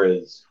this year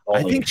is only.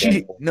 I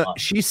think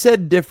she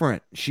said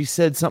different. She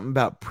said something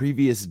about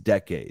previous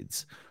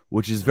decades,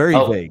 which is very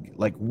vague.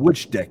 Like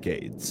which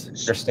decades?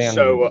 Understand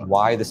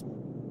why this.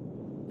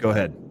 Go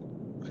ahead.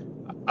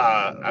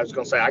 I was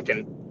going to say I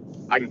can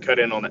cut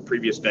in on that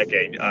previous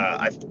decade.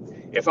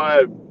 If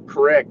I'm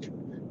correct,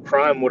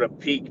 crime would have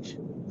peaked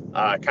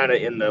kind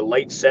of in the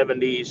late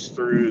 70s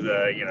through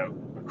the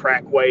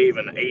crack wave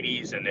in the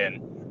 80s, and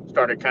then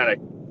started kind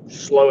of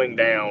slowing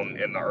down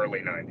in the early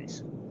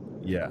 90s.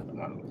 Yeah.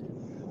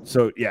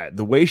 So yeah,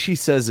 the way she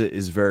says it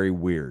is very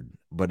weird,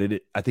 but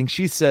I think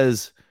she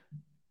says,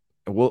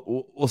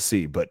 we'll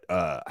see, but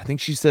I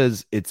think she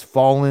says it's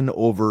fallen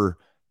over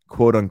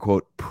quote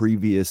unquote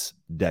previous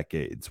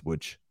decades,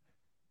 which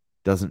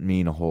doesn't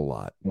mean a whole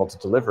lot. Well, to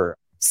deliver.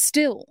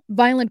 Still,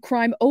 violent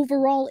crime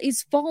overall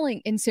is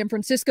falling in San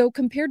Francisco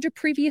compared to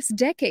previous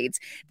decades.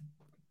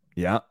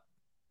 Yeah,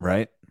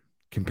 right.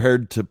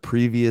 Compared to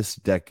previous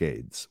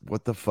decades.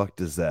 What the fuck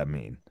does that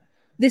mean?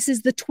 This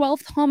is the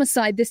 12th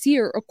homicide this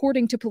year,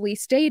 according to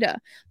police data.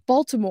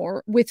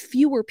 Baltimore, with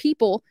fewer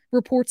people,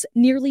 reports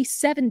nearly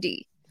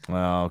 70.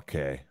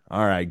 Okay.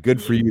 All right.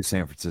 Good for you,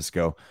 San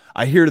Francisco.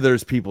 I hear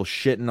there's people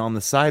shitting on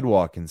the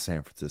sidewalk in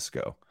San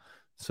Francisco.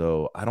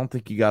 So I don't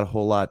think you got a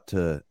whole lot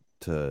to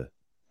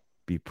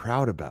be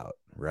proud about,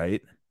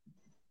 right?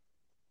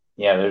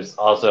 Yeah, there's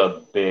also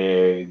a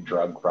big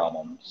drug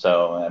problem.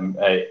 So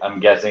I'm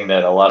guessing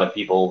that a lot of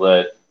people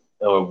that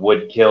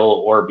would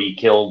kill or be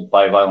killed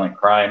by violent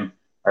crime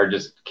are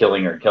just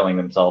killing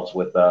themselves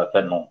with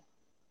fentanyl.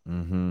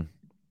 Mm-hmm.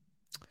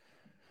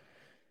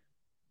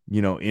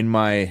 In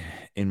my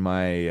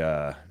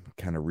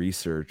kind of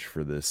research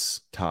for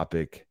this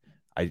topic,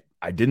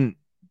 I didn't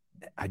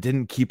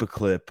keep a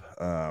clip,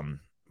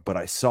 but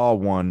I saw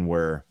one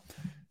where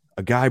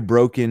a guy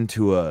broke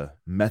into a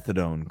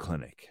methadone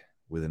clinic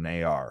with an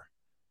AR,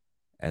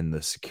 and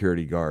the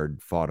security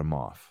guard fought him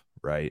off,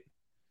 right?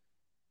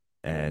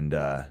 And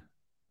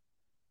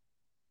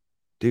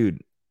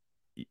dude,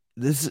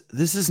 this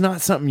is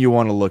not something you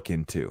want to look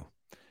into.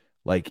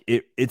 Like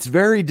it's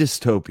very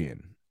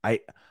dystopian.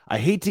 I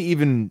hate to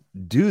even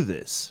do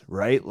this,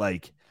 right?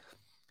 Like,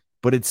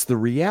 but it's the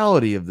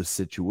reality of the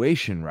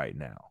situation right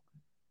now.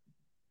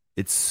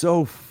 It's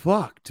so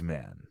fucked,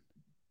 man.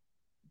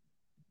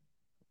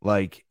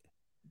 Like,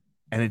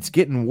 and it's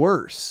getting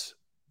worse.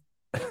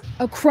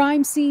 A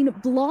crime scene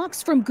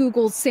blocks from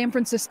Google's San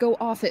Francisco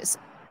office.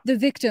 The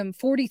victim,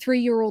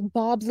 43-year-old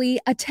Bob Lee,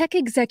 a tech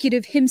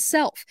executive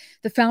himself,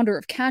 the founder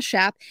of Cash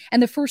App,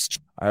 and the first...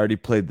 I already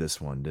played this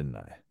one, didn't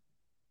I?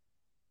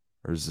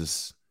 Or is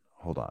this...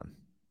 Hold on.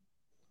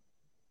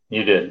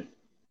 You did.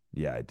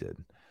 Yeah, I did.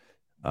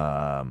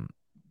 Hang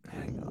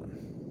on.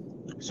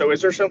 So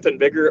is there something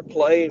bigger at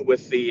play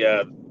with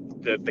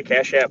the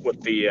Cash App,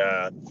 with the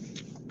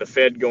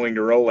Fed going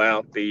to roll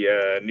out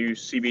the new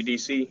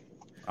CBDC?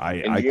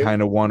 I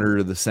kind of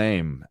wonder the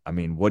same. I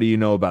mean, what do you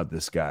know about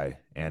this guy,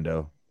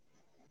 Ando?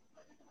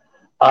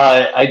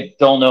 I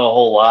don't know a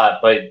whole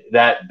lot, but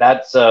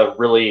that's a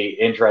really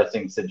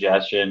interesting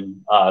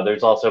suggestion.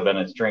 There's also been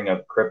a string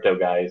of crypto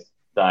guys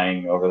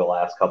dying over the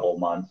last couple of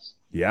months.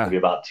 Yeah. Maybe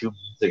about 2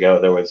 months ago,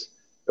 there was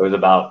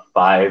about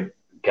 5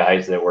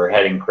 guys that were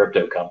heading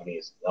crypto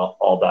companies.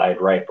 All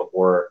died right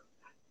before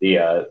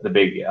the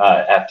big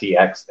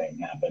FTX thing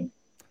happened.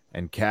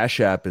 And Cash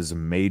App is a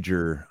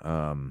major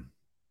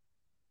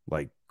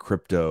like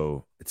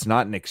crypto. It's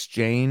not an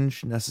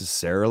exchange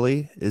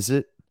necessarily, is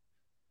it?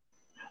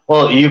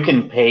 Well, you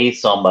can pay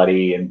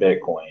somebody in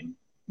Bitcoin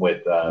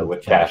with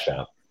Cash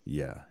App.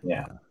 Yeah.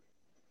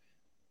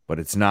 But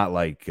it's not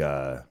like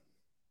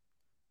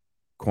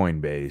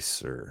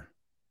Coinbase or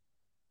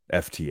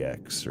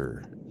FTX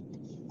or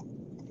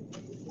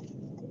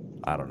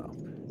I don't know.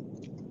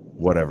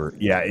 Whatever.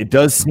 Yeah, it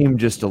does seem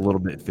just a little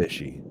bit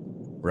fishy,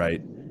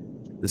 right?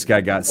 This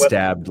guy got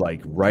stabbed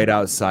like right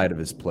outside of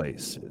his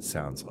place, it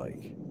sounds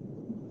like.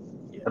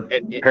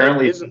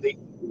 Apparently, isn't the...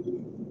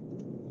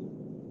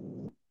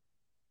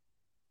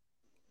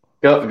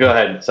 Go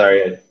ahead.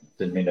 Sorry, I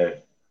didn't mean to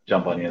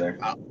jump on you there.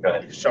 Go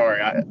ahead.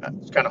 Sorry,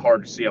 it's kind of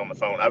hard to see on the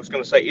phone. I was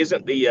going to say,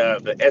 isn't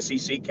the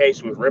SEC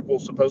case with Ripple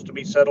supposed to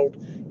be settled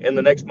in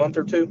the next month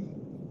or two?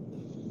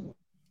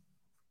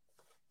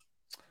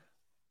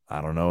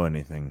 I don't know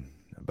anything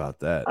about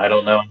that. I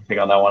don't know anything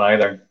on that one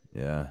either.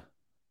 Yeah.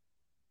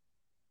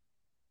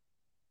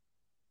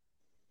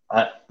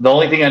 The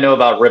only thing I know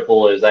about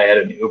Ripple is I had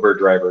an Uber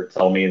driver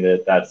tell me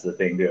that that's the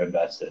thing to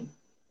invest in.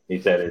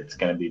 He said it's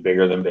going to be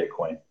bigger than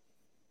Bitcoin,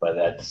 but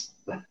that's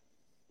what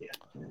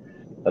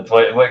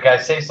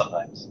guys say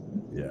sometimes.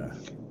 Yeah.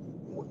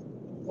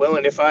 Well,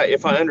 and if I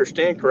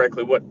understand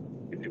correctly,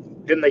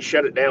 didn't they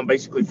shut it down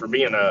basically for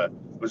being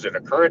was it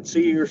a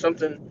currency or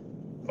something?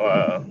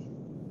 I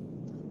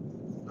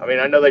mean,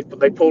 I know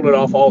they pulled it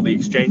off all the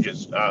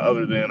exchanges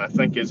other than, I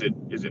think, is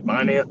it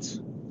Binance?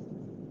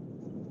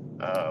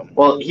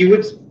 Well,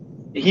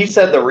 he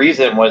said the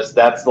reason was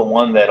that's the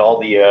one that all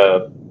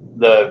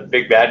the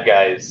big bad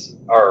guys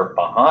are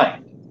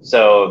behind.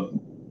 So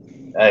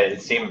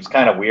it seems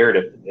kind of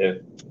weird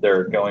if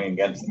they're going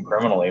against them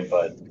criminally,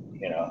 but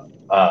yeah.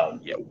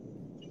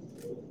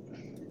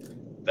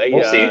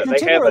 We'll see.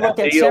 They have a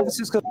deal. San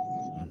Francisco.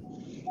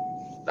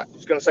 I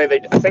was going to say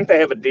I think they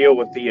have a deal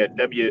with the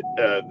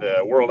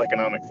World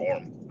Economic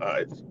Forum.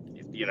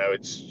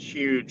 It's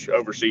huge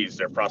overseas,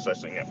 their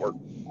processing network.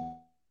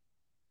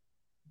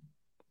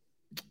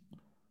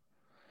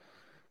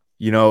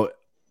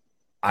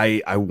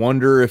 I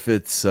wonder if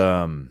it's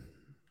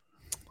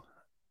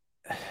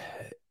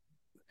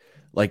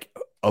like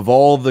of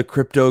all the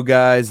crypto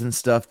guys and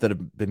stuff that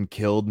have been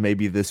killed,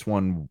 maybe this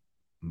one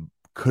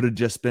could have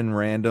just been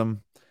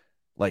random.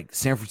 Like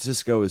San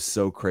Francisco is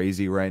so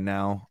crazy right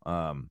now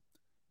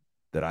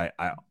that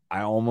I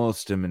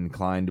almost am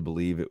inclined to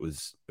believe it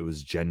was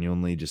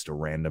genuinely just a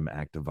random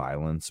act of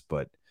violence,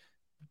 but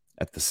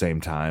at the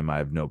same time, I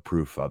have no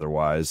proof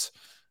otherwise.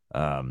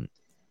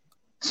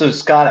 So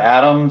Scott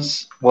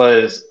Adams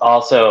was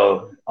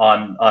also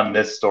on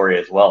this story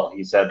as well.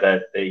 He said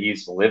that he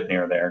used to live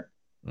near there,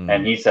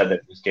 and he said that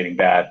it was getting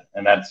bad,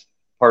 and that's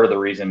part of the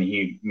reason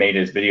he made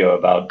his video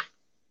about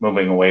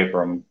moving away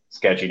from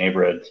sketchy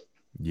neighborhoods.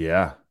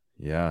 Yeah.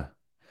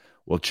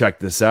 Well, check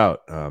this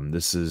out.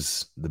 This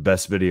is the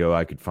best video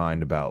I could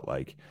find about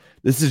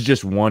this is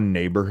just one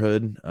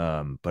neighborhood,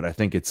 but I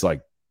think it's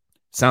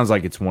sounds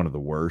like it's one of the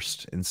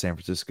worst in San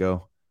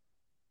Francisco.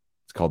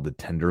 It's called the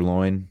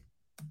Tenderloin.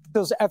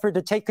 Effort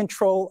to take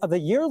control of the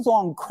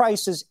year-long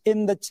crisis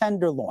in the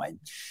Tenderloin.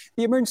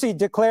 The emergency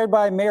declared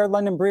by Mayor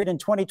London Breed in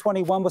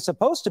 2021 was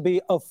supposed to be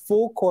a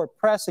full-court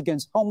press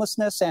against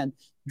homelessness and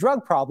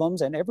drug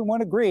problems, and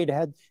everyone agreed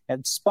had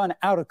spun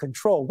out of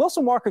control.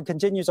 Wilson Walker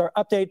continues our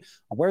update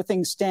on where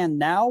things stand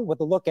now with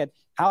a look at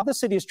how the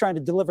city is trying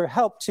to deliver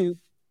help to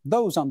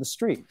those on the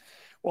street.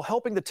 Well,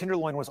 helping the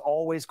Tenderloin was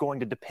always going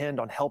to depend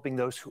on helping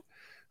those who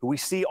we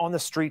see on the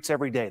streets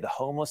every day, the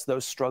homeless,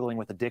 those struggling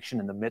with addiction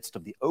in the midst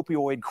of the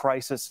opioid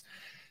crisis.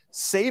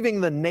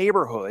 Saving the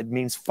neighborhood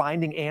means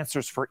finding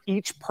answers for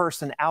each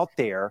person out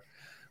there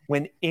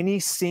when any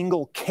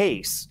single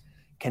case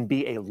can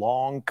be a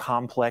long,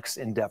 complex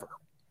endeavor.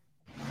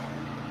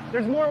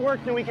 There's more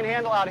work than we can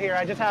handle out here.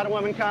 I just had a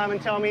woman come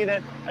and tell me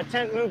that a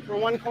tent moved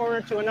from one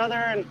corner to another,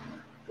 and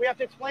we have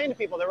to explain to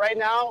people that right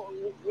now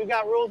we've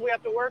got rules we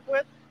have to work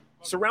with.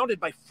 Surrounded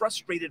by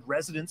frustrated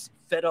residents,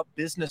 fed-up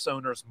business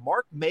owners,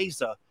 Mark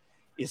Meza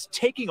is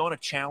taking on a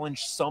challenge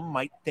some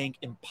might think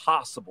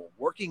impossible.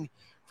 Working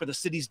for the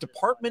city's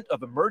Department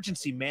of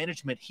Emergency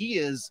Management, he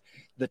is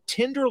the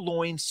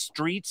Tenderloin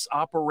Streets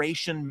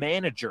Operation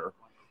Manager,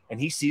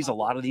 and he sees a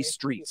lot of these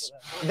streets.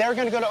 They're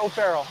going to go to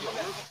O'Farrell.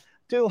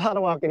 Do a lot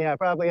of walking, yeah,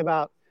 probably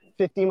about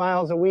 50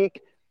 miles a week.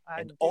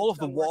 And all of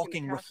the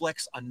walking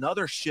reflects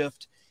another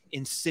shift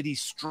in city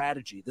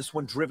strategy, this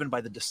one driven by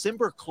the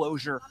December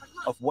closure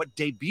of what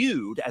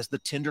debuted as the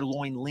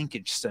Tenderloin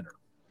Linkage Center.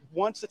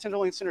 Once the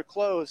Tenderloin Center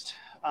closed,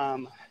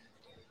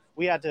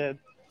 we had to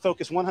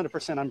focus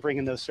 100% on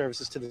bringing those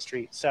services to the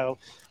street. So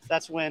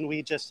that's when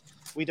we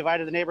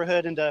divided the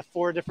neighborhood into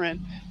 4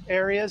 different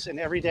areas, and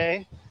every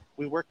day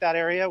we work that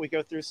area. We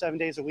go through 7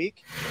 days a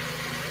week.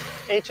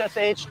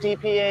 HSH,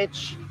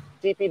 DPH,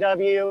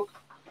 DPW,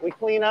 we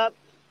clean up,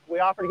 we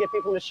offer to get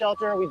people to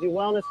shelter, we do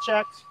wellness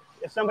checks.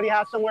 If somebody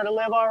has somewhere to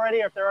live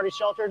already, or if they're already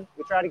sheltered,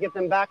 we try to get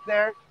them back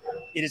there.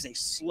 It is a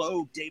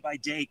slow,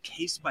 day-by-day,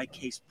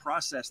 case-by-case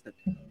process that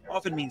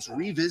often means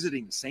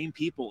revisiting the same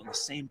people in the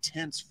same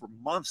tents for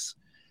months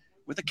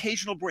with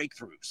occasional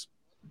breakthroughs.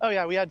 Oh,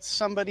 yeah, we had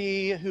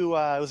somebody who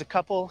it was a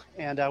couple,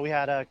 and we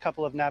had a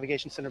couple of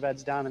navigation center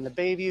beds down in the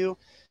Bayview.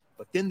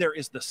 But then there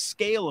is the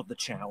scale of the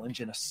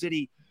challenge in a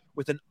city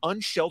with an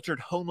unsheltered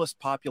homeless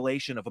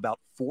population of about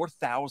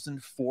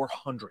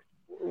 4,400.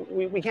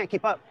 We can't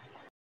keep up.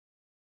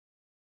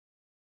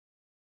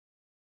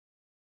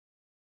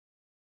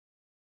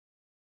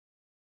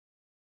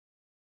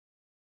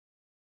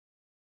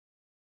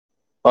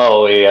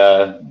 Oh,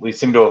 we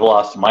seem to have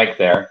lost Mike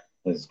there.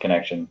 His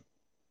connection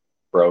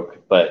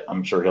broke, but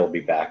I'm sure he'll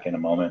be back in a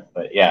moment.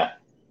 But yeah,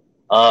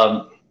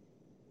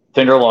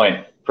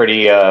 Tenderloin,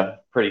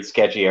 pretty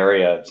sketchy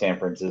area of San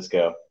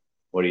Francisco.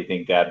 What do you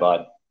think, Dad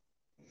Bod?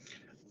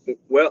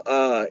 Well,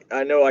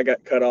 I know I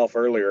got cut off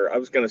earlier. I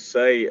was going to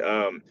say,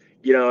 I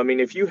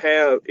mean, if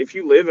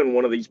you live in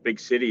one of these big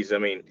cities, I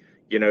mean,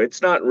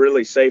 it's not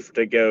really safe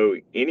to go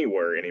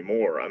anywhere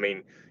anymore. I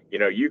mean,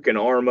 you can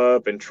arm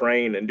up and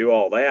train and do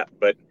all that,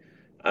 but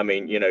I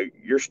mean,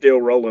 you're still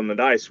rolling the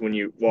dice when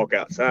you walk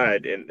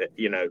outside, and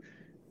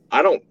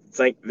I don't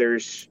think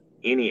there's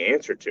any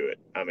answer to it.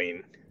 I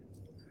mean,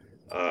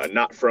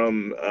 not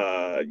from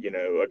a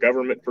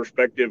government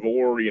perspective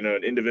or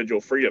an individual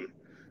freedom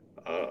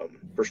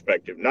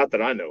perspective. Not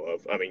that I know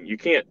of. I mean, you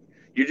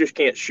just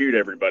can't shoot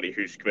everybody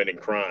who's committing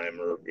crime,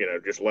 or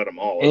just let them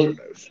all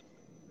overdose.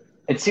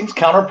 It seems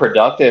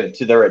counterproductive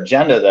to their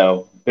agenda,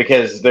 though,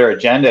 because their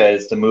agenda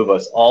is to move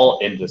us all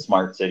into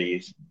smart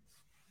cities.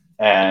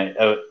 And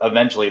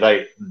eventually,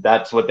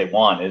 that's what they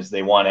want, is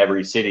they want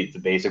every city to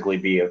basically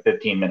be a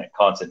 15-minute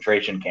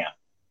concentration camp.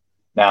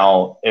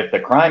 Now, if the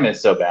crime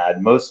is so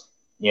bad, most,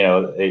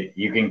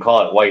 you can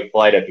call it white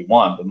flight if you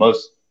want, but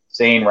most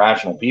sane,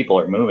 rational people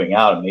are moving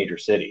out of major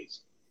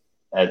cities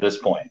at this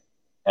point.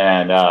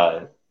 And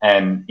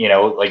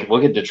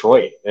look at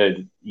Detroit.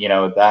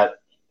 That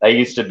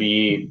used to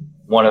be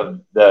one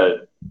of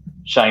the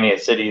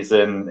shiniest cities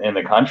in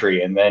the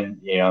country, and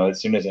then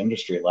as soon as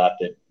industry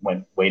left, it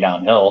went way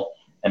downhill,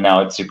 and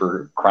now it's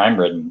super crime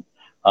ridden.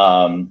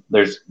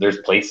 There's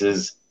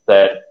places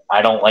that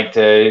I don't like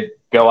to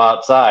go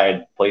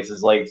outside,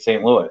 places like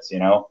St. Louis,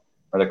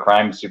 where the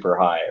crime's super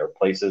high, or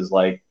places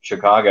like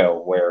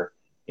Chicago where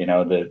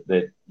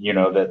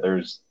that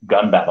there's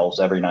gun battles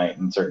every night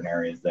in certain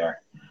areas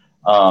there.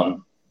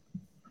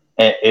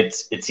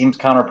 It seems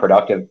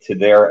counterproductive to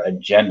their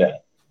agenda.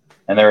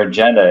 And their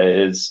agenda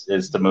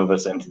is to move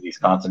us into these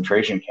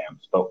concentration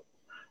camps. But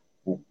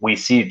we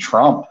see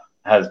Trump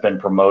has been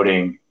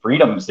promoting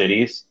freedom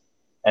cities,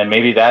 and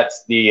maybe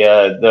that's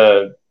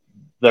the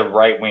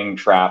right-wing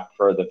trap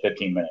for the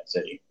 15-minute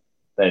city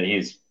that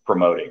he's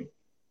promoting.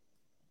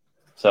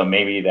 So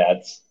maybe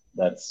that's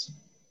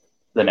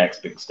the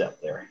next big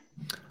step there.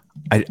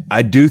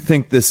 I do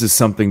think this is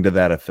something to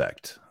that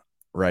effect,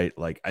 right?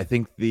 Like, I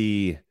think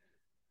the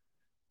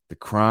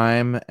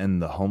crime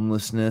and the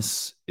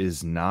homelessness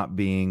is not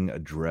being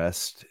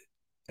addressed,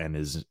 and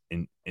is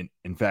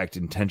in fact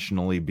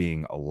intentionally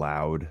being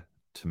allowed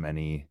to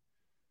many,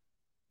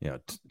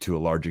 to a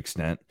large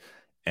extent,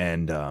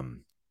 and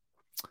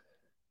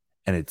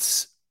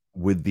it's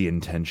with the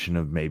intention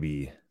of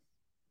maybe,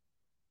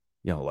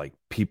 like,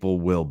 people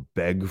will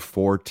beg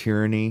for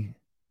tyranny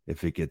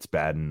if it gets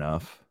bad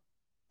enough.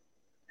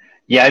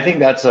 Yeah, I think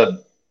that's a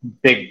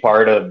big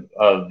part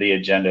of the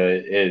agenda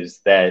is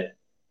that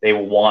they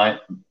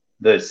want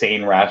the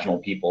sane, rational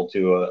people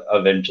to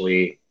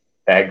eventually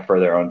beg for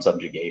their own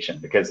subjugation,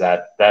 because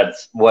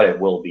that's what it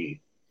will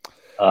be.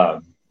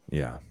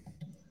 Yeah.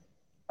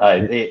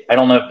 I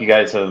don't know if you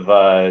guys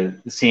have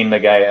seen the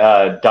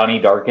guy Donnie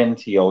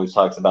Darkins. He always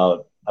talks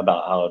about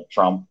how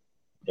Trump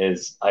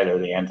is either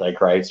the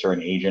Antichrist or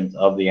an agent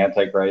of the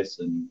Antichrist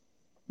and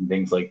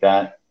things like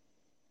that.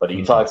 But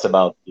he talks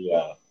about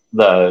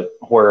the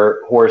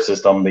whore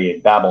system, the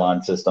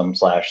Babylon system /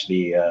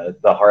 the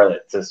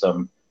harlot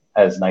system,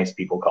 as nice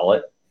people call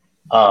it,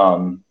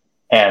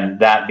 and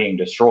that being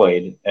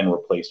destroyed and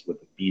replaced with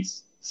the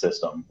beast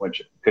system,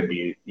 which could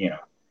be,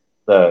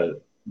 the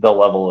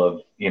level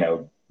of,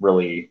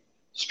 really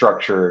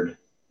structured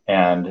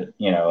and,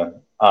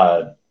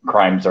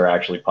 crimes are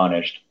actually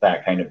punished,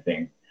 that kind of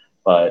thing.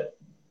 But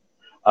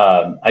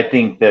I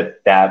think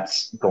that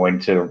that's going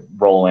to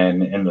roll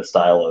in the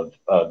style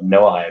of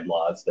no-hide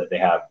laws that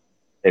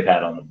they've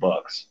had on the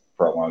books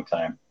for a long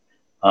time.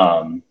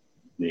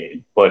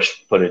 The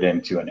Bush put it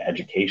into an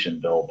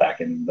education bill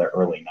back in the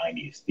early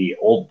 90s, the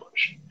old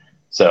Bush.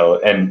 So,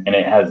 and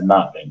it has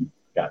not been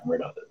gotten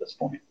rid of at this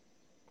point.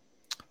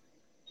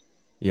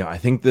 Yeah, I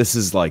think this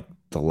is like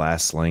the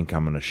last link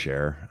I'm going to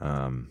share.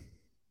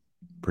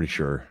 Pretty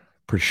sure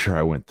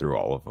I went through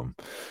all of them.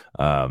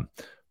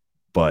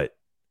 But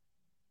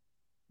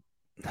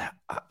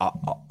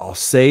I'll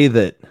say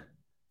that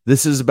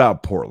this is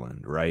about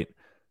Portland, right?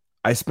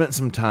 I spent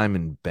some time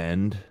in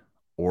Bend,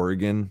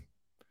 Oregon,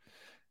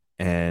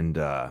 and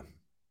the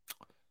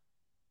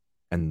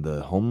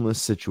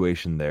homeless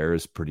situation there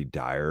is pretty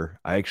dire.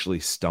 I actually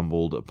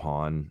stumbled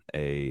upon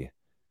a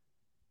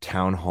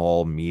town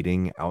hall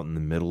meeting out in the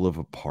middle of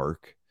a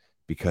park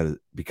because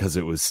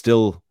it was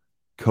still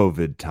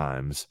COVID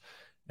times.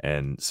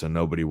 And so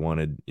nobody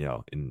wanted,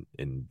 in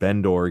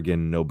Bend,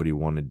 Oregon, nobody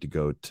wanted to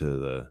go to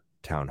the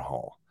town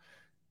hall.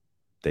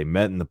 They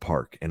met in the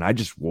park, and I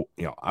just,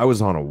 I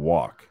was on a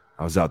walk.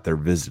 I was out there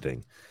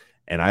visiting,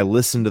 and I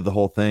listened to the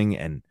whole thing,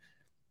 and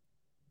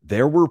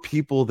there were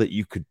people that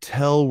you could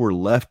tell were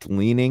left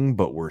leaning,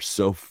 but were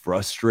so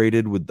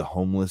frustrated with the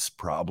homeless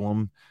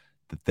problem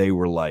that they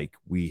were like,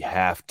 we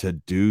have to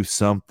do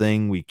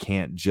something. We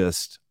can't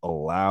just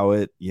allow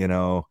it.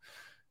 Of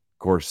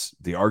course,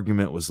 the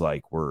argument was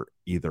like, we're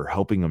either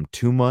helping them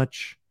too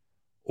much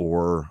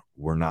or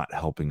we're not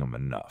helping them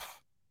enough.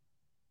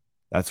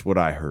 That's what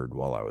I heard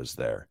while I was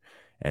there.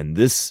 And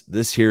this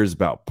here is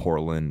about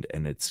Portland,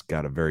 and it's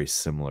got a very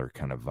similar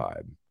kind of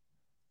vibe.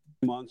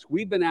 Months,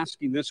 we've been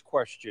asking this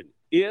question: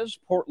 is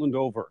Portland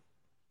over?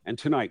 And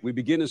tonight we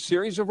begin a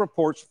series of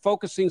reports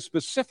focusing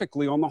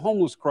specifically on the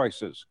homeless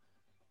crisis.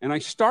 And I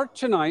start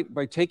tonight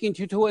by taking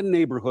you to a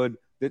neighborhood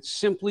that's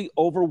simply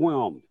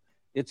overwhelmed.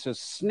 It's a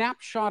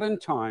snapshot in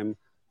time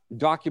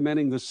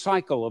documenting the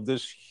cycle of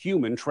this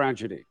human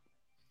tragedy.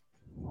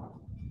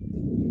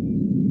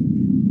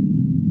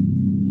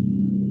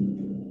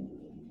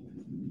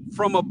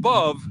 From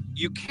above,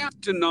 you can't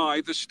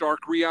deny the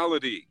stark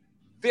reality.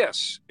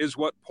 This is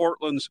what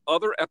Portland's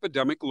other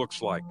epidemic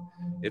looks like.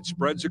 It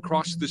spreads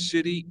across the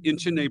city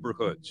into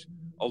neighborhoods,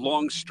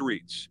 along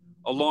streets,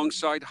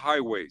 alongside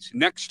highways,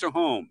 next to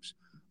homes.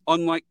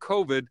 Unlike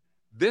COVID,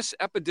 this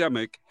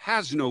epidemic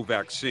has no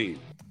vaccine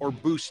or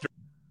booster.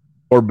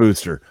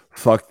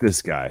 Fuck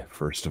this guy,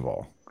 first of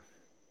all.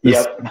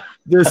 This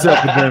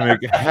epidemic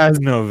has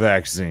no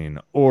vaccine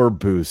or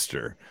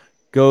booster.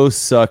 Go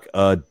suck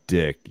a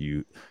dick.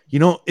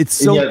 It's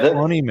so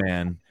funny,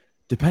 man.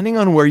 Depending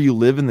on where you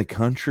live in the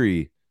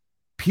country,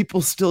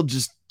 people still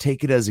just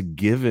take it as a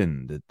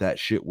given that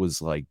shit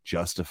was like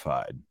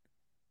justified.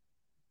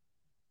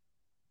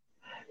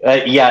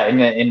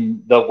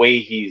 And the way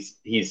he's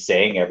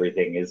saying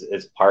everything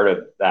is part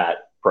of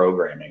that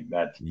programming.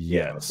 That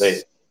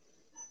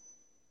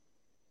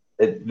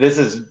this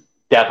is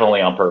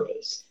definitely on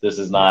purpose. This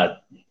is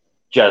not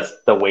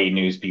just the way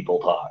news people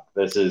talk.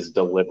 This is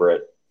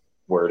deliberate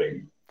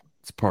wording.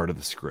 It's part of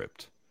the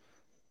script.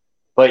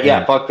 But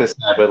yeah, fuck this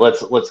guy. But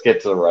let's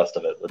get to the rest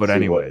of it. Let's see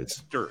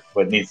anyways,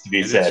 what needs to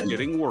be said. It's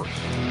getting worse.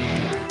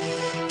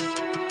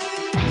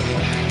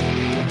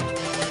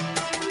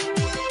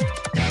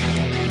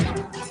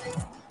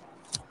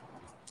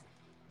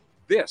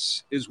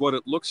 This is what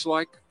it looks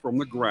like from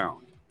the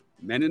ground.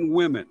 Men and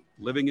women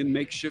living in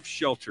makeshift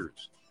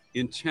shelters,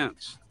 in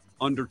tents,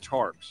 under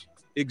tarps,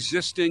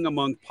 existing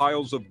among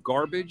piles of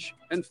garbage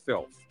and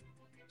filth.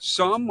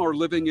 Some are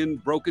living in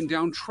broken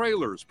down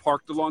trailers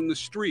parked along the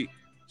street,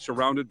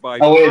 surrounded by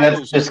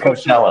that's just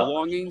Coachella.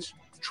 Belongings.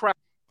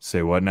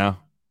 Say what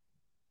now?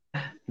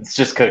 It's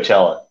just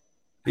Coachella.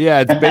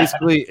 Yeah,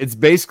 it's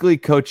basically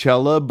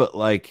Coachella, but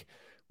like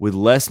with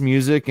less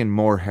music and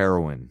more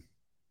heroin.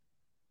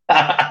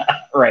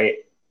 Right.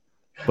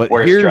 But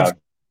here's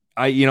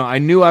I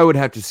knew I would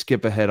have to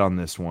skip ahead on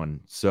this one.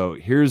 So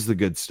here's the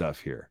good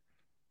stuff here.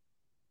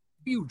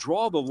 You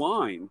draw the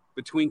line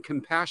between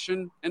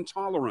compassion and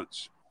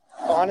tolerance.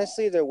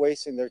 Honestly, they're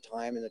wasting their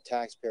time and the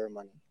taxpayer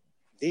money.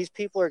 These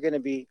people are going to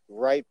be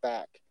right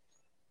back.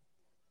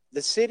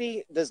 The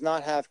city does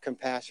not have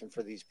compassion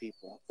for these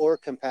people or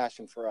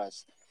compassion for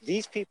us.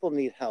 These people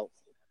need help.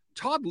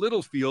 Todd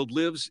Littlefield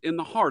lives in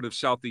the heart of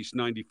Southeast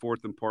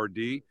 94th and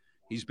Pardee.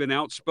 He's been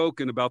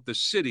outspoken about the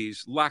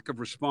city's lack of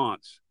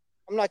response.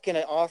 I'm not going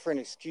to offer an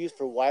excuse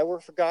for why we're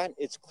forgotten.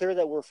 It's clear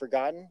that we're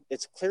forgotten.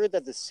 It's clear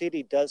that the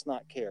city does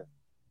not care.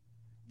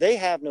 They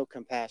have no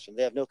compassion.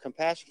 They have no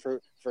compassion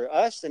for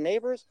us, the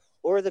neighbors,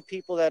 or the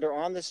people that are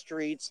on the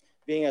streets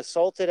being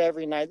assaulted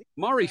every night.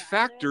 Mari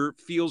Factor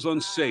feels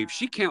unsafe.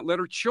 She can't let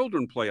her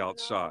children play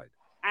outside.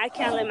 I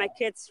can't let my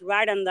kids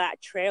ride on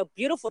that trail,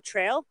 beautiful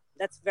trail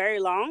that's very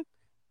long.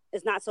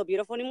 It's not so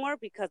beautiful anymore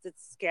because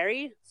it's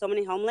scary. So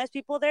many homeless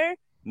people there.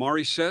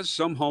 Mari says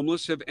some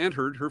homeless have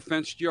entered her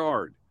fenced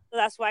yard. So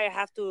that's why I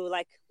have to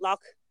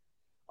lock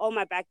all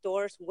my back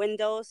doors,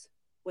 windows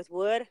with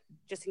wood,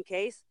 just in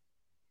case.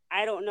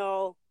 I don't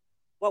know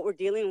what we're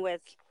dealing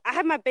with. I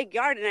have my big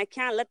yard and I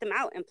can't let them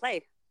out and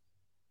play.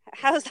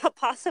 How is that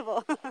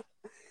possible?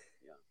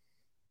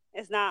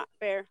 It's not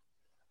fair.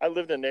 I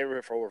lived in a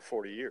neighborhood for over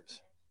 40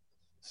 years.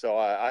 So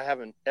I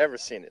haven't ever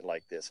seen it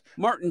like this.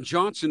 Martin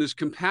Johnson is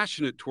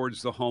compassionate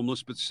towards the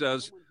homeless, but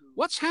says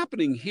what's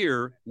happening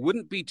here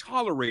wouldn't be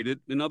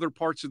tolerated in other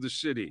parts of the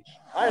city.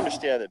 I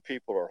understand that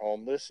people are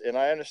homeless, and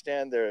I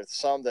understand there are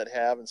some that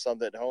have and some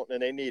that don't,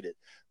 and they need it.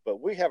 But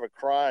we have a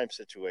crime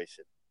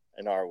situation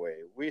in our way.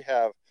 We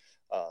have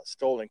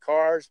stolen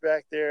cars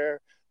back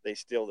there. They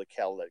steal the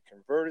catalytic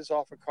converters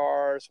off of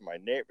cars, my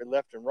neighbor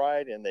left and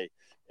right,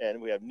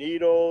 and we have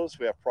needles,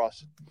 we have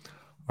prostitutes.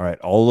 All right,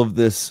 all of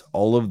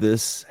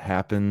this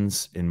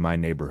happens in my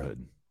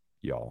neighborhood,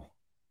 y'all.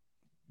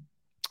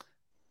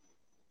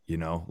 You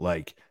know,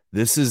 like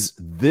this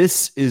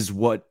is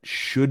what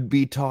should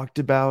be talked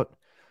about,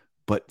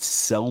 but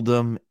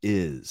seldom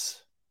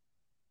is.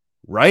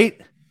 Right?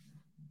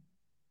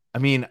 I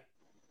mean,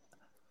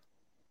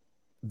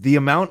 the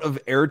amount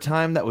of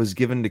airtime that was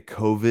given to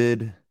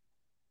COVID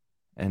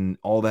and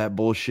all that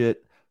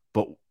bullshit,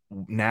 but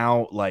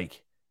now,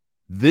 like,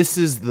 this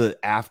is the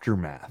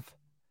aftermath,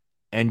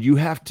 and you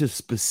have to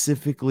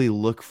specifically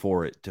look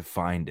for it to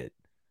find it.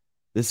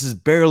 This is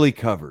barely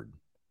covered,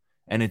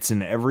 and it's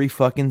in every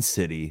fucking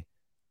city,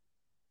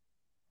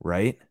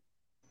 right?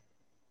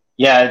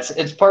 Yeah,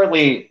 it's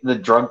partly the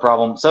drug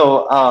problem.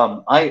 So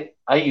I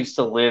used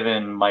to live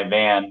in my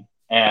van,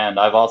 and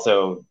I've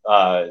also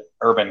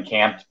urban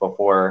camped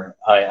before.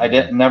 I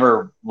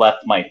never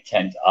left my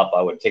tent up.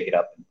 I would take it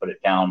up and put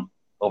it down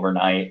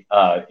overnight,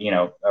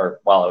 or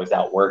while I was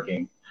out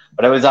working.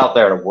 But I was out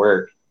there to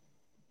work.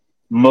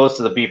 Most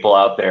of the people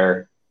out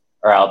there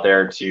are out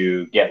there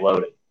to get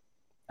loaded,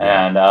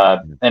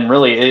 and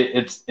really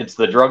it's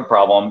the drug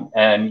problem,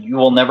 and you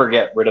will never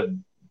get rid of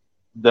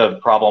the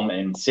problem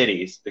in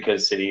cities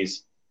because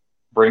cities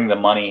bring the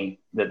money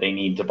that they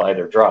need to buy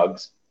their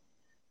drugs.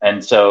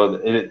 And so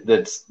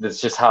that's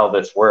just how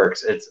this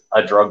works. It's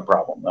a drug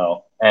problem,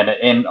 though,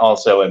 and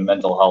also a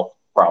mental health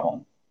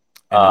problem.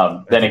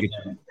 Then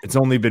again, it's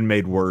only been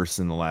made worse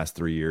in the last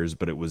 3 years,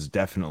 but it was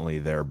definitely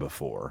there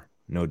before,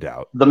 no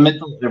doubt. The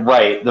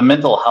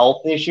mental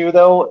health issue,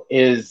 though,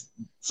 is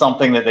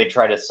something that they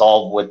try to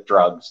solve with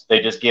drugs.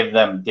 They just give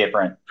them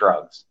different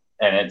drugs,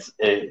 and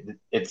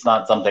it's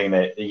not something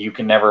that you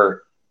can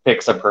never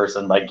fix a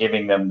person by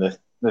giving them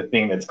the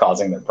thing that's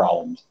causing their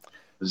problems.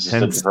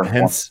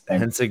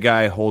 Hence a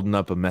guy holding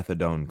up a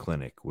methadone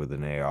clinic with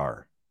an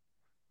AR.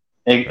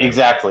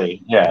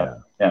 Exactly. Yeah.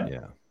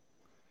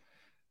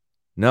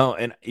 No,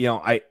 and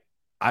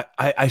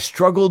I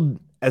struggled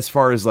as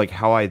far as like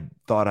how I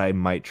thought I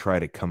might try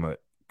to come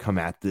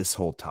at this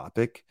whole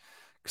topic,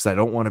 because I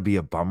don't want to be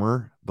a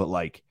bummer, but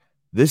like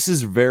this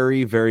is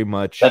very, very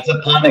much. That's a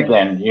pun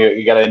again.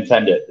 You got to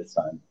intend it this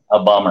time.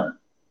 A bummer.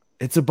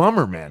 It's a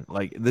bummer, man.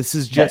 Like this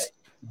is just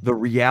the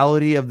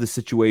reality of the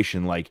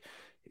situation. Like,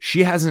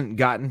 she hasn't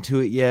gotten to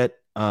it yet,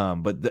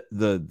 but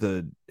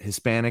the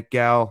Hispanic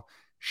gal,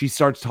 she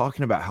starts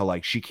talking about how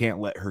like she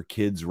can't let her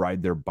kids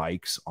ride their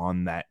bikes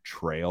on that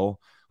trail.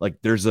 Like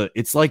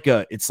it's like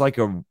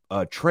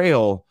a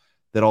trail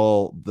that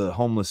all the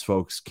homeless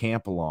folks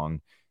camp along,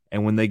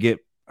 and when they get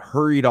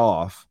hurried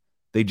off,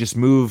 they just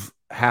move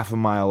half a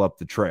mile up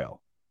the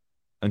trail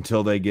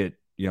until they get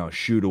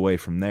shooed away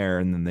from there,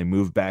 and then they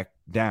move back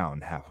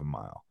down half a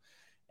mile,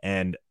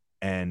 and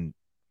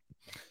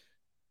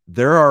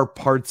there are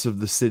parts of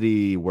the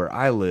city where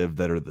I live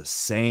that are the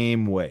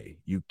same way.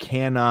 You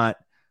cannot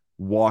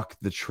walk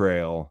the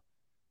trail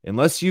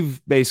unless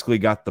you've basically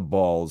got the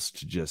balls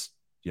to just,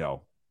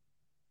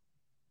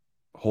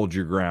 hold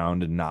your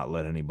ground and not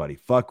let anybody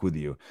fuck with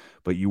you.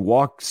 But you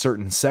walk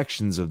certain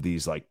sections of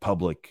these like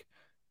public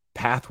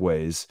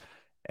pathways,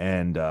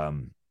 and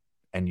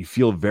you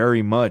feel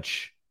very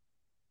much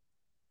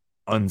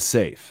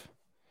unsafe.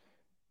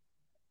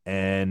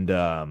 And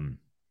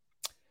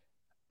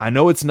I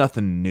know it's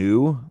nothing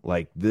new.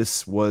 Like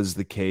this was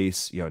the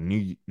case.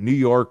 New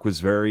York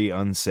was very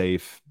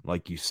unsafe,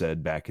 like you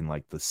said, back in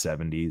like the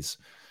 70s.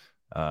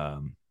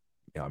 I'm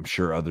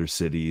sure other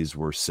cities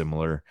were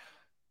similar.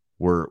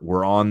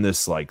 We're on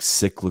this like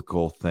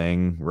cyclical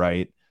thing,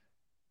 right?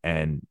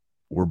 And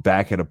we're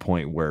back at a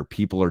point where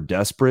people are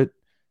desperate,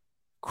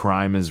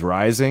 crime is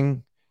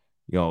rising.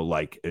 You know,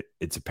 like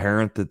it's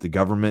apparent that the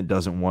government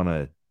doesn't want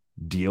to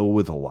deal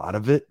with a lot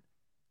of it.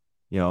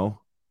 You know,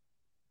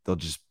 they'll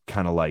just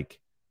kind of like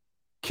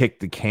kick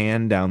the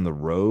can down the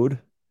road.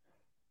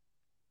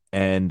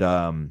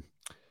 And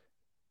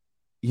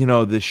you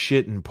know, this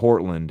shit in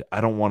Portland, I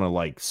don't want to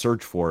like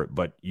search for it,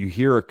 but you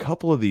hear a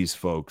couple of these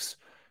folks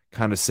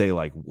kind of say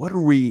like, what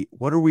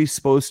are we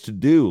supposed to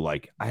do?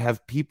 Like, I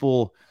have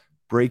people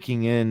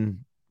breaking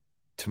in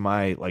to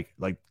my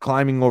like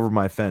climbing over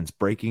my fence,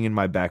 breaking in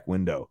my back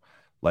window.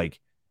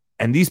 Like,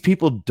 and these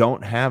people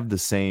don't have the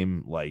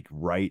same like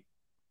right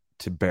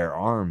to bear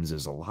arms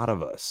as a lot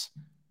of us.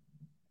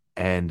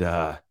 And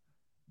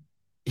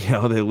you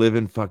know, they live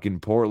in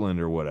fucking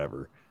Portland or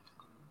whatever.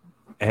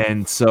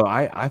 And so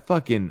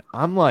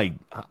I'm like,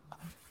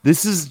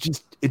 this is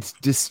just, it's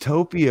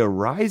dystopia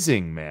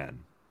rising, man.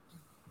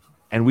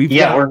 And we're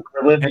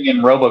living in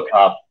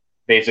RoboCop,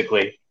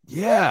 basically.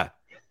 Yeah,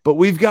 but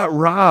we've got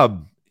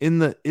Rob in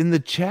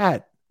the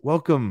chat.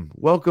 Welcome,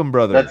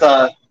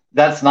 brother.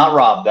 That's not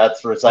Rob.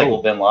 That's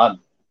Recycle Bin Laden.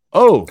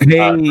 Oh, hey,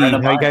 how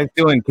you guys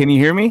doing? Can you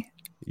hear me?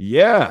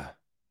 Yeah.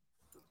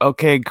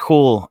 Okay,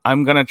 cool.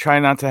 I'm gonna try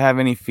not to have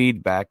any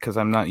feedback because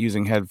I'm not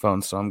using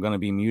headphones, so I'm gonna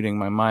be muting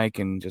my mic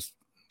and just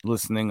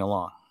listening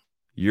along.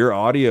 Your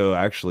audio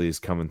actually is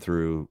coming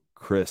through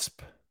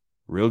crisp,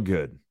 real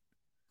good.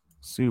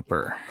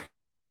 Super.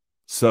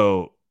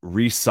 So,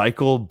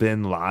 Recycle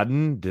Bin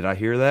Laden, did I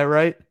hear that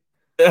right?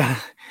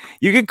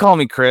 You can call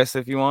me Chris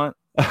if you want.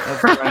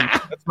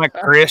 That's my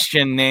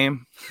Christian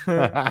name.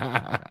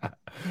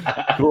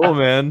 Cool,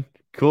 man.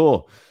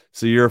 Cool.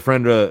 So you're a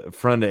friend of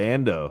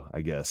Ando,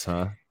 I guess,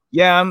 huh?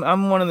 Yeah,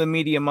 I'm one of the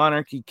Media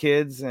Monarchy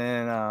kids,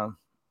 and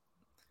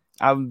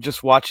I'm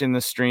just watching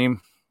the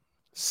stream.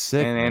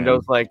 Sick. And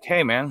Ando's like,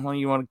 "Hey, man, well,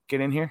 you want to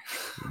get in here?"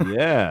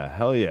 Yeah,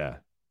 hell yeah.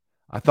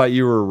 I thought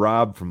you were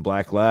Rob from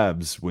Black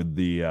Labs with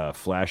the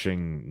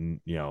flashing,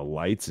 you know,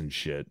 lights and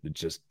shit. It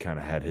just kind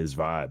of had his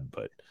vibe,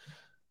 but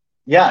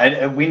yeah,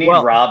 and we need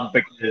Rob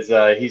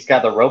because he's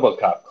got the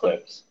RoboCop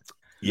clips.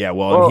 Yeah,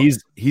 well, and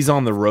he's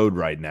on the road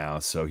right now,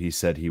 so he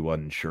said he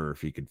wasn't sure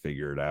if he could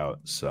figure it out.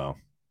 So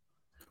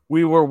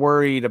we were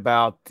worried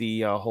about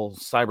the whole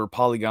cyber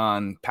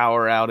polygon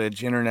power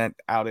outage, internet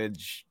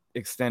outage,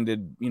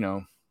 extended, you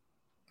know,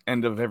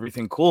 end of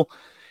everything cool.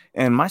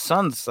 And my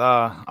son's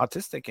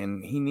autistic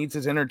and he needs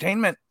his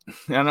entertainment.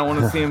 And I don't want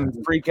to see him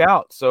freak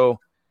out. So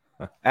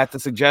at the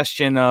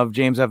suggestion of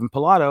James Evan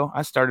Pilato,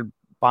 I started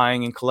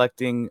buying and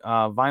collecting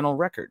vinyl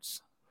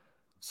records.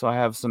 So I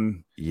have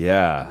some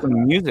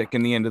music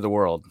in the end of the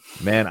world.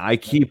 Man, I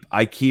keep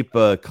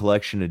a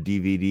collection of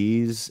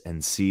DVDs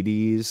and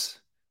CDs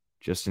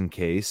just in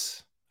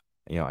case.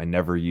 You know, I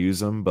never use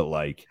them, but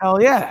like,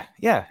 hell yeah.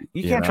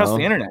 You can't trust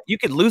the internet. You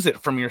could lose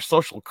it from your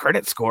social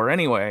credit score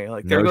anyway.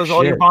 Like there goes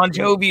all your Bon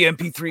Jovi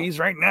MP3s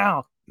right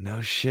now.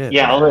 No shit.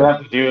 Yeah, all they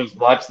have to do is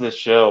watch this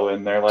show,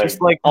 and they're like,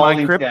 just like all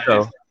my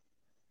crypto.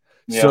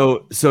 Yeah.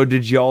 So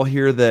did y'all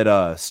hear that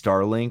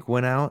Starlink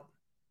went out?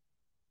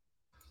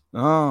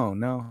 Oh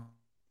no,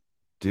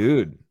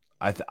 dude!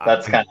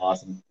 That's kind of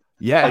awesome.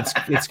 Yeah,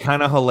 it's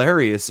kind of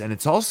hilarious, and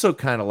it's also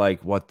kind of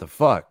like, what the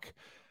fuck?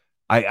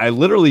 I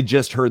literally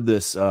just heard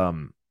this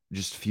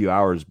just a few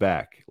hours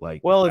back.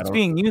 Like, well, it's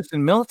being used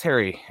in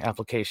military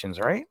applications,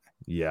 right?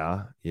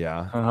 Yeah.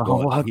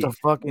 Well, what the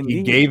fuck?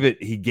 He gave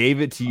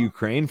it to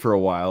Ukraine for a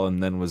while,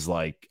 and then was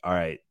like, "All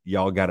right,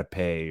 y'all got to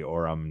pay,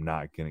 or I'm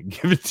not gonna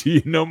give it to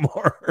you no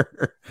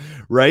more."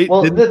 Right?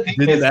 Well, the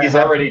thing is,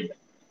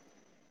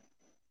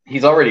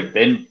 he's already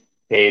been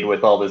paid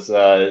with all this.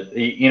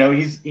 You know,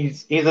 he's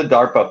a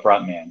DARPA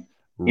frontman.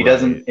 He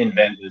doesn't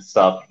invent this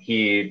stuff.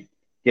 He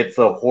gets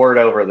to hoard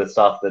over the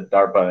stuff that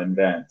DARPA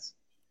invents,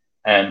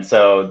 and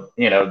so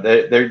you know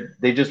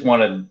they just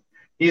want to.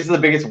 He's the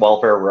biggest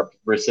welfare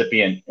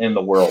recipient in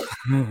the world.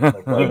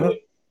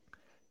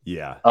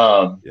 Yeah.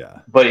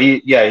 But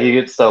he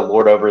gets to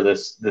lord over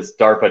this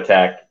DARPA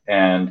tech,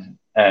 and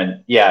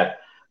the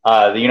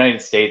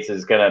United States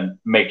is going to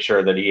make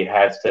sure that he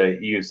has to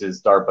use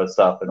his DARPA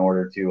stuff in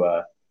order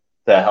to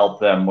help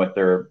them with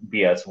their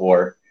BS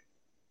war.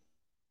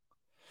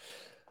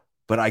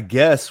 But I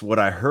guess what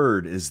I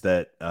heard is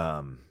that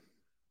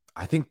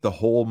I think the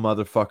whole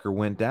motherfucker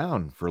went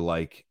down for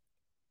like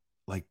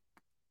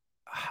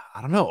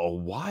I don't know, a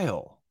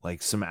while,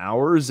 like some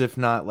hours, if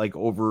not like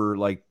over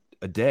like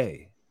a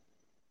day.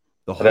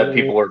 That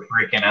people were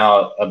freaking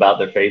out about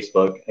their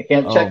Facebook. I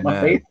can't check my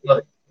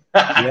Facebook.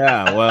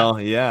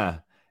 Yeah.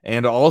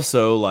 And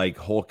also like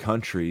whole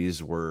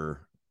countries were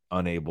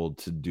unable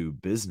to do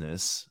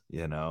business,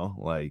 you know,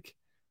 like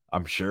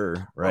I'm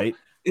sure, right?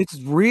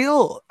 It's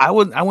real. I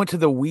went to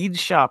the weed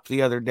shop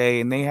the other day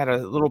and they had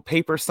a little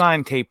paper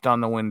sign taped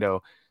on the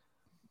window,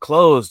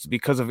 closed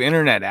because of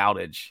internet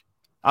outage.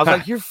 I was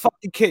like, "You're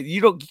fucking kid.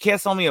 You can't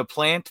sell me a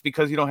plant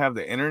because you don't have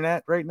the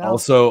internet right now."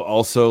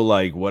 Also,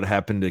 like, what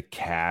happened to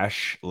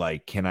cash?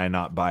 Like, can I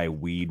not buy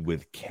weed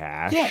with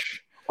cash? Yeah.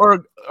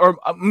 Or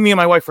me and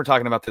my wife were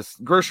talking about this.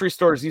 Grocery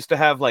stores used to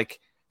have like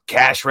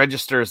cash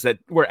registers that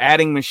were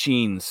adding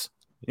machines,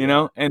 you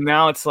know, and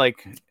now it's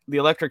like the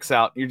electric's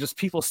out. You're just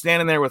people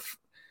standing there with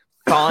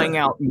thawing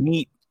out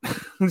meat,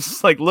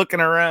 just like looking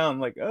around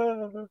like,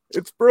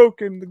 it's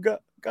broken.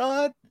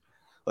 God,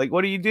 like,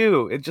 what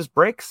do? It just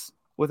breaks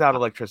without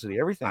electricity,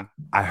 everything.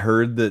 I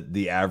heard that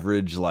the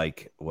average,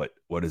 like, what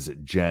is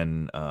it?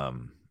 Gen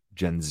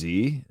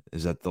Z,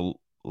 is that the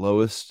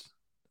lowest,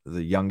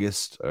 the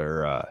youngest,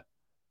 or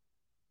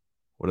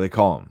what do they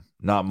call them?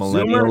 Not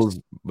millennials,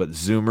 Zoomers? But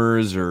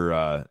Zoomers,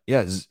 or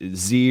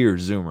Z or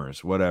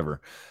Zoomers, whatever.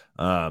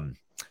 A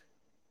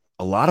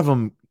lot of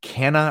them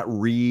cannot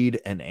read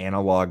an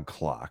analog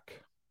clock,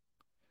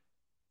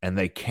 and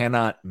they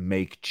cannot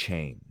make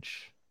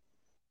change.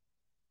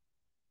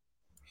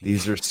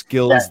 These are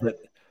skills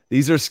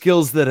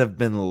that have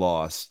been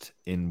lost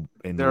in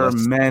there are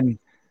men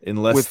in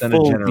less with than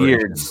full a generation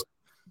beards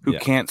who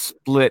can't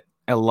split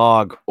a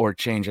log or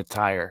change a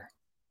tire.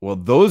 Well,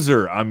 those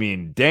are, I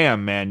mean,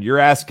 damn, man, you're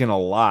asking a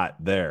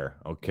lot there.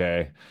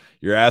 Okay.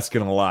 You're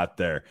asking a lot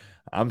there.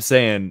 I'm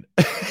saying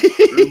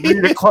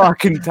read a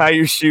clock and tie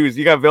your shoes.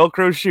 You got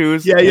Velcro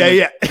shoes. Yeah.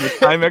 Your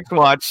Timex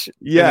watch.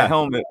 Yeah. And a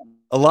helmet.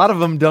 A lot of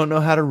them don't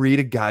know how to read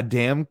a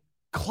goddamn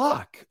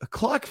clock, a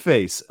clock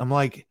face. I'm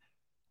like,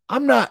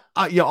 I'm not,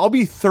 I'll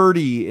be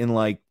 30 in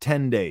like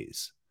 10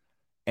 days.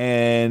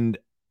 And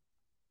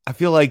I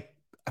feel like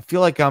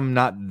I'm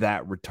not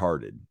that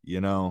retarded, you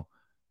know?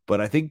 But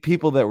I think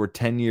people that were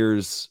 10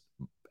 years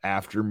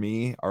after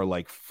me are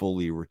like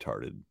fully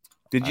retarded.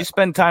 Did you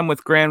spend time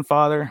with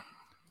grandfather?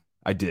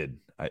 I did.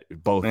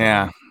 Both.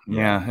 Yeah.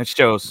 It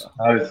shows.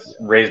 I was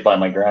raised by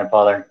my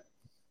grandfather.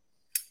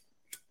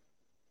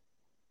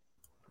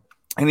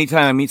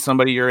 Anytime I meet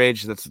somebody your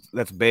age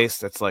that's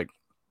based, that's like,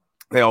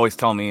 they always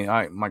tell me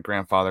my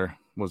grandfather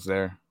was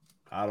there.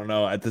 I don't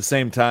know. At the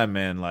same time,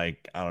 man,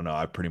 like, I don't know.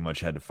 I pretty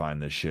much had to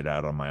find this shit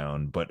out on my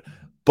own. But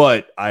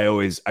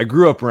I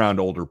grew up around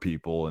older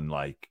people and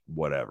like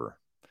whatever.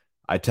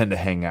 I tend to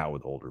hang out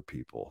with older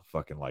people,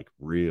 fucking like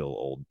real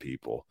old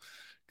people.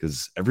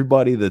 Because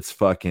everybody that's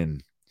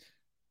fucking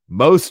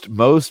most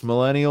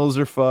millennials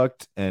are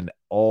fucked, and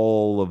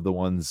all of the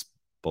ones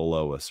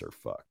below us are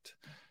fucked.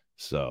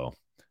 So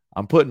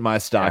I'm putting my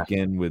stock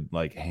in with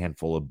like a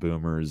handful of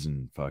boomers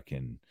and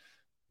fucking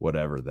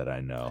whatever that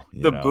I know.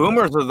 The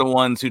boomers are the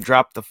ones who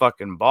dropped the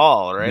fucking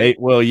ball, right?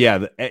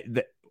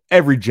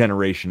 Every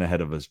generation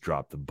ahead of us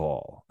dropped the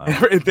ball.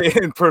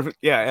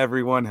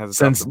 Everyone has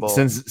dropped the ball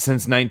since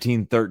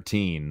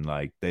 1913.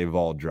 Like, they've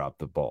all dropped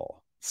the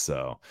ball.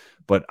 So,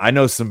 but I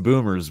know some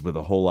boomers with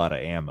a whole lot of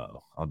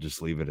ammo. I'll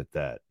just leave it at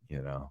that.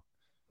 You know.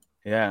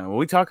 Yeah, well,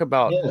 we talk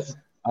about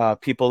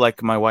people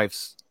like my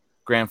wife's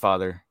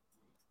grandfather,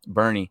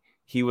 Bernie.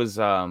 He was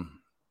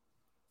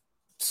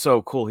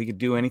so cool. He could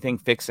do anything,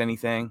 fix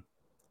anything,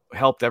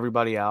 helped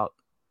everybody out.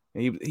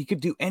 He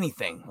could do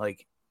anything,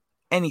 like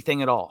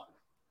anything at all.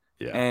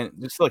 Yeah. And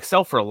just like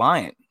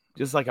self-reliant,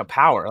 just like a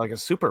power, like a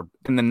super,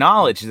 and the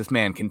knowledge this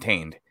man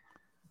contained,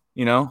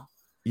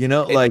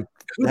 like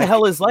who the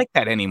hell is like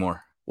that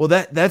anymore? Well,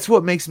 that's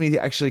what makes me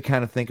actually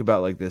kind of think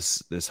about like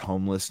this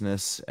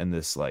homelessness and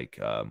this like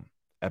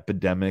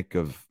epidemic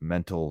of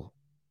mental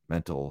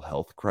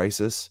health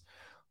crisis.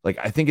 Like,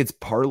 I think it's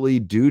partly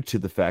due to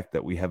the fact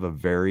that we have a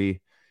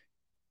very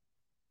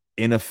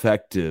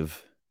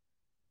ineffective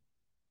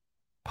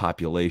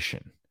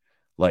population.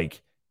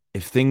 Like,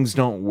 if things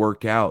don't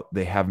work out,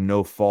 they have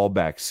no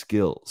fallback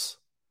skills.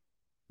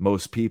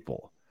 Most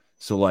people.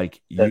 So like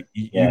you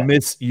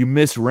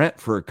miss rent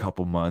for a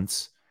couple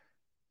months,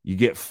 you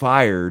get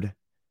fired,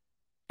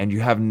 and you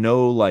have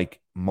no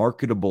like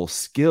marketable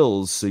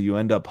skills, so you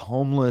end up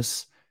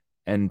homeless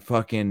and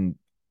fucking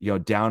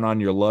down on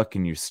your luck,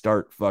 and you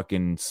start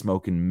fucking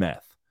smoking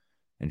meth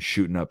and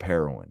shooting up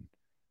heroin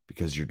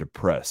because you're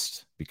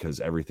depressed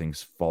because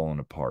everything's falling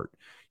apart.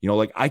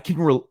 Like I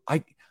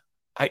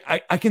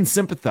can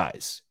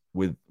sympathize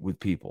with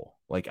people.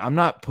 Like, I'm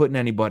not putting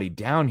anybody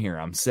down here.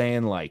 I'm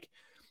saying, like,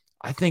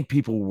 I think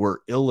people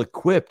were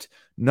ill-equipped.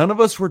 None of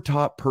us were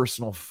taught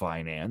personal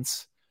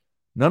finance.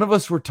 None of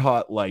us were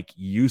taught like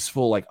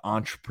useful like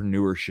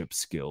entrepreneurship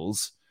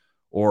skills,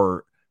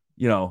 or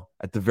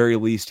at the very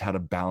least how to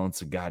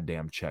balance a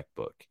goddamn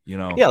checkbook.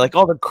 Yeah, like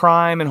all the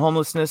crime and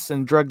homelessness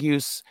and drug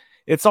use,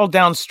 it's all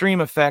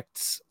downstream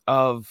effects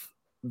of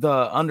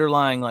the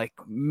underlying like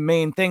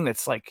main thing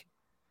that's like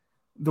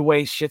the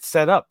way shit's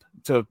set up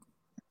to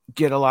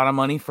get a lot of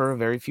money for a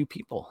very few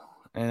people,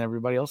 and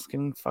everybody else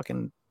can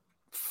fucking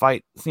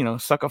fight,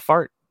 suck a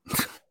fart.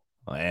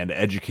 And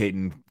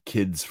educating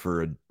kids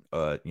for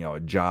a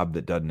job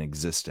that doesn't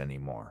exist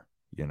anymore,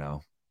 Yeah.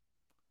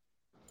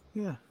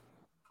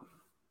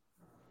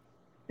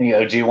 The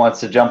OG wants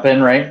to jump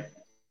in, right?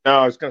 No,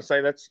 I was going to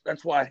say that's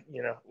why,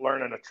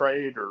 learning a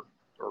trade or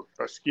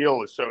a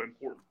skill is so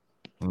important.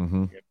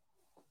 Mm-hmm.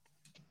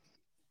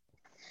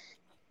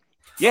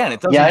 Yeah, and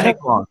it doesn't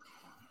take long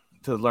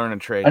to learn a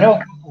trade. I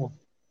know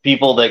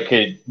people that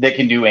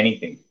can do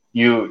anything.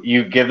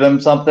 You give them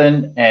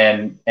something,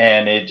 and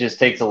it just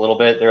takes a little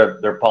bit.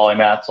 They're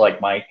polymaths like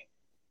Mike.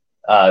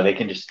 They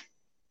can just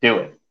do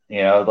it,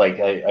 You know, like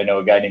I know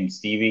a guy named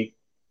Stevie.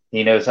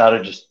 He knows how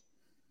to just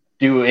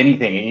do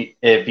anything.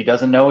 If he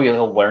doesn't know,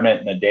 he'll learn it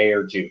in a day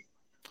or two.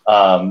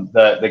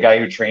 The guy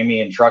who trained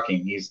me in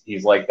trucking,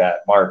 he's like that.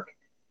 Mark,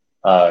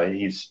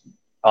 he's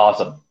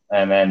awesome.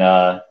 And then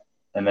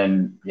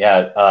my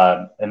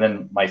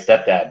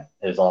stepdad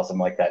is awesome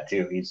like that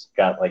too. He's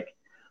got like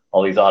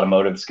all these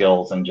automotive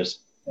skills and just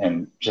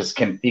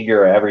can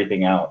figure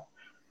everything out.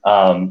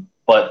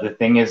 But the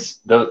thing is,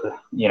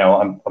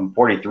 I'm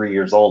 43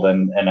 years old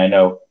and I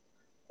know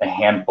a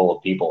handful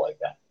of people like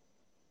that.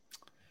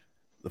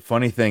 The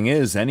funny thing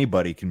is,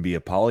 anybody can be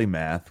a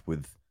polymath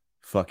with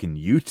fucking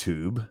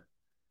YouTube.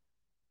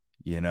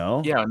 You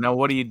know? Yeah. Now,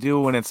 what do you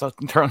do when it's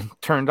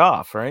turned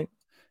off, right?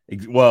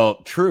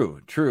 Well,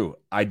 true.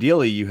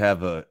 Ideally, you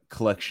have a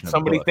collection of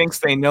Somebody books. thinks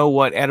they know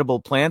what edible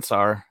plants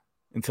are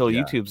until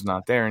YouTube's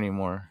not there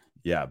anymore.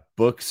 Yeah,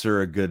 books are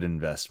a good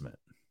investment.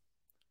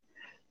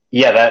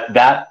 Yeah,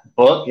 that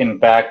book, in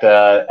fact,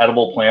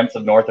 Edible Plants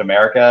of North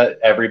America,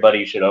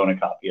 everybody should own a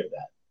copy of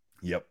that.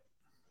 Yep.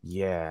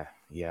 Yeah.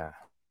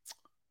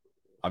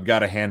 I've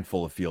got a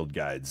handful of field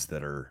guides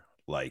that are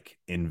like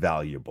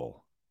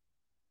invaluable.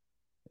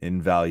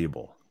 And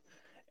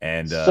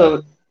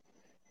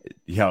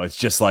it's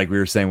just like we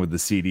were saying with the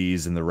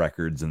CDs and the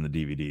records and the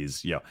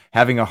DVDs,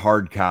 having a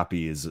hard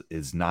copy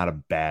is not a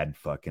bad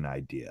fucking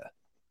idea.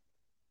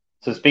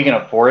 So speaking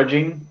of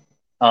foraging,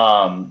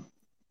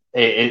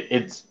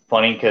 it's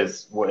funny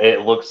because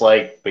it looks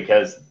like,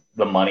 because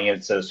the money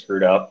is so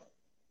screwed up,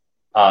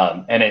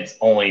 and it's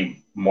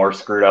only more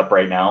screwed up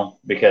right now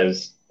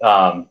because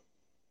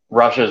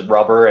Russia's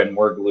rubber and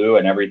we're glue,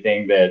 and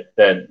everything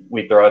that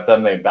we throw at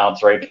them, they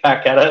bounce right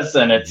back at us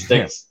and it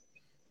sticks.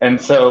 And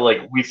so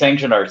like we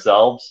sanction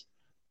ourselves,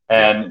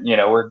 and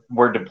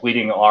we're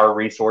depleting our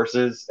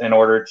resources in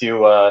order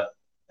to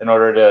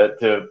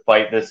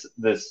fight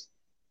this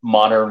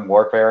modern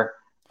warfare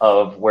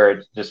of where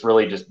it's just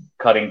really just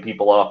cutting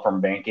people off from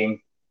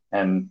banking,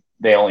 and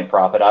they only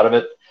profit out of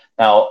it.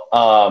 Now,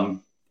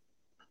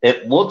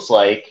 it looks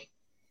like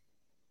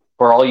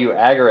for all you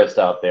agorists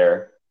out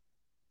there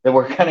that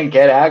we're going to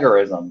get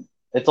agorism.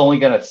 It's only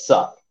going to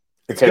suck.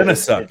 It's going to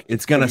suck.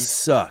 It's going to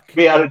suck.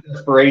 Be out of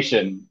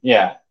desperation.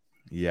 Yeah.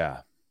 Yeah.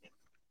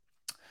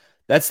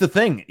 That's the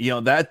thing.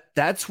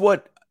 That's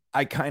what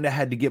I kind of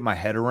had to get my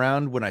head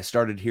around when I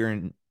started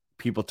hearing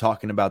people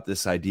talking about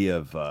this idea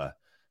of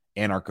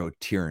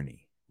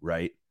anarcho-tyranny,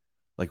 right?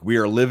 Like we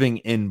are living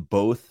in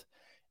both,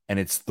 and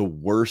it's the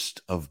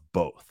worst of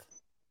both.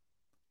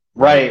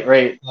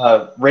 Right.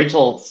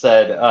 Rachel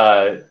said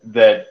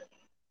that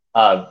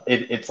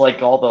it's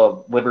like all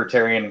the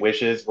libertarian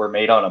wishes were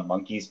made on a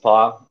monkey's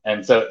paw,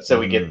 and so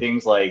we get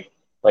things like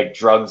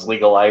drugs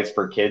legalized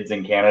for kids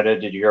in Canada.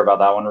 Did you hear about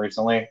that one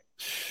recently?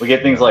 We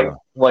get things like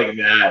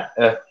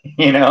that,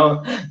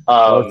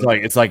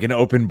 it's like an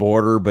open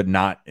border, but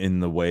not in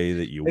the way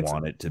that you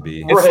want it to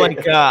be. It's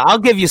like I'll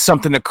give you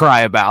something to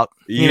cry about.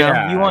 You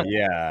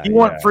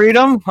want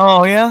freedom?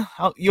 Oh yeah,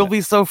 you'll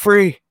be so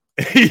free.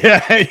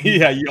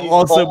 yeah. You'll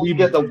also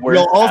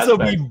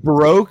be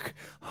broke,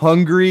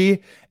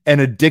 hungry,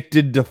 and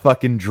addicted to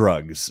fucking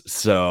drugs.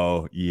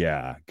 So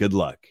yeah, good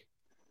luck.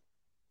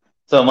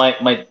 So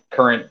my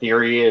current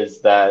theory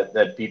is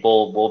that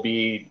people will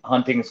be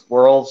hunting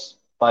squirrels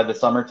by the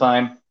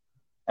summertime,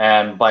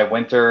 and by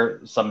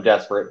winter, some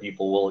desperate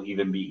people will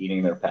even be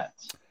eating their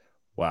pets.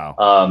 Wow.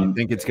 You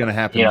think it's going to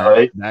happen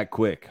that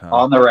quick? Huh?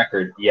 On the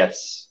record,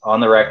 yes. On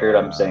the record,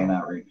 I'm saying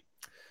that right.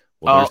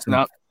 Well,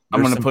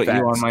 I'm going to put you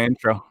on my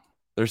intro.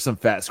 There's some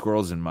fat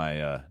squirrels in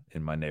my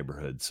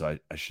neighborhood, so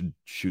I should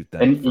shoot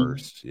them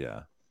first.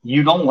 Yeah.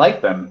 You don't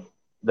like them.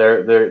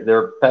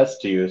 They're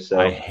pests to you. So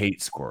I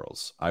hate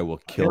squirrels. I will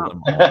kill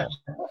them all.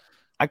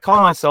 I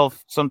call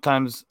myself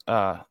sometimes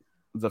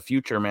the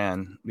future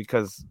man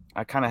because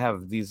I kind of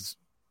have these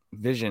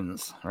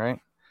visions, right?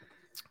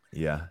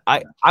 Yeah.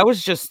 I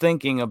was just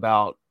thinking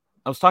about,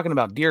 I was talking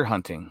about deer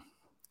hunting,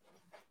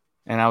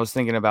 and I was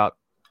thinking about,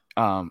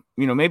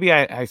 maybe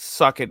I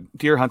suck at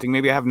deer hunting.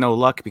 Maybe I have no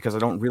luck because I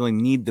don't really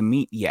need the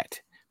meat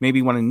yet.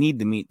 Maybe when I need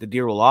the meat, the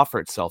deer will offer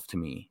itself to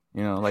me.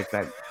 Like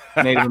that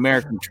Native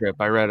American trip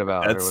I read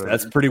about.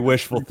 That's pretty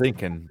wishful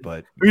thinking,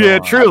 but yeah,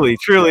 truly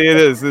it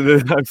is.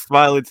 I'm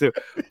smiling too.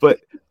 But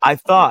I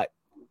thought,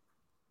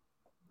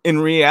 in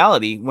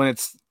reality, when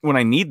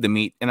I need the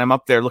meat and I'm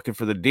up there looking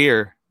for the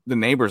deer, the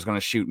neighbor's going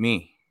to shoot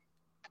me.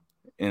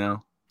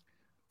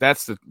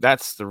 That's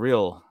the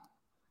real.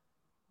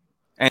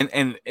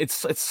 And it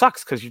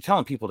sucks because you're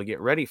telling people to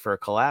get ready for a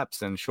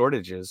collapse and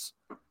shortages.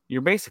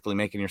 You're basically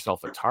making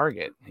yourself a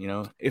target.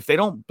 If they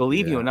don't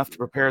believe you enough to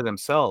prepare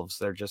themselves,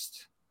 they're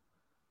just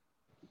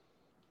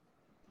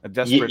a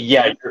desperate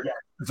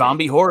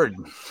zombie horde.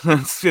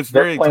 it's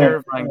very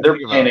terrifying. Their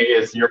plan A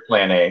is your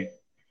plan A.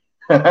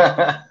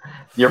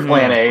 Your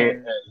plan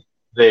A,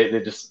 they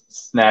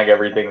just snag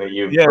everything that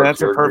you've. Yeah,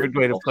 that's a perfect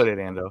way to put it,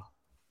 Ando.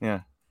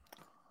 Yeah.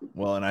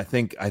 Well, and I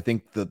think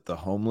that the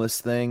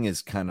homeless thing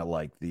is kind of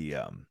like the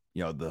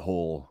the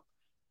whole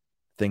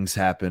things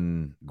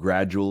happen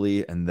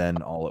gradually and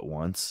then all at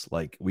once.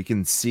 Like we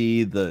can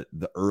see the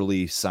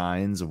early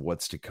signs of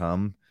what's to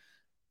come.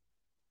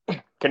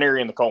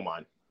 Canary in the coal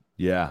mine.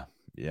 Yeah.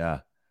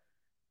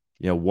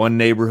 One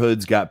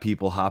neighborhood's got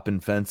people hopping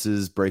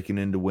fences, breaking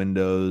into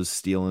windows,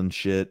 stealing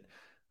shit.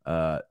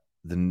 The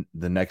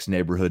next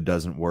neighborhood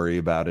doesn't worry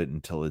about it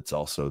until it's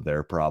also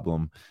their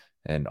problem,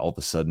 and all of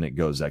a sudden it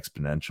goes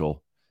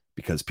exponential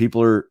because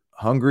people are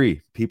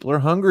hungry. People are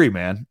hungry,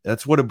 man.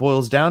 That's what it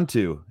boils down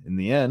to in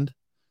the end.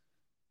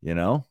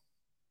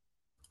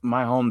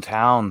 My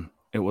hometown,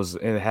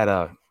 it had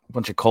a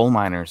bunch of coal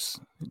miners.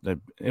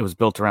 It was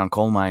built around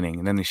coal mining,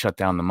 and then they shut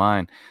down the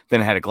mine.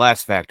 Then it had a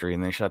glass factory,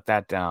 and they shut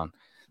that down.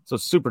 So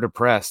it's super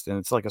depressed, and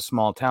it's like a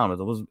small town.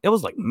 But it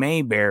was like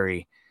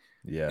Mayberry.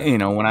 Yeah.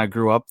 When I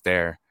grew up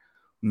there.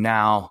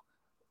 Now,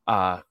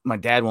 my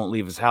dad won't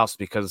leave his house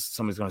because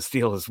somebody's going to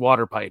steal his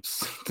water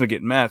pipes to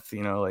get meth.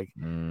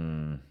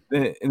 And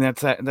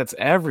that's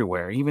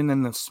everywhere, even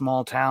in the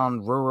small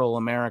town, rural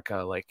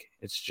America. Like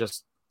it's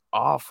just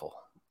awful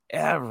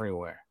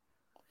everywhere.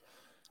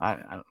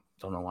 I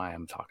don't know why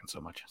I'm talking so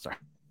much. Sorry.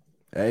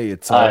 Hey,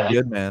 it's all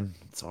good, man.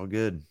 It's all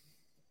good.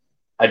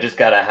 I just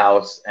got a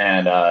house,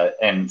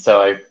 and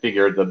so I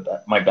figured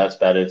my best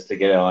bet is to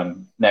get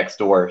on next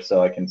door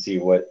so I can see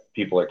what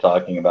people are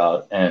talking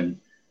about. And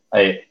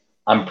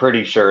I'm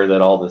pretty sure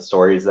that all the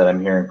stories that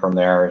I'm hearing from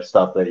there are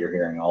stuff that you're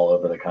hearing all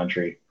over the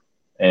country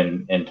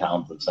in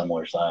towns of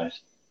similar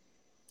size.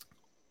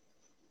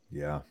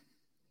 Yeah.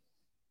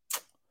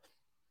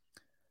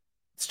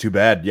 It's too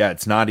bad. Yeah,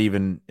 it's not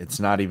even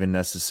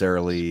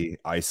necessarily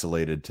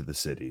isolated to the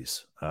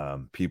cities.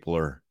 People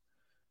are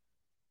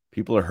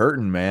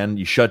hurting, man.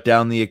 You shut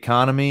down the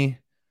economy,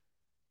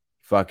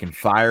 fucking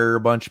fire a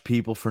bunch of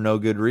people for no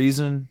good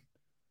reason.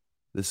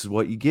 This is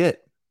what you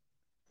get.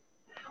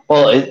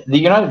 Well, the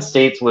United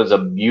States was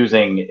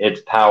abusing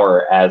its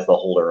power as the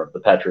holder of the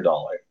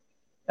petrodollar.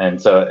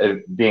 And so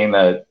being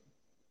the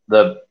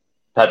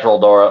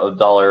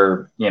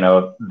petrodollar,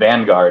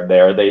 vanguard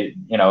there,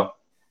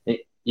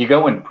 you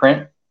go and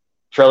print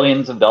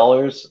trillions of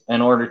dollars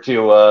in order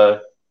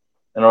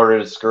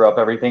to screw up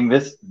everything.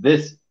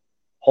 This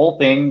whole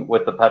thing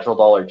with the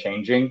petrodollar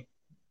changing,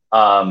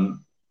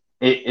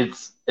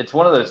 it's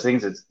one of those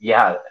things. It's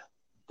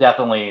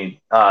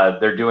definitely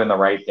they're doing the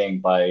right thing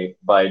by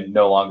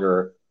no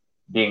longer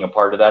being a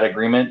part of that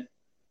agreement.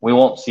 We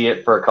won't see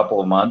it for a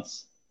couple of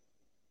months,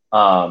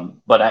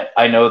 but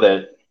I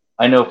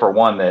know for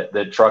one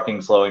that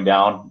trucking slowing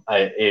down.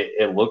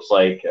 It looks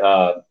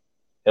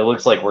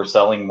like we're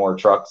selling more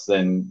trucks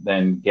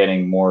than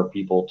getting more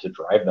people to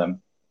drive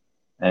them,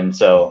 and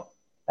so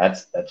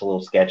that's a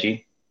little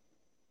sketchy.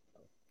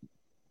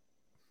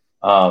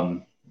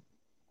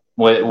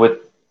 With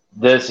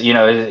this,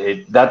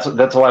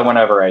 that's why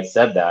whenever I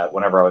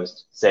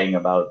was saying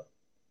about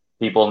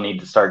people need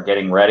to start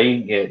getting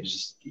ready, it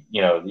just,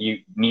 you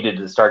needed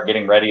to start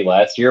getting ready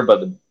last year, but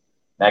the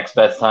next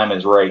best time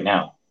is right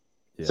now.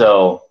 Yeah.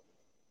 So,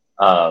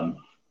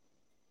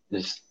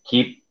 just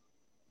keep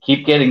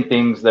getting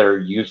things that are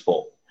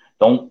useful.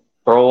 Don't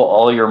throw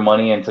all your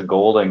money into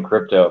gold and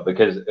crypto,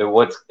 because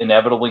what's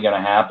inevitably going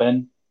to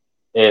happen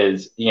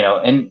is,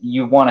 and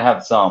you want to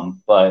have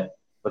some, but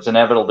what's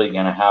inevitably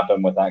going to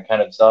happen with that kind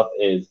of stuff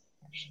is,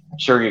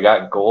 sure, you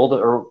got gold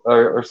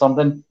or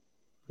something,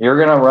 you're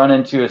going to run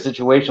into a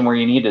situation where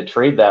you need to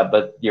trade that,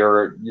 but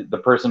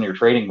the person you're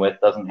trading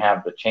with doesn't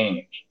have the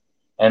change.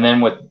 And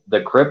then with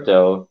the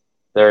crypto,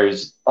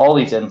 there's all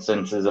these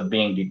instances of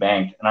being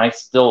debanked, and I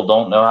still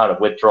don't know how to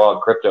withdraw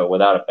crypto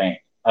without a bank.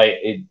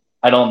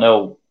 I don't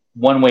know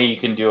one way you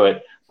can do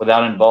it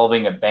without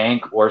involving a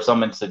bank or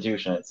some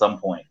institution at some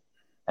point.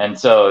 And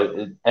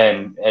so,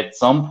 and at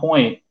some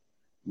point,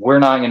 we're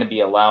not going to be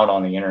allowed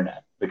on the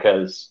internet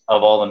because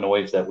of all the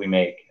noise that we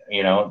make.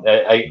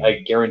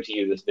 I guarantee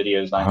you this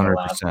video is not going to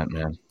last. 100%,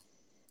 man.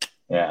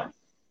 Yeah.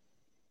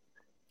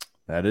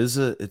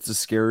 It's a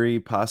scary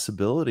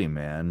possibility,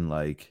 man.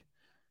 Like,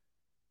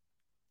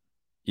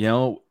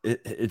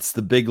 it's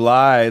the big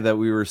lie that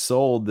we were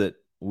sold, that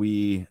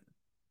we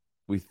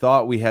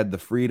thought we had the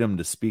freedom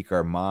to speak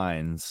our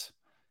minds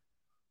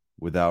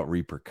without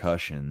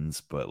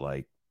repercussions, but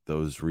like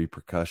those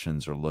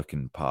repercussions are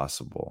looking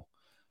possible.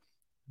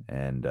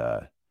 And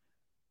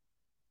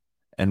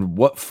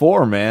what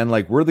for, man?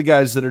 Like, we're the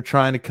guys that are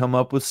trying to come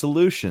up with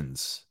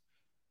solutions,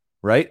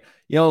 right?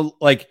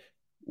 Like,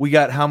 we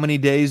got how many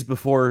days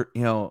before,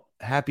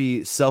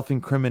 happy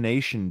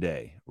self-incrimination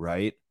day,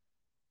 right?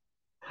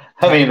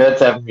 I mean,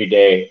 that's every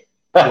day.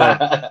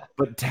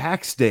 but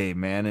tax day,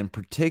 man, in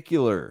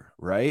particular,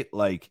 right?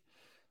 Like,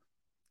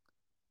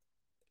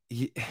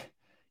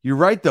 you're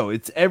right, though.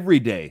 It's every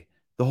day.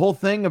 The whole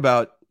thing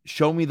about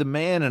show me the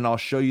man and I'll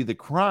show you the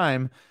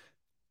crime,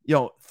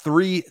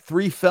 three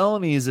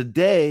felonies a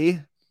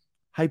day,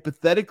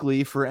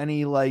 hypothetically, for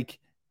any like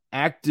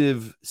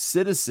active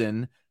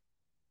citizen.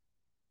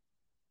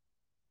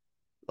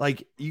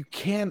 Like,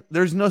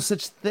 there's no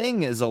such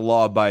thing as a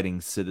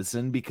law-abiding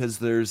citizen, because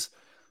there's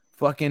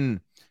fucking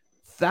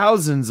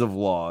thousands of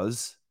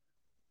laws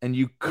and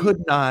you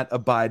could not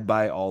abide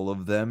by all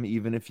of them,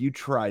 even if you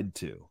tried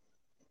to.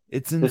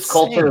 It's insane. This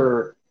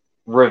culture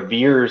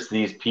reveres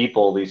these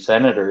people, these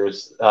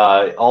senators,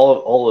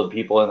 all the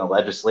people in the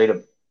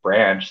legislative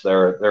branch.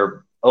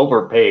 They're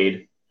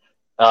overpaid,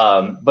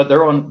 but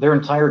their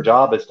entire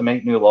job is to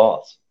make new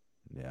laws.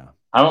 Yeah,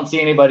 I don't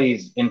see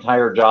anybody's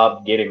entire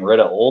job getting rid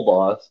of old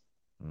laws,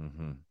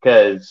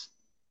 because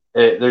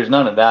there's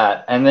none of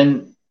that. And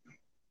then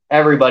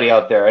everybody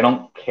out there, I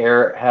don't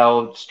care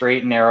how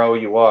straight and narrow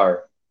you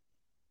are,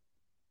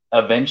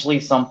 eventually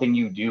something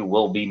you do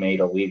will be made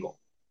illegal.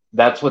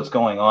 That's what's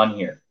going on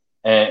here.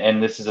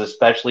 And this is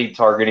especially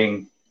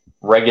targeting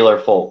regular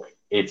folk.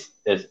 It's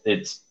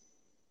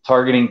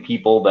targeting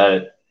people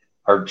that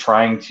are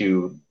trying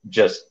to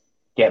just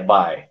get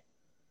by.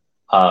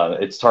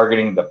 It's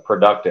targeting the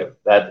productive.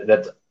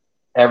 That's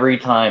every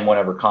time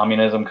whenever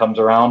communism comes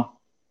around,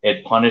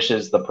 it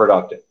punishes the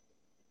productive.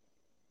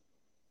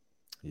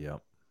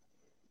 Yep.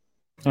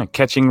 Yeah,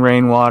 catching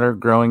rainwater,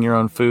 growing your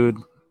own food.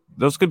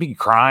 Those could be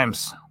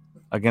crimes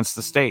against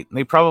the state.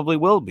 They probably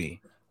will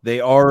be.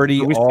 They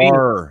already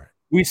are.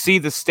 We see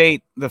the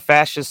state, the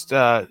fascist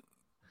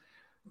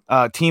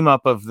team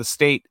up of the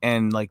state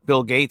and like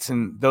Bill Gates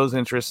and those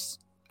interests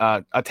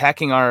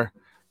attacking our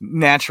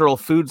natural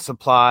food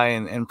supply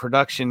and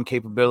production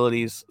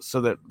capabilities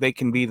so that they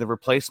can be the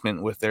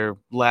replacement with their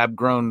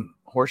lab-grown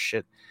horse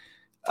shit.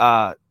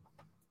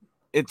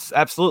 It's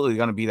absolutely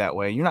going to be that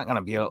way. You're not going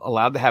to be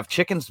allowed to have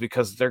chickens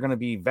because they're going to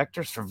be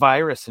vectors for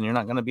virus, and you're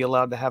not going to be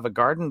allowed to have a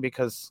garden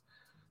because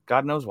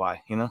God knows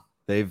why. You know,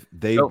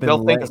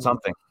 they'll think of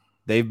something.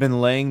 They've been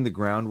laying the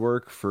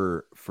groundwork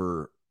for.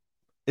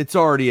 It's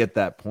already at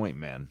that point,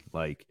 man.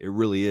 Like it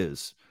really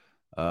is.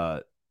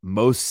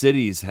 Most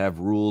cities have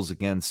rules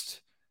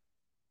against,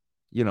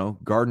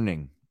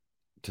 gardening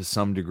to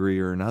some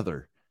degree or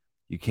another.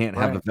 You can't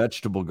have a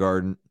vegetable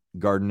garden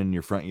in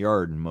your front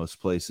yard in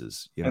most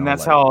places. And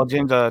that's how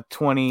Agenda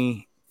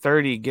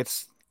 2030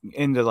 gets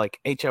into like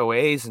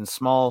HOAs and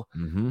small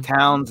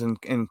towns and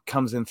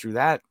comes in through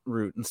that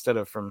route instead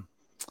of from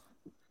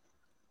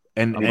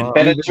and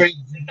penetrate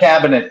the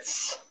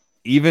cabinets.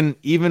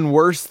 Even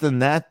worse than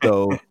that,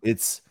 though,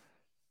 it's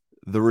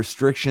the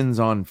restrictions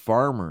on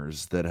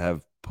farmers that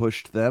have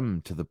pushed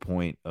them to the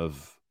point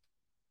of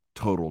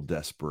total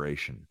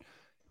desperation.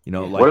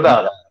 What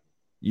about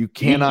you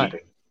cannot.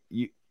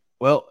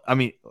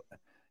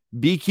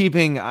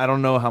 Beekeeping, I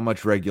don't know how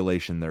much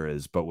regulation there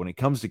is, but when it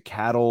comes to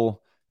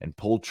cattle and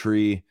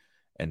poultry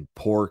and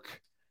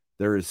pork,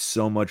 there is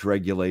so much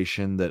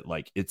regulation that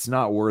it's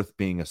not worth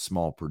being a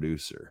small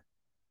producer.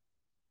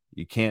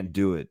 You can't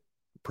do it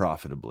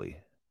profitably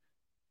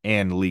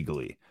and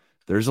legally.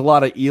 There's a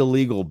lot of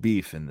illegal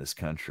beef in this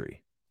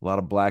country, a lot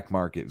of black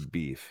market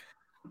beef.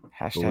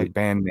 Hashtag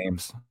band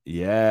names.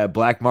 Yeah,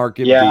 black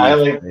market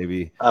beef,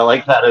 maybe. I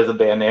like that as a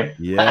band name.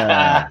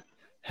 Yeah.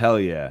 Hell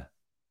yeah.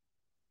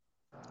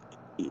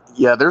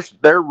 Yeah,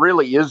 there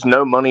really is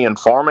no money in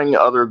farming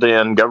other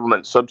than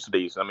government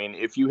subsidies. I mean,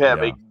 if you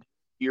have a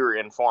year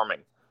in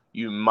farming,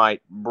 you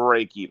might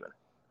break even.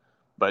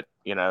 But,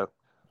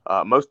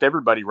 most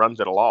everybody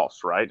runs at a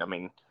loss, right? I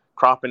mean,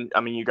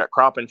 you got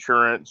crop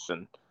insurance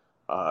and,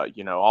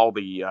 all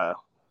the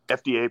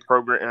FDA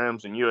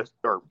programs and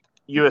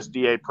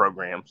USDA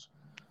programs,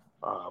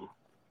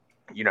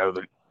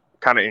 that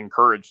kind of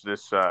encourage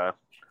this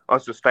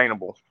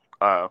unsustainable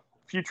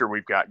future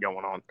we've got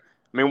going on.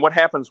 I mean, what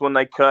happens when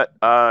they cut,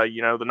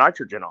 the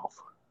nitrogen off?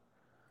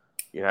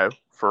 They did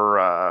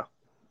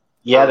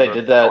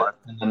that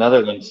in the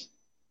Netherlands.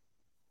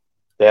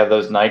 They have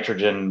those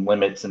nitrogen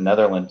limits in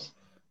Netherlands.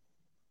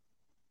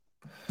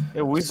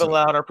 Yeah, we've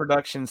allowed our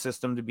production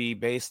system to be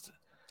based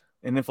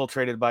and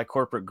infiltrated by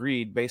corporate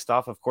greed, based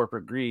off of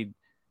corporate greed.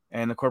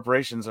 And the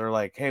corporations are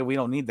like, hey, we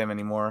don't need them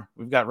anymore.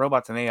 We've got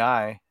robots and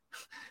AI.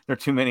 There are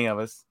too many of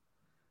us,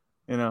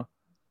 So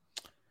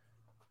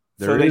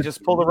they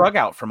just pull the rug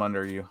out from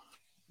under you.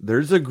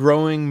 There's a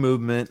growing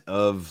movement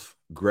of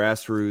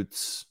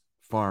grassroots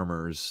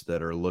farmers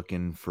that are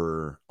looking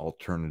for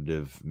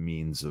alternative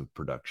means of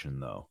production,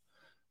 though.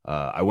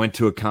 I went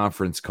to a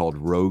conference called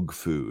Rogue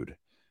Food,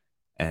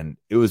 and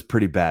it was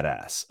pretty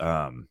badass.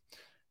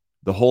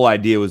 The whole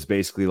idea was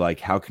basically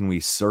how can we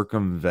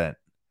circumvent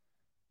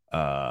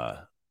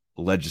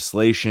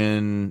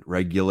legislation,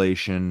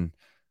 regulation?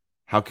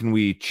 How can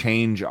we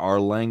change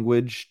our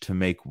language to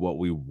make what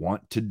we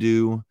want to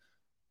do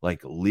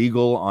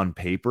legal on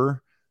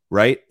paper?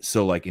 Right?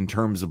 So in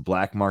terms of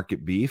black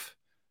market beef,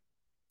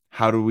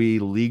 how do we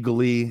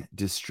legally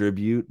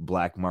distribute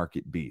black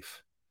market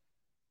beef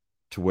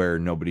to where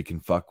nobody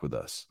can fuck with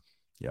us?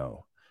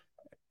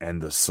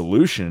 And the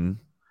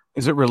solution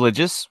is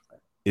religious?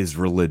 Is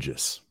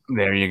religious.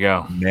 There you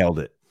go. Nailed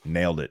it.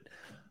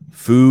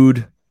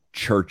 Food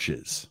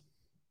churches.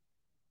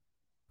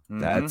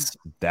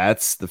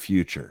 That's the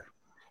future.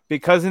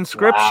 Because in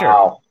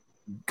scripture,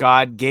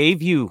 God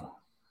gave you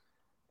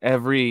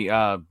every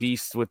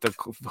beast with the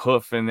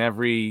hoof and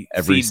every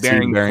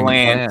seed-bearing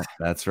plant.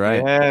 That's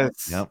right.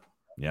 Yes. Yep.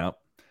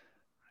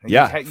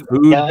 Yeah.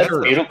 Food, that's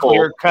beautiful.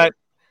 Clear-cut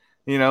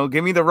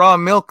Give me the raw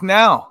milk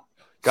now.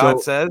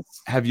 God says.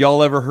 Have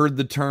y'all ever heard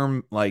the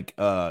term like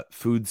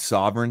food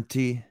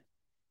sovereignty?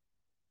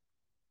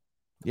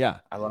 Yeah,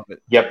 I love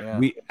it. Yep. Yeah.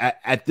 We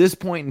at this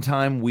point in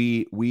time,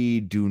 we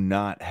do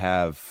not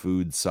have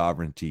food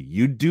sovereignty.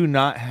 You do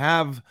not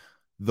have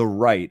the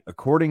right,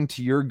 according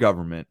to your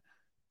government,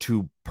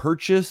 to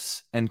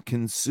purchase and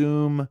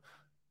consume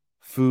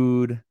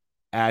food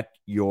at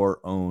your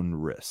own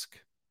risk.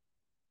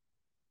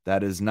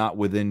 That is not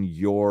within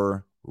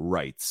your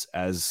rights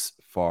as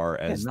far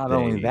as not they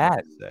only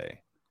that, say.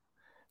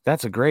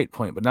 That's a great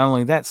point. But not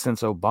only that,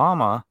 since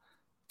Obama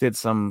did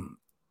some,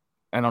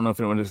 I don't know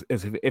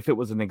if it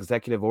was an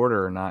executive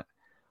order or not,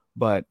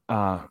 but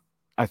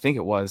I think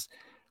it was.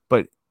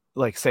 But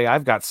like, say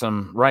I've got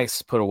some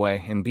rice put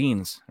away and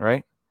beans,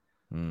 right?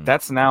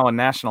 That's now a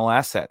national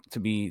asset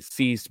to be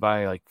seized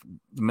by like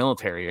the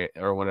military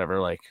or whatever,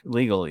 like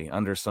legally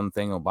under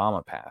something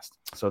Obama passed.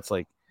 So it's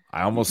like,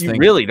 I almost you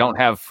think really don't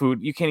have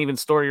food. You can't even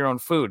store your own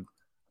food.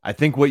 I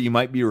think what you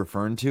might be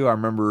referring to, I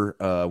remember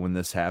when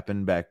this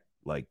happened back,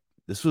 like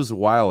this was a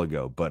while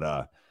ago, but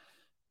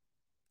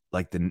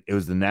it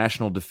was the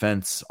National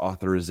Defense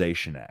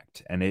Authorization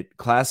Act, and it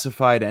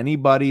classified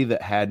anybody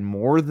that had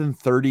more than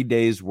 30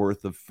 days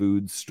worth of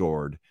food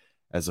stored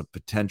as a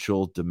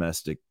potential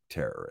domestic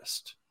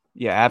terrorist.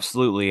 Yeah,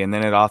 absolutely. And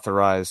then it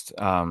authorized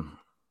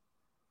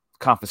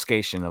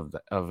confiscation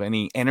of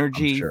any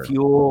energy,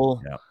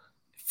 fuel,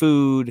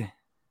 food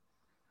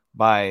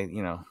by,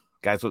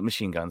 guys with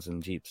machine guns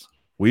and Jeeps.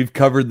 We've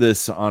covered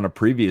this on a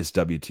previous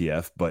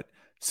WTF, but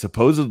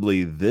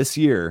supposedly this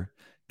year,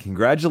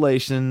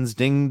 congratulations,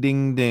 ding,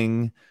 ding,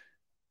 ding,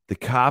 the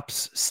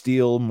cops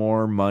steal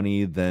more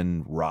money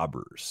than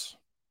robbers.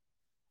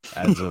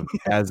 As of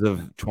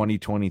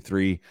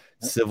 2023,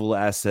 civil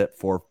asset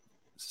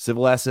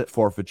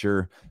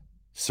forfeiture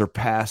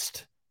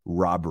surpassed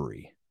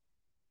robbery.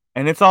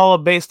 And it's all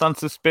based on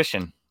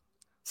suspicion.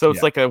 So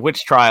it's like a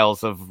witch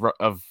trials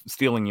of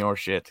stealing your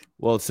shit.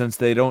 Well, since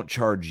they don't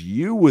charge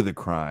you with a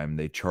crime,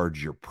 they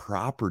charge your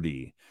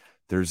property.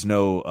 There's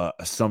no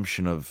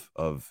assumption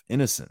of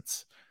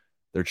innocence.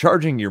 They're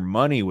charging your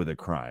money with a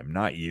crime,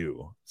 not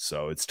you.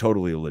 So it's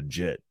totally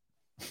legit.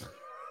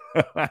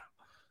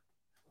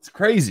 It's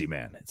crazy,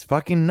 man. It's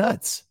fucking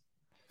nuts.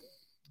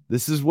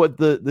 This is what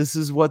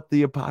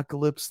the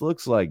apocalypse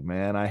looks like,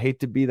 man. I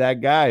hate to be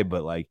that guy,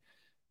 but like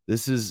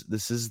this is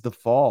the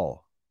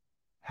fall.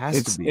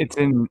 To be. It's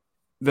in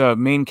the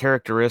main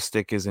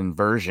characteristic is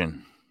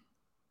inversion.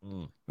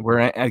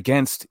 We're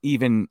against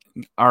even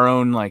our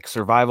own like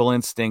survival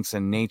instincts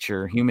and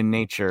nature, human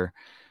nature.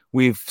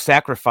 We've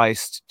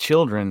sacrificed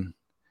children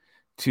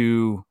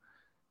to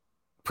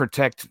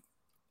protect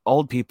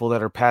old people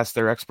that are past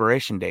their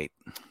expiration date.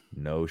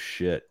 No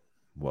shit.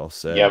 Well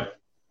said. Yep.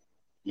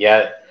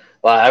 Yeah.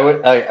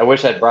 Well, I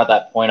wish I'd brought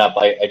that point up.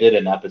 I did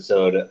an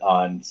episode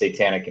on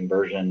satanic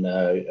inversion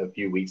a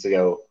few weeks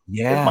ago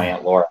with my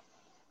Aunt Laura.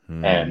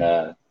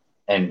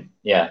 And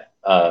yeah.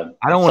 I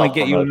don't want to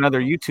get you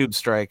another YouTube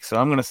strike, so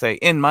I'm going to say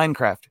in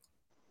Minecraft.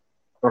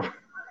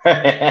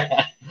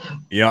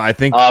 I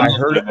think I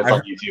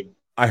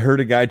heard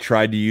a guy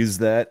tried to use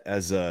that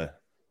as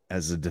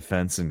a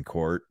defense in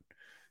court,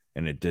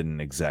 and it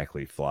didn't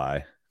exactly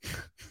fly.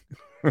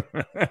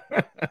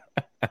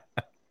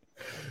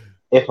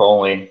 If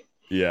only.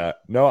 Yeah.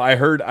 No, I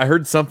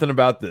heard something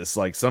about this.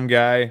 Like some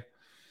guy,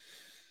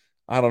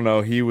 I don't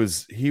know, he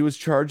was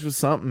charged with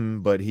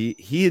something, but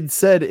he had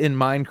said in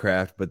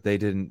Minecraft, but they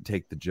didn't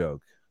take the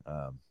joke.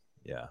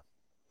 Yeah.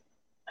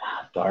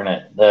 Darn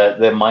it.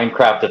 The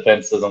Minecraft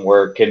defense doesn't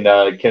work. Can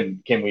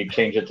we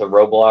change it to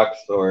Roblox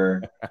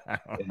or I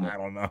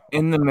don't know.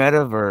 In the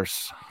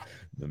metaverse.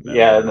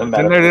 Yeah, in the metaverse.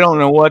 And they don't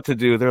know what to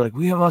do. They're like,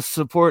 we must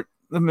support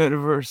the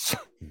metaverse.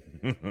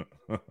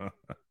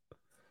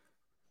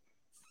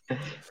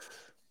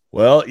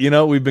 Well,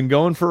 we've been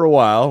going for a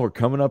while. We're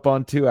coming up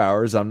on 2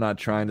 hours. I'm not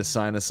trying to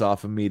sign us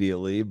off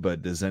immediately,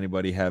 but does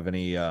anybody have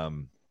any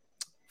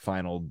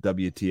final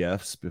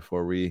WTFs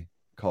before we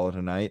call it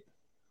a night?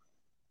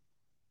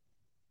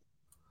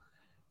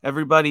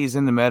 Everybody's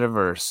in the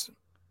metaverse.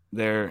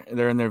 They're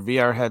in their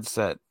VR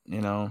headset,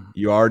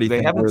 You already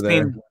think we're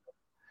there?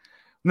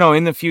 No,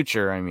 in the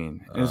future, I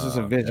mean. This is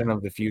a vision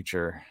of the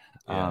future.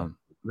 Yeah.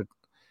 But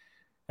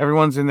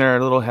everyone's in their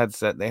little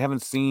headset. They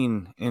haven't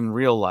seen in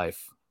real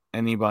life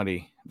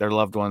anybody, their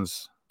loved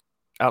ones,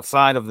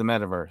 outside of the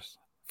metaverse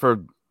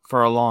for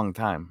a long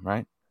time,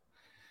 right?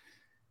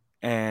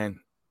 And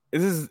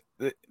this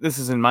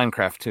is in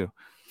Minecraft too.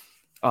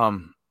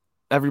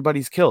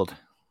 Everybody's killed,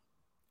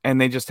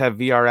 and they just have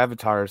VR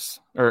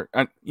avatars, or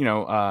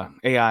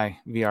AI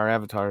VR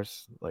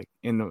avatars, like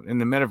in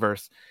the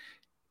metaverse.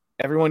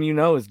 Everyone you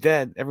know is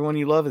dead. Everyone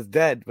you love is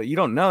dead, but you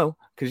don't know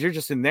because you're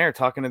just in there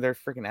talking to their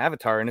freaking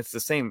avatar, and it's the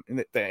same.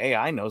 The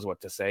AI knows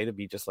what to say to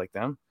be just like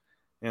them,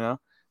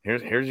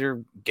 Here's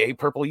your gay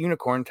purple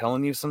unicorn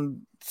telling you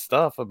some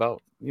stuff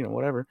about,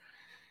 whatever.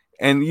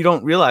 And you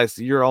don't realize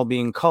you're all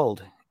being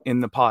culled in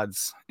the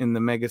pods in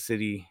the mega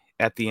city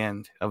at the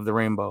end of the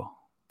rainbow.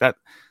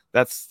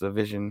 That's the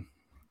vision.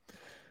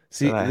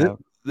 See,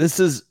 this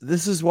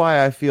is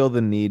why I feel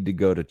the need to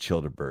go to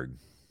Childerberg.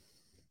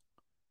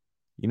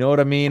 You know what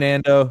I mean,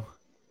 Ando?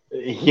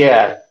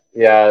 Yeah.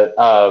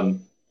 A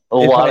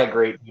lot of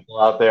great people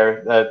out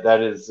there.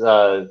 That is,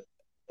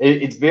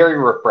 it's very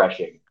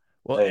refreshing.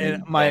 Well,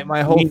 and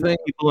my whole thing,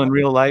 people in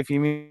real life. You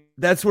mean?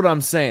 That's what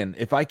I'm saying.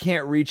 If I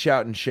can't reach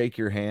out and shake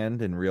your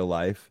hand in real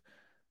life,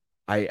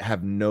 I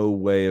have no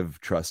way of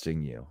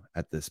trusting you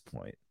at this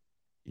point.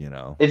 You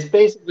know, it's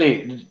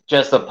basically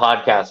just a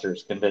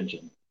podcasters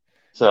convention.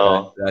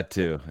 So that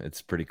too,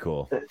 it's pretty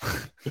cool.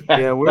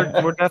 Yeah,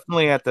 we're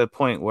definitely at the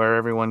point where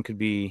everyone could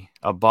be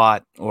a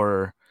bot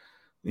or,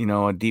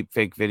 a deep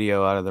fake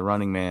video out of the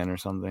Running Man or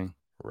something.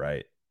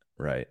 Right.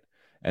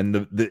 And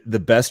the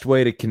best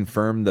way to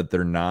confirm that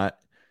they're not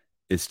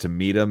is to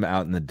meet them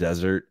out in the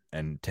desert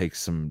and take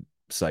some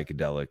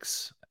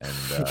psychedelics and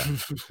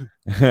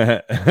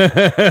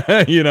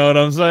you know what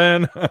I'm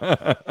saying?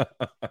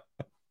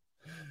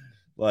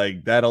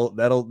 Like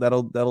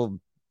that'll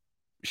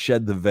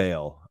shed the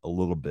veil a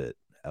little bit,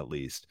 at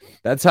least.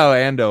 That's how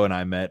Ando and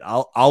I met.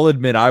 I'll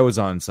admit I was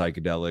on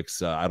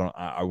psychedelics.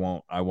 I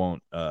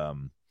won't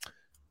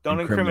don't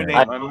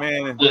incriminate my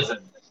man. Listen,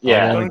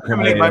 yeah, don't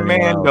incriminate my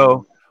man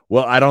though.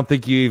 Well, I don't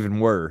think you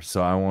even were,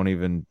 so I won't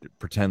even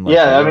pretend like.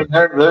 Yeah, I mean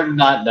they're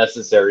not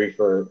necessary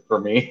for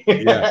me.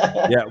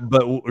 yeah,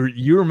 but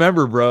you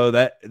remember, bro,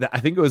 that I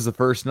think it was the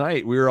first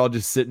night we were all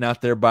just sitting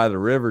out there by the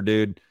river,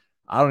 dude.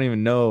 I don't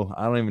even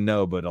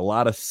know, but a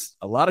lot of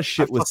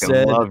shit was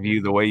said. I love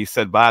you the way you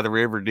said by the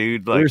river,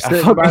 dude. Like, we were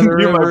sitting by the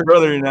river. You're my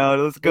brother now.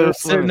 Let's go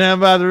sitting down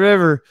by the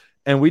river,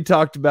 and we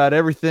talked about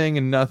everything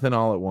and nothing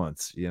all at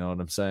once. You know what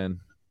I'm saying?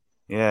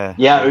 Yeah.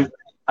 Yeah.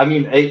 I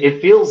mean,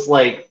 it feels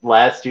like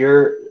last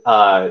year,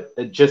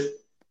 just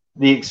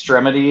the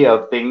extremity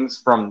of things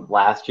from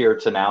last year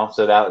to now.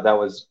 So that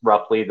was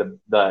roughly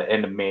the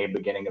end of May,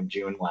 beginning of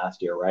June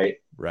last year,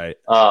 right? Right.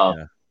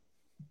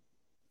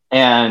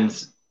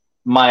 And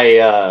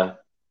my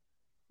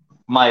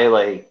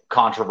like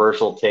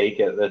controversial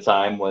take at the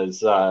time was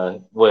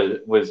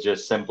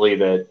just simply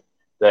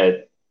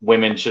that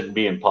women shouldn't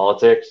be in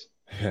politics,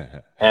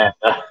 and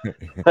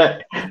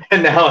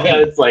now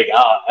it's like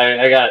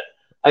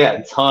I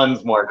got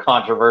tons more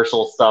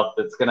controversial stuff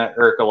that's gonna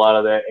irk a lot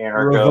of the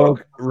anarcho.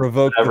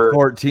 Revoke the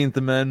 14th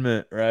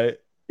Amendment, right?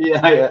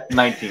 Yeah,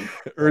 19th.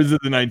 Or is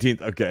it the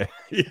 19th? Okay.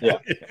 Yeah.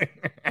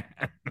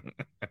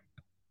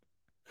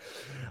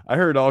 I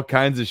heard all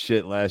kinds of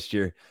shit last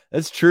year.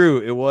 That's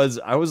true.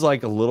 I was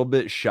like a little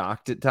bit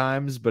shocked at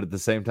times, but at the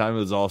same time, it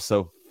was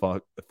also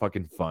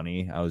fucking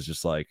funny. I was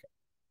just like,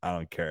 I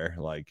don't care.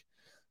 Like,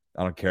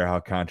 I don't care how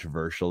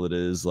controversial it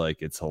is.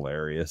 Like, it's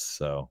hilarious.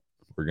 So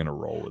we're going to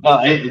roll with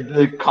it.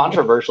 The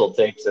controversial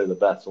takes are the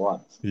best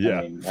ones.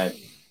 Yeah. I mean,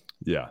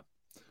 yeah.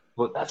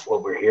 Well, that's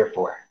what we're here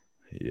for.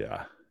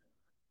 Yeah.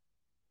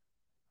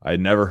 I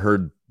never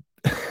heard.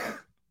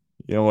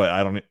 You know what?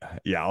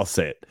 I'll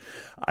say it.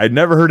 I'd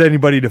never heard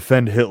anybody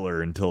defend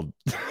Hitler until.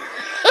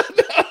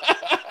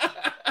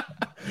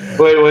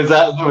 Wait, was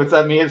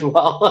that me as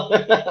well?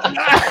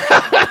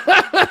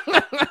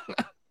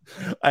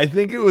 I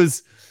think it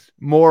was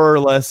more or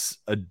less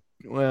I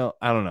don't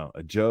know,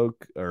 a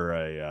joke or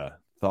a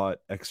thought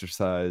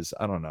exercise.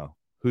 I don't know.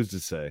 Who's to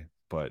say?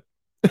 But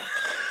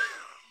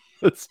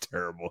that's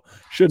terrible.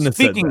 Shouldn't have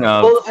said that.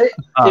 Well,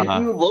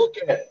 if you look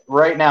at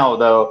right now,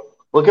 though,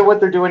 look at what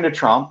they're doing to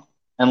Trump.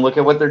 And look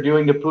at what they're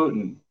doing to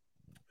Putin.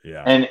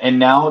 Yeah. And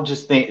now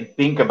just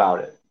think about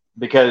it,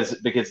 because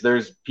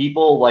there's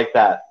people like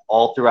that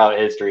all throughout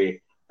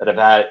history that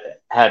have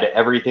had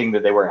everything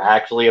that they were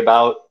actually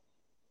about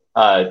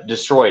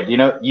destroyed. You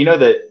know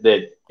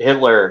that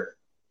Hitler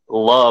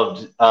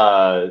loved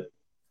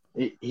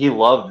he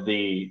loved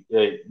the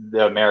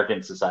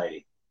American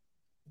society.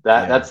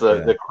 That's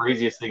the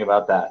craziest thing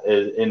about that.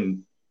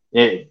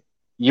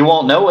 You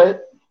won't know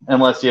it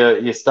unless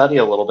you study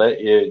a little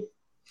bit.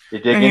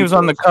 And he was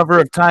on the cover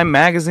of Time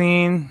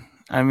magazine.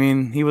 I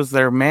mean, he was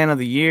their man of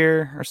the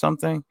year or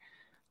something.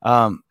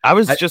 I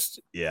was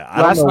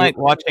last night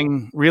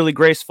watching Really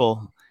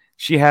Graceful.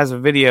 She has a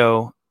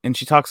video and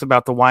she talks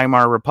about the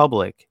Weimar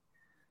Republic.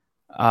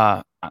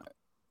 I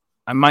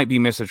might be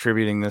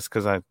misattributing this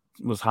because I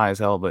was high as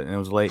hell, but it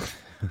was late.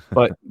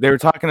 But they were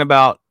talking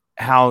about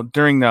how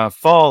during the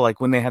fall, like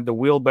when they had the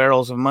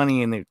wheelbarrows of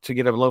money and to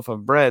get a loaf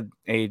of bread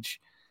age,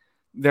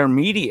 their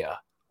media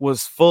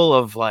was full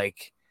of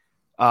like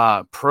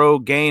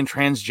pro-gay and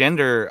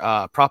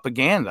transgender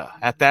propaganda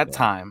at that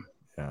time.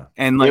 Yeah.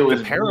 And like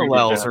the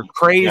parallels are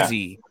crazy.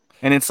 Yeah.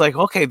 And it's like,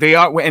 okay, we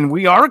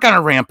are going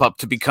to ramp up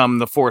to become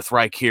the Fourth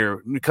Reich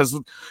here because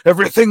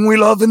everything we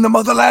love in the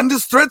motherland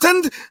is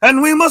threatened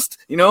and we must,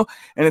 and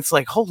it's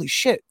like, holy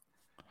shit,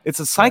 it's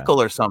a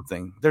cycle or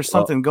something. There's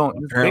something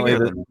going.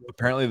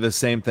 Apparently the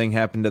same thing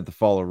happened at the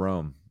fall of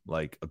Rome,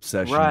 like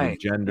obsession with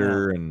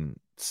gender and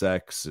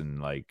sex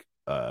and like,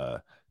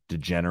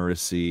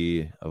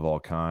 degeneracy of all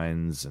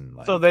kinds, and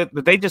like, so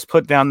they just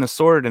put down the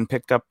sword and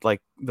picked up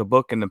like the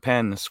book and the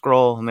pen, the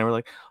scroll, and they were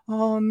like,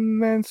 "On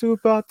mensu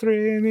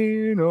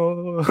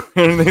patrinino,"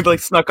 and they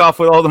like snuck off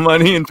with all the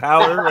money and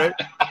power, right?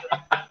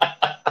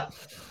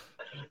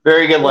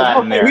 Very good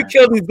Latin there. We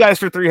killed these guys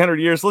for 300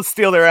 years. Let's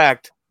steal their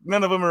act.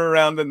 None of them are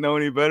around that know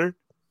any better.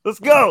 Let's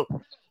go.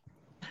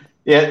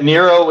 Yeah,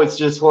 Nero was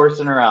just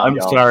horsing around. I'm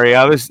y'all. sorry.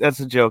 That's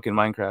a joke in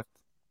Minecraft.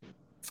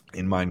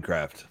 In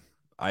Minecraft,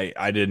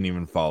 I didn't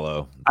even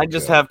follow. I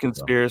just have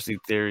conspiracy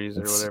theories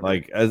or whatever.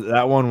 Like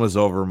that one was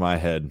over my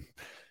head,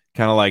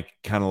 kind of like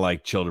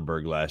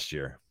Childerberg last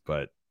year.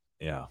 But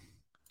yeah,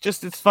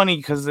 just it's funny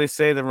because they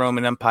say the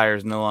Roman Empire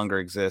no longer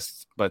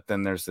exists, but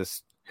then there's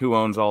this who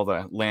owns all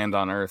the land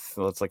on Earth.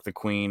 So it's like the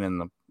Queen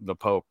and the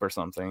Pope or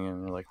something,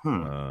 and you're like,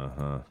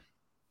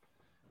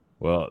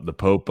 Well, the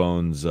Pope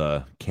owns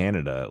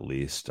Canada at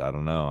least. I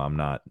don't know.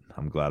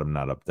 I'm glad I'm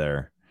not up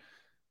there.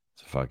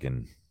 It's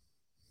fucking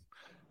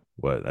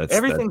what?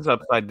 Everything's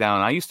upside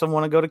down. I used to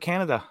want to go to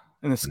Canada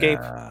and escape.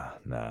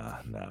 Nah.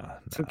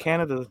 It's in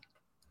Canada.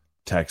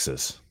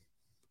 Texas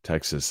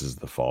is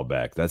the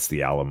fallback. That's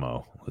the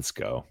Alamo. Let's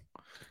go.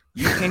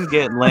 You can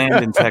get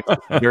land in Texas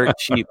dirt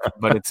cheap,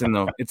 but it's in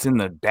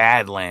the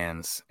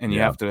Badlands, and you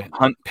have to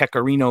hunt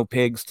pecorino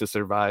pigs to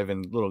survive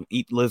and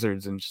eat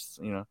lizards and just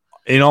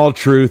In all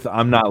truth,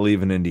 I'm not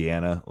leaving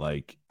Indiana.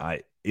 Like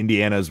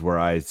Indiana's where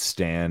I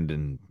stand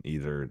and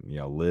either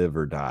live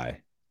or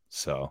die.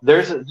 So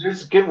there's a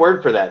good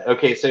word for that.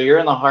 Okay, so you're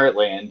in the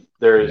heartland.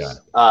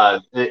 There's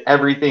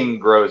everything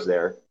grows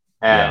there,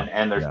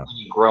 and there's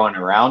plenty growing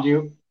around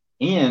you.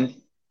 And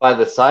by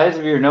the size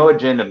of your no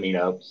agenda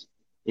meetups,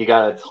 you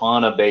got a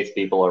ton of base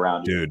people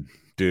around you.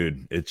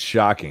 Dude, it's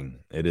shocking.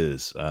 It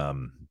is.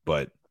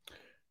 But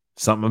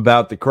something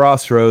about the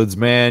crossroads,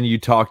 man. You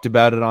talked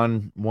about it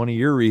on one of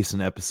your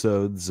recent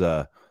episodes.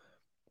 I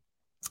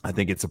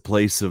think it's a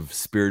place of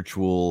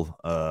spiritual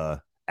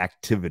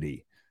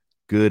activity.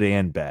 Good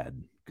and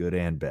bad.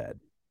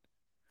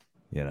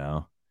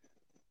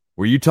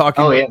 Were you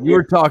talking? Oh, yeah. You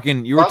were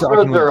talking.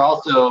 Crossroads are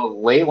also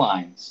ley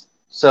lines.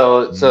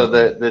 So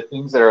the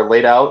things that are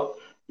laid out,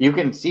 you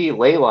can see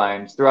ley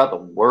lines throughout the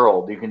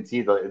world. You can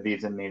see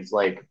these in these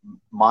like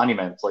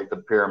monuments, like the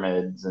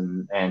pyramids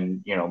and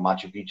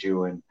Machu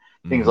Picchu and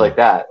things like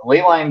that.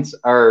 Ley lines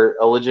are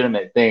a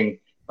legitimate thing.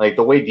 Like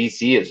the way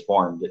DC is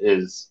formed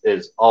is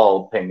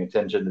all paying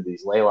attention to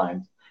these ley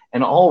lines,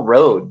 and all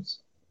roads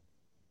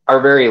are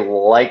very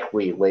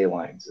likely ley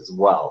lines as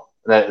well.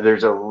 That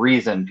there's a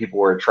reason people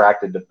were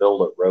attracted to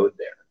build a road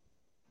there.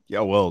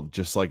 Yeah, well,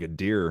 just like a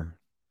deer,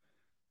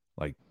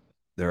 like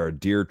there are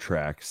deer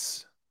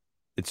tracks.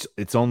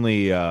 It's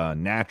only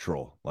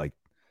natural. Like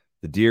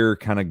the deer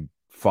kind of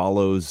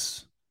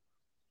follows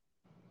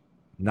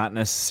not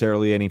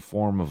necessarily any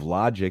form of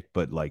logic,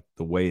 but like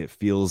the way it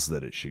feels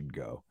that it should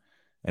go.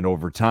 And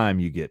over time,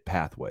 you get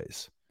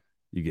pathways,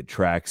 you get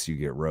tracks, you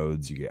get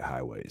roads, you get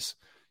highways.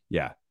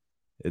 Yeah.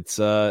 It's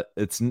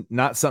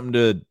not something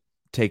to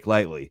take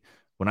lightly.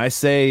 When I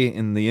say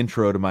in the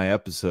intro to my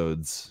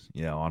episodes,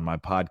 on my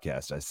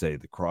podcast, I say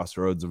the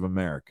crossroads of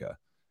America.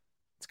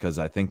 It's because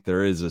I think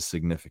there is a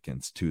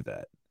significance to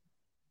that.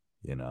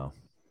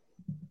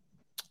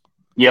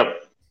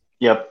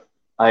 Yep.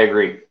 I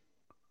agree.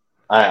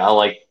 I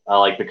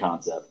like the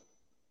concept.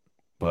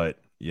 But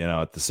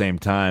at the same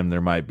time,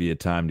 there might be a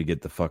time to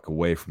get the fuck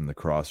away from the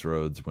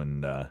crossroads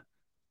when the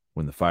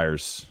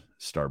fires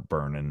start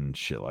burning and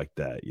shit like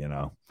that.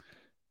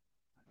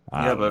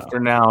 But for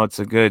now, it's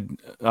a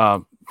good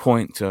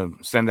point to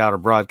send out a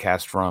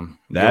broadcast from.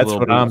 That's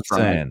what I'm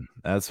saying.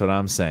 That's what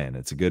I'm saying.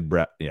 It's a good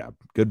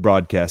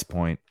broadcast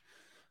point.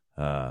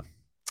 But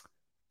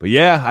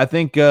yeah, I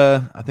think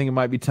it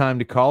might be time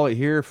to call it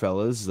here,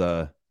 fellas.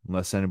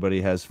 Unless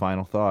anybody has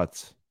final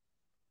thoughts.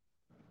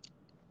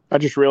 I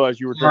just realized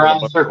you were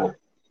around the circle.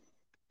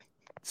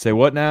 Say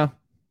what now,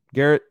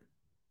 Garrett?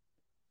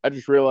 I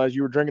just realized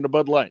you were drinking a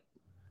Bud Light.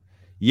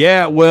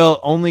 Yeah, well,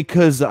 only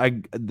because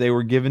they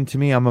were given to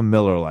me. I'm a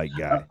Miller Lite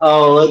guy.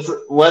 Oh,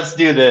 let's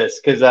do this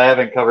because I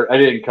didn't cover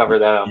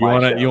that on my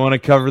show. You want to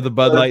cover the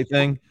Bud Light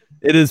thing?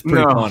 It is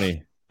pretty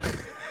funny.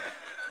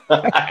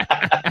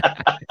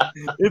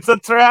 It's a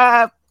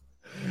trap.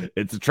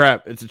 It's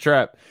a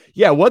trap.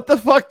 Yeah, what the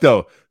fuck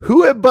though?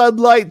 Who at Bud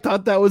Light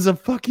thought that was a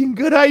fucking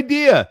good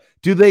idea?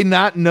 Do they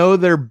not know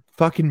their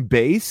fucking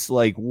base?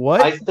 Like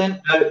what? I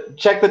sent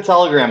check the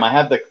Telegram. I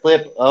have the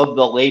clip of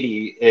the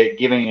lady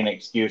giving an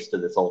excuse to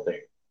this whole thing.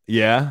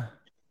 Yeah.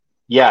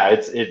 Yeah,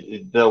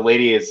 the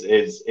lady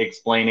is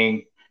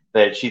explaining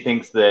that she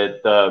thinks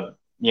that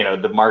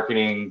the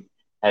marketing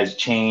has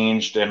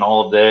changed and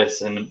all of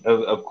this, and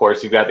of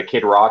course you've got the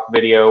Kid Rock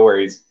video where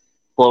he's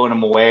blowing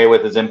him away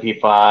with his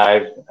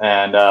MP5,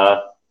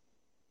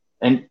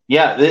 and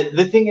yeah,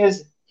 the thing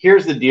is,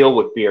 here's the deal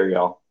with beer,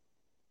 y'all.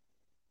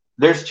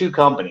 There's two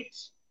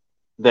companies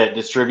that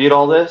distribute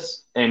all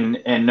this, and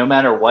no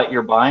matter what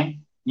you're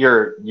buying,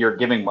 you're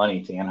giving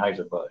money to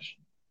Anheuser-Busch,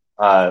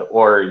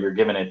 or you're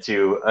giving it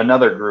to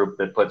another group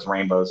that puts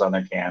rainbows on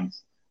their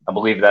cans. I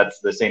believe that's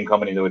the same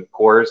company that with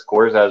Coors.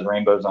 Coors has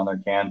rainbows on their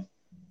cans.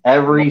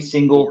 Every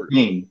single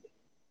thing,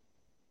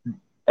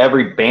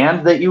 every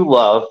band that you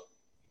love,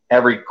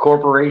 every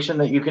corporation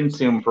that you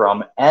consume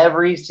from,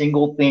 every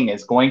single thing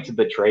is going to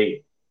betray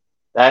you.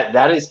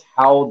 That is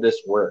how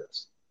this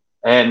works.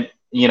 And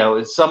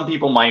some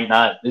people might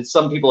not.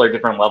 Some people are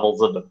different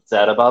levels of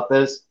upset about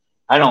this.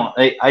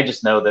 I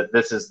just know that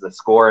this is the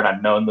score, and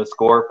I've known the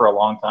score for a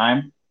long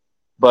time.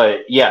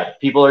 But yeah,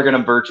 people are going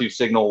to virtue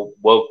signal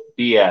woke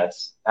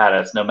BS at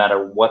us no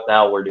matter what the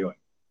hell we're doing.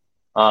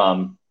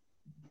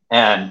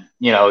 And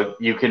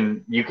you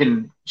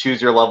can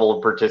choose your level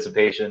of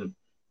participation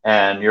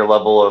and your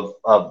level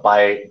of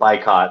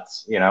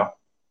boycotts.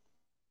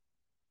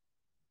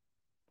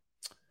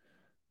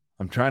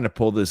 I'm trying to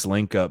pull this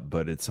link up,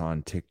 but it's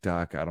on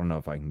TikTok. I don't know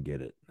if I can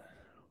get it.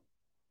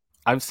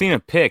 I've seen a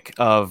pic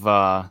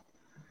of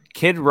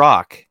Kid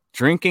Rock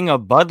drinking a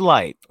Bud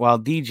Light while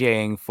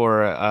DJing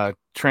for a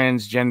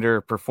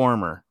transgender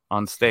performer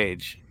on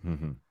stage.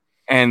 Mm-hmm.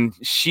 And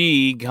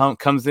she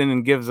comes in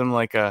and gives him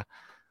like a,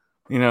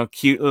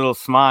 cute little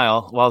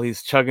smile while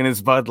he's chugging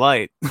his Bud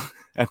Light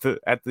at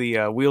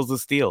the Wheels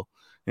of Steel.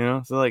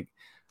 So like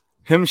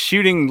him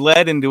shooting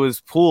lead into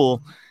his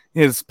pool,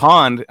 his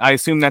pond. I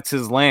assume that's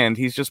his land.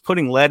 He's just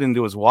putting lead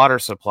into his water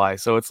supply.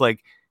 So it's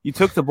like you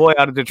took the boy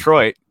out of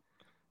Detroit.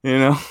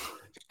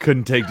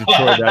 Couldn't take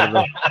Detroit out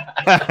of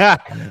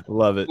it.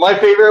 Love it. My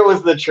favorite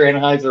was the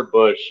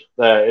Tranheiser-Busch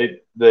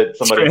that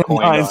somebody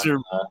coined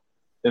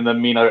in the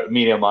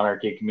media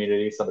monarchy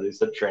community. Somebody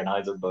said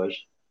Tranheiser-Busch.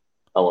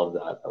 I love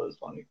that. That was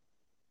funny.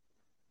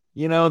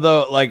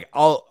 Though, like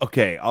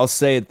I'll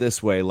say it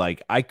this way: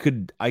 like I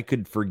could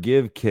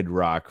forgive Kid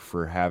Rock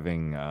for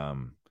having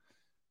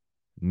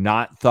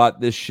not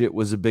thought this shit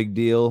was a big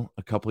deal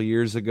a couple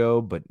years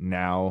ago, but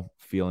now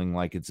feeling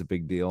like it's a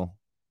big deal.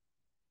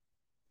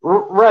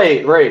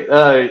 Right.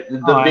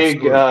 The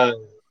big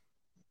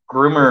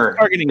groomer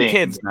targeting thing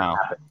kids now.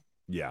 Happened.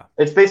 Yeah,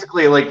 it's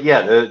basically like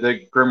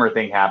the groomer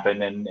thing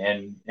happened,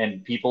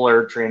 and people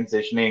are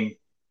transitioning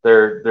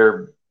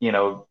their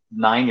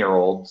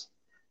 9-year-olds,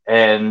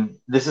 and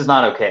this is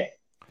not okay.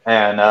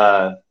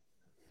 And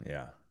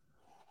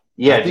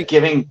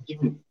giving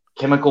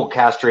chemical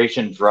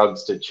castration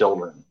drugs to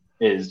children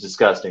is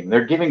disgusting.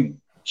 They're giving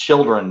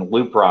children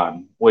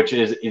Lupron, which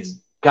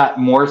is got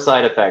more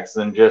side effects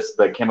than just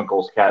the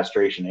chemicals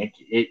castration.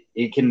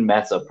 It can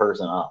mess a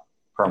person up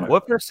from it.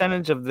 What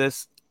percentage of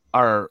this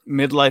are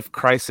midlife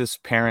crisis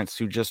parents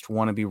who just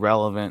want to be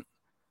relevant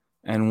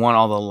and want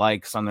all the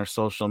likes on their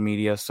social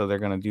media, so they're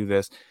going to do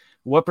this?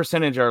 What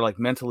percentage are like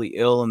mentally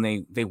ill and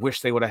they wish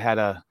they would have had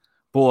a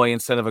boy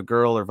instead of a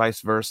girl, or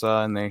vice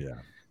versa, and they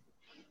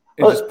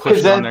just push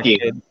it on their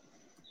kid?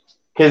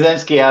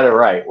 Kaczynski had it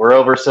right. We're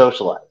over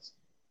socialized.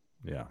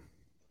 Yeah.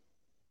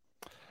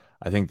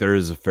 I think there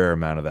is a fair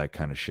amount of that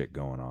kind of shit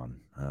going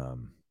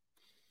on.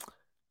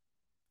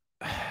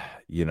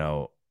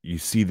 You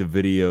see the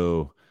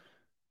video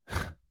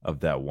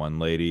of that one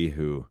lady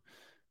who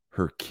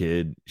her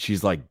kid,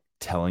 she's like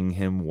telling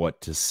him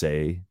what to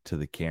say to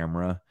the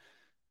camera.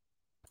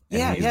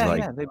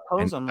 Yeah. They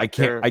pose them. I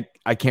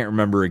can't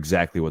remember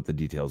exactly what the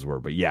details were,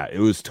 but yeah, it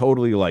was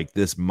totally like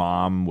this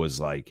mom was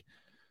like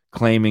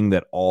claiming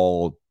that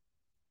all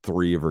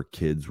 3 of her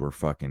kids were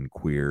fucking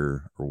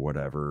queer or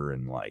whatever,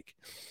 and like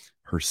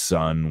her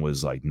son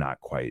was like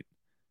not quite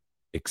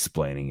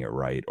explaining it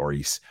right, or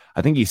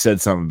I think he said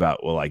something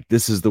about, well, like,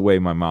 this is the way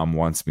my mom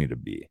wants me to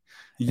be.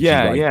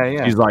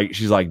 And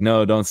she's like,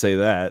 no, don't say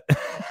that.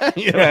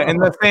 And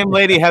the same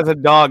lady has a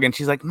dog, and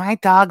she's like, my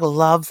dog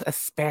loves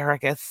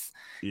asparagus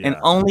and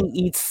only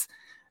eats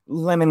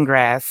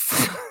lemongrass.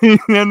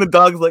 And the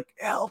dog's like,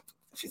 help,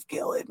 she's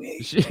killing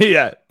me.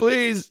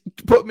 Please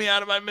put me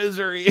out of my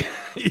misery.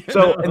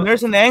 And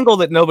there's an angle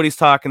that nobody's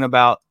talking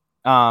about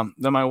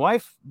that my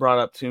wife brought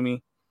up to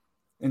me,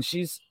 and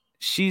she's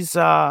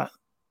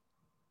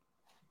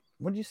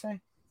what did you say?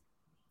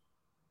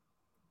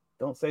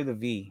 Don't say the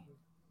V.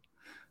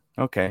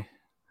 Okay.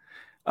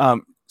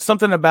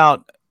 Something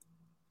about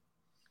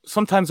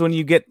sometimes when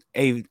you get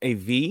a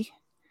V,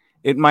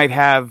 it might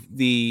have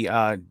the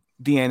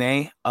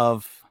DNA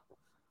of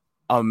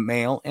a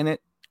male in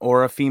it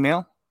or a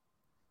female,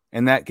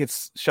 and that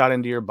gets shot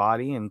into your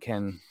body and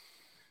can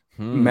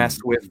mess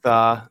with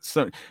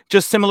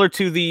just similar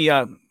to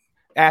the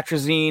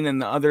atrazine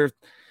and the other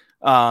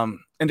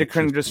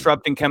endocrine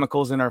disrupting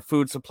chemicals in our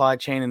food supply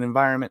chain and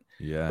environment.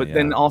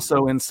 Then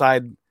also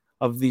inside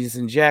of these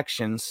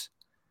injections,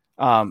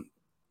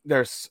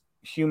 there's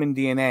human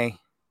DNA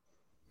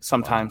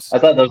sometimes. I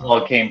thought those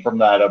all came from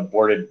that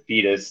aborted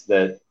fetus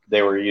that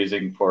they were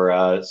using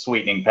for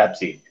sweetening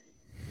Pepsi.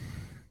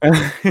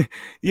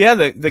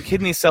 The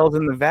kidney cells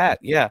in the vat.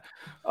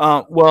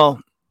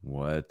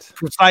 What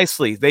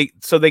precisely? They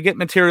get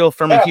material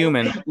from a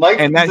human,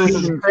 and that this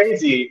is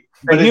crazy.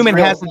 The human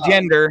has a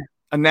gender,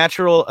 a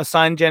natural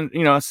assigned gender,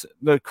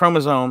 the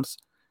chromosomes,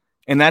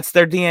 and that's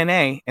their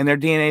DNA, and their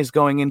DNA is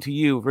going into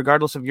you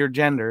regardless of your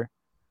gender.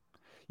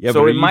 Yeah,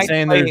 so but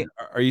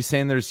are you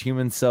saying there's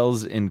human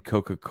cells in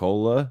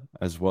Coca-Cola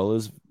as well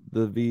as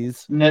the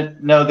V's?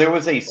 No, there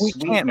was a we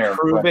sweetener. Can't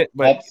prove it,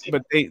 but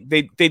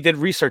they did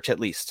research at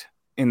least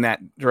in that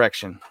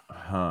direction.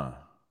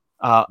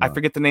 I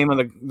forget the name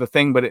of the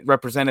thing, but it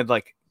represented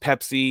like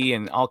Pepsi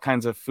and all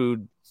kinds of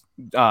food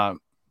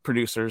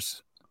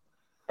producers.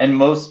 And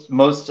most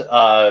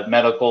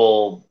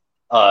medical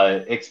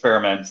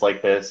experiments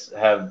like this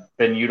have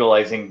been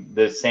utilizing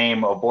the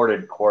same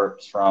aborted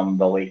corpse from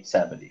the late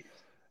 70s.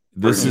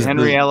 This is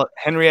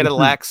Henrietta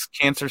Lacks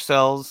cancer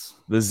cells.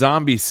 The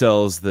zombie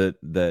cells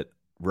that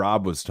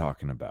Rob was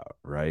talking about,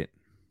 right?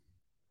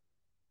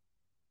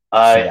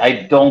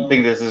 I don't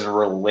think this is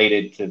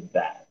related to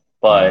that,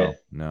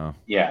 but no.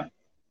 Yeah.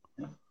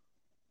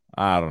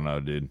 I don't know,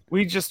 dude.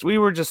 We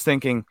were just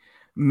thinking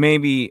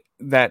maybe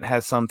that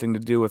has something to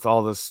do with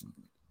all this.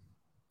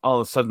 All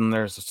of a sudden,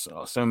 there's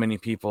so many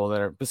people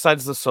that are,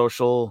 besides the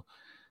social,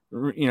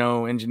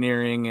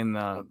 engineering and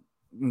the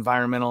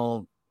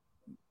environmental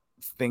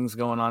things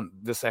going on,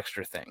 this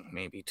extra thing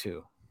maybe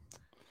too.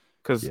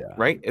 Because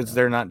is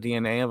there not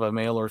DNA of a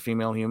male or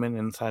female human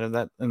inside of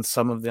that, in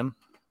some of them?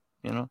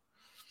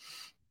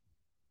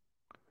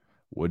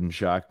 Wouldn't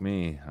shock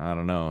me. I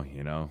don't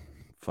know.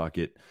 Fuck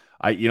it.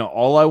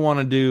 All I want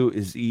to do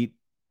is eat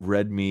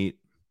red meat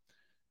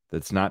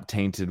that's not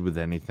tainted with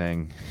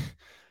anything,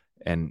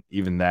 and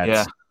even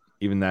that's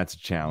a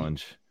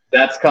challenge.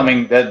 That's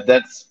coming.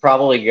 That's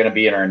probably going to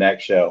be in our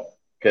next show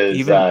because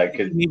we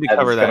need to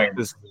cover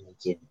that.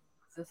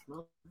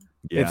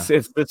 Yeah.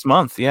 It's this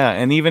month,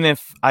 and even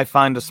if I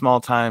find a small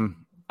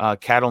time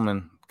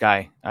cattleman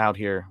guy out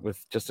here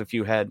with just a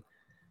few head,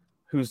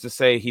 who's to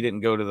say he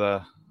didn't go to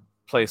the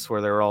place where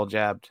they were all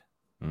jabbed,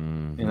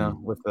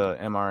 with the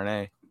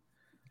mRNA?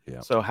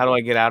 Yeah. So how do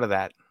I get out of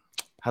that?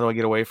 How do I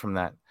get away from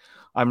that?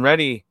 I'm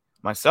ready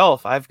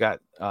myself. I've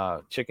got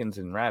chickens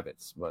and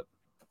rabbits, but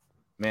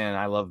man,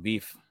 I love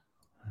beef.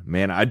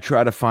 Man, I'd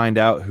try to find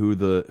out who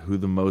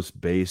the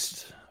most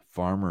based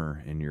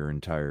farmer in your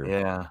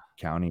entire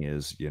county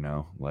is,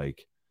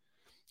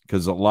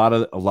 because a lot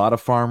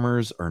of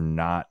farmers are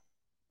not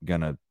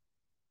gonna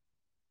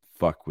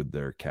fuck with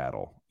their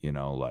cattle,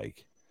 if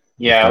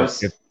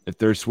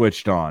they're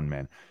switched on,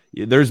 man,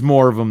 there's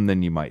more of them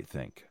than you might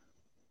think.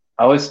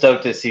 I was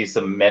stoked to see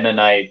some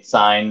Mennonite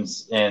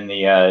signs in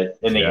the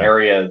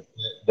area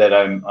that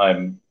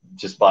I'm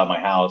just by my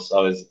house.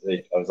 I was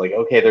like,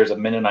 okay, there's a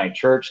Mennonite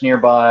church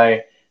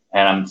nearby,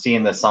 and I'm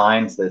seeing the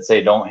signs that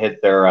say don't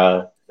hit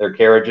their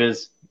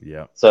carriages.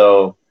 Yeah.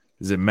 So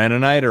is it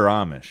Mennonite or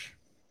Amish?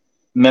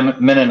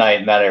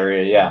 Mennonite in that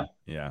area, yeah.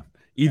 Yeah.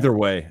 Either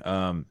way,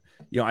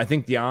 I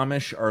think the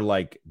Amish are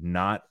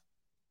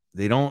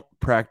they don't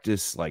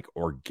practice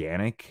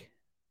organic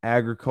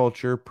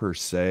agriculture per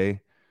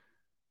se,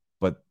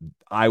 but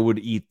I would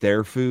eat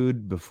their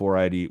food before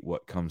I'd eat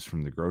what comes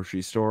from the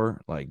grocery store,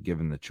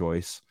 given the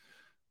choice.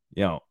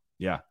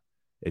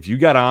 If you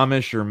got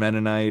Amish or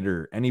Mennonite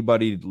or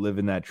anybody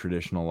living that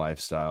traditional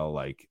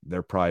lifestyle,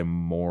 they're probably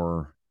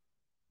more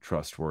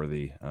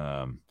trustworthy.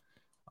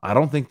 I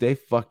don't think they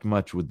fucked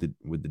much with the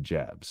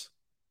jabs.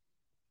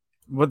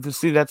 But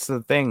that's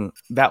the thing.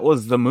 That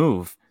was the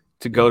move,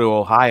 to go to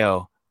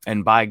Ohio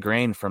and buy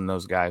grain from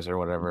those guys or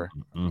whatever,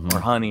 or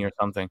honey or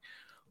something.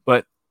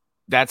 But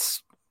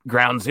that's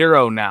ground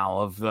zero now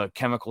of the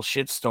chemical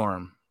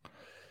shitstorm.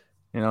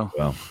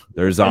 Well,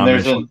 there's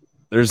Amish.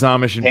 There's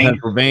Amish in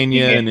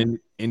Pennsylvania and in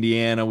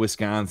Indiana,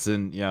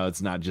 Wisconsin.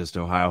 It's not just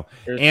Ohio.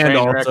 And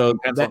also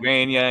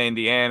Pennsylvania,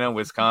 Indiana,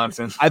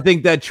 Wisconsin. I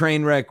think that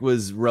train wreck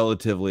was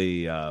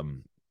relatively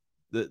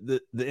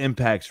the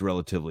impact's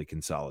relatively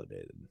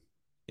consolidated.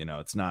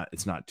 It's not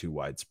too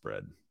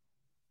widespread.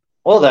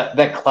 Well,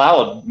 that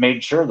cloud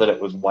made sure that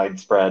it was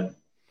widespread.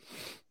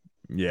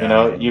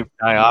 Yeah.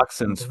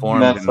 Dioxins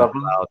formed in the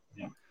cloud.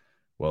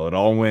 Well, it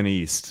all went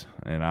east,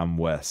 and I'm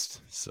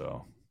west,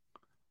 so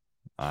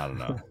I don't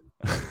know.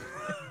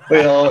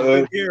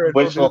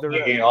 Wishful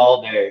thinking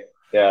all day.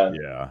 Yeah.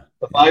 Yeah.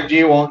 The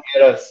 5G won't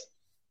get us.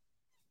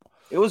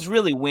 It was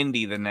really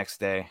windy the next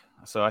day,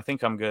 so I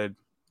think I'm good.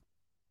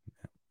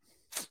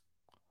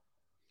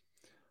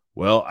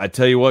 Well, I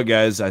tell you what,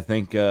 guys, I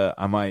think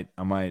I might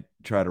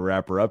try to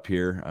wrap her up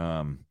here.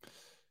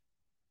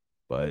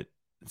 But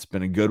it's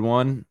been a good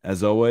one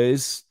as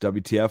always.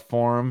 WTF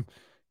Forum.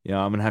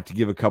 I'm gonna have to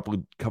give a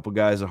couple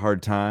guys a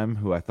hard time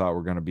who I thought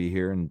were gonna be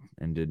here and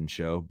didn't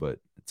show, but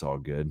it's all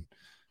good.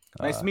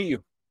 Nice to meet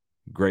you.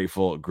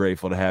 Grateful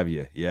to have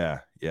you. Yeah.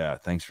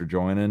 Thanks for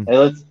joining. Hey,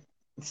 let's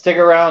stick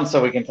around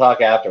so we can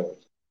talk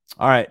afterwards.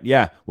 All right.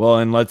 Yeah. Well,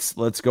 and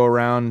let's go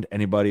around.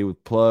 Anybody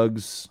with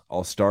plugs?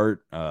 I'll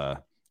start.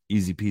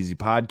 EasyPeasy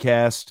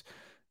podcast.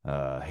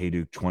 Hey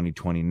Duke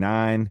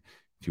 2029.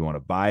 If you want to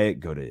buy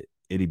it, go to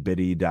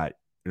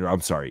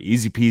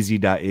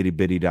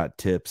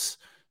EasyPeasy.ittybitty.tips,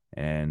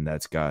 and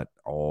that's got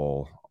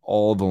all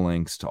the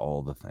links to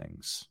all the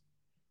things.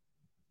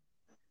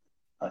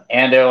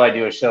 Ando, I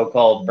do a show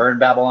called Burn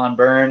Babylon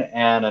Burn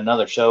and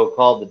another show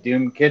called The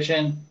Doom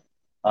Kitchen.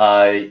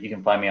 You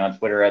can find me on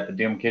Twitter at The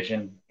Doom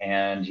Kitchen,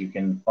 and you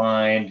can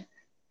find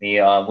me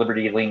on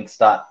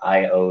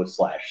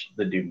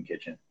libertylinks.io/The Doom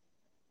Kitchen.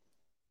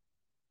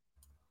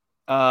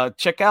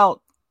 Check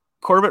out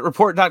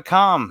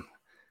CorbettReport.com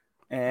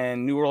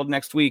and New World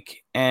Next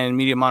Week and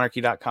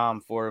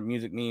MediaMonarchy.com for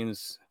music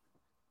memes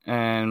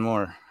and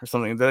more, or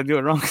something. Did I do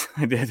it wrong?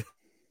 I did.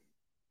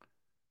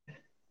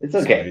 It's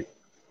okay.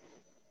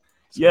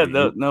 Yeah,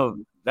 no,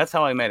 that's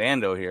how I met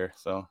Ando here.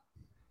 So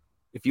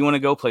if you want to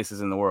go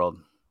places in the world.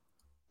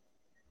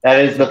 That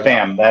is the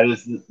fam. That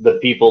is the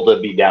people to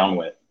be down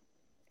with.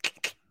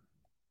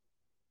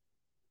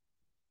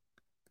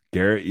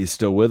 Garrett, you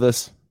still with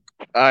us?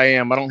 I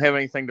am. I don't have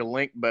anything to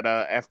link, but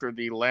after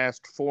the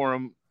last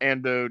forum,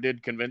 Ando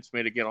did convince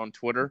me to get on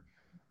Twitter.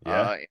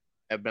 Yeah.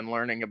 I've been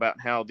learning about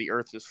how the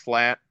Earth is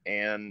flat,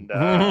 and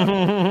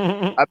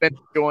I've been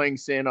enjoying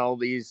seeing all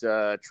these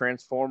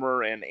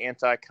transformer and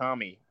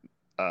anti-commie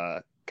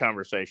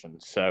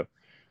conversations. So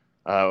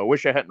I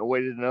wish I hadn't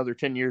waited another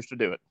 10 years to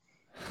do it.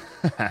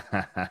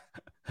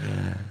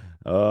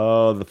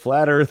 Oh, the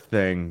flat Earth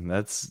thing.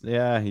 That's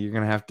you're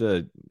gonna have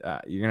to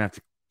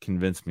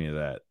convince me of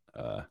that.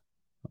 I'm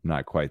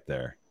not quite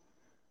there.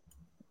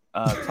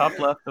 Top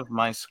left of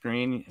my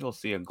screen, you'll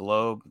see a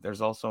globe.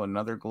 There's also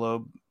another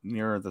globe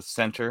near the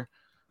center.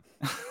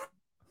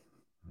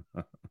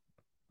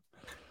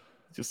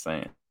 Just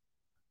saying.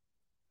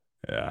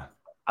 Yeah.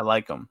 I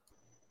like them.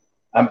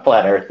 I'm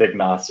flat Earth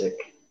agnostic.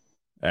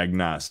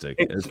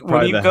 It's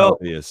probably the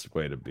healthiest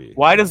way to be.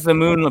 Why does the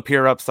moon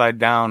appear upside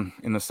down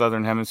in the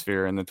southern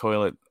hemisphere and the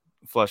toilet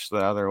flush the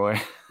other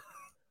way?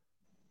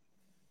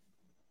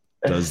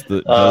 Does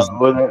the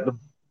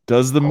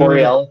moon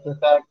Coriolis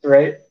effect,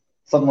 right?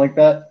 Something like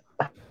that.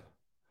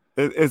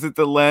 Is it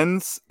the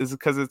lens? Is it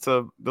because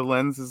the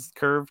lens is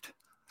curved?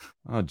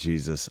 Oh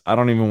Jesus! I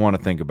don't even want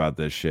to think about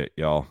this shit,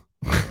 y'all.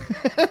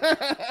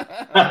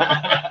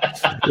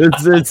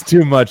 It's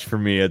too much for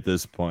me at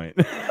this point.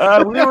 We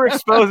were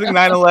exposing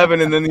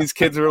 9/11, and then these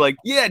kids were like,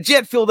 "Yeah,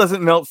 jet fuel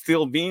doesn't melt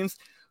steel beams,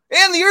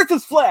 and the Earth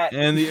is flat."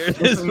 And the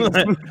Earth is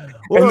flat.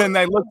 And then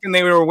I looked, and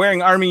they were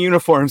wearing army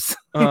uniforms.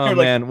 Oh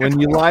man, when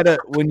you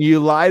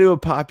lie to a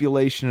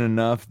population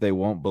enough, they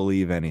won't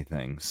believe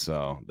anything.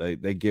 So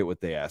they get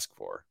what they ask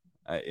for.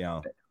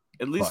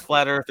 At least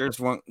flat earthers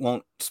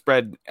won't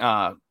spread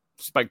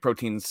spike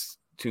proteins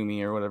to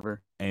me or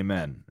whatever.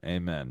 Amen.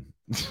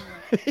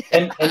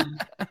 and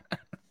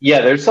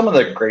yeah, there's some of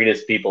the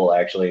greatest people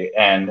actually,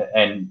 and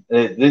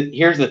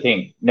here's the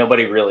thing: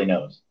 nobody really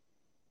knows.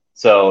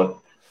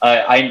 So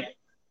I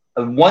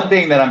one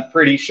thing that I'm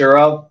pretty sure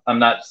of, I'm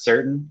not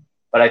certain,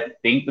 but I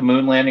think the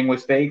moon landing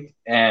was faked,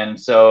 and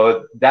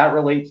so that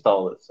relates to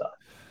all this stuff.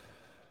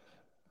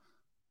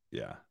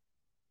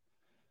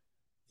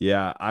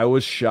 Yeah, I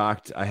was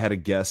shocked. I had a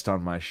guest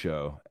on my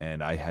show,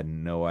 and I had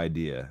no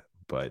idea.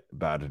 But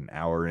about an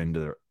hour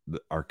into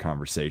our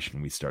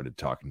conversation, we started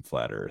talking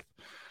flat Earth,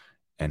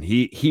 and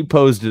he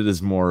posed it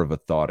as more of a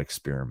thought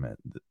experiment,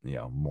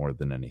 more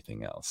than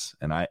anything else.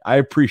 And I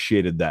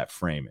appreciated that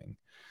framing,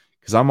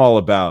 because I'm all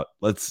about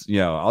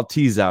I'll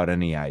tease out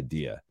any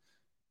idea,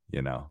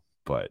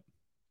 but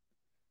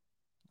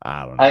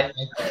I don't know.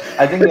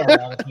 I think a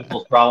lot of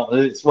people's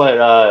problem. It's what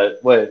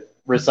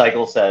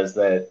Recycle says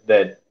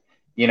that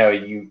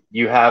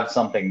you have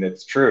something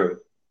that's true,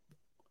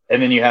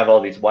 and then you have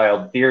all these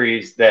wild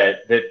theories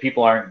that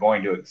people aren't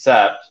going to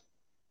accept,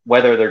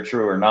 whether they're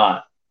true or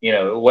not.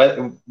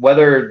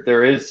 Whether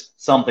there is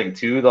something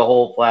to the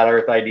whole flat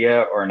Earth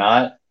idea or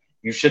not,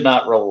 you should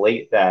not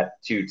relate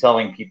that to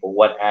telling people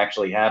what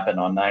actually happened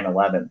on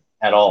 9/11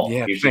 at all.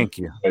 Yeah, thank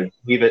you.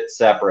 Leave it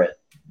separate,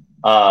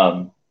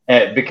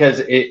 because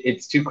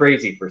it's too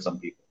crazy for some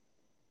people.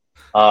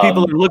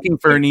 People are looking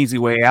for an easy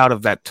way out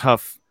of that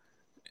tough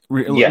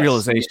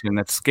realization,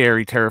 that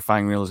scary,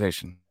 terrifying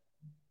realization.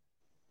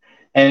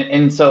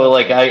 And so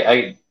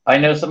I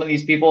know some of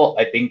these people.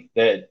 I think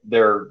that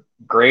they're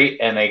great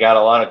and they got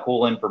a lot of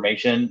cool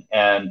information.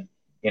 And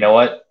you know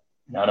what?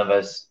 None of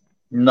us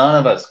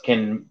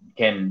can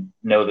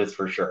know this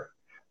for sure.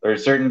 There are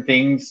certain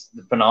things,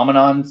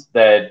 phenomenons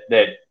that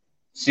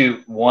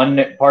suit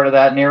one part of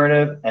that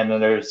narrative, and then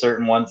there are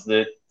certain ones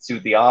that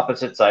suit the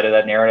opposite side of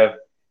that narrative.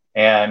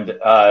 And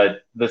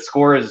the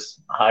score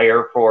is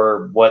higher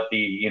for what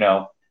the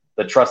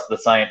trust the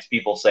science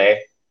people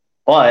say,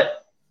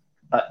 but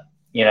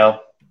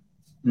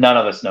none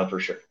of us know for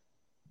sure.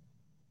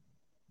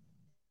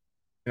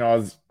 I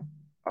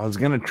was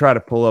gonna try to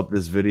pull up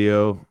this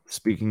video.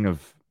 Speaking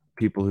of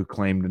people who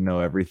claim to know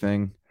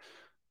everything,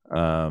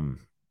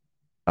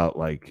 about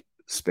like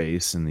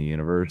space and the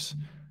universe.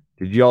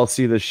 Did you all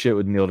see this shit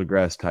with Neil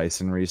deGrasse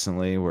Tyson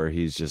recently, where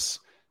he's just?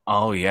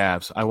 Oh yeah,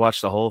 I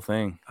watched the whole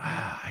thing.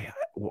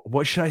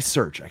 What should I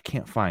search? I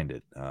can't find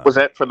it. Was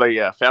that for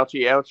the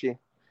Fauci ouchie?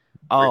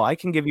 Oh, I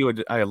can give you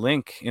a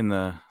link in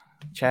the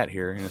chat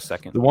here in a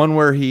second. The one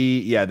where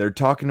they're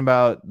talking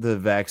about the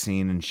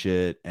vaccine and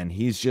shit, and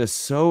he's just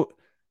so.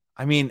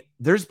 I mean,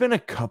 there's been a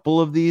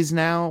couple of these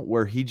now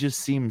where he just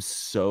seems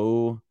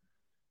so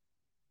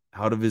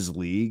out of his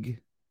league.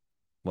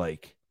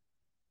 Like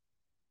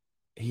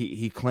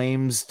he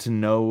claims to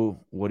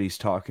know what he's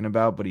talking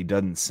about, but he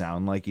doesn't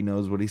sound like he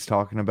knows what he's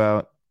talking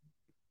about.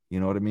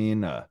 You know what I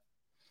mean? I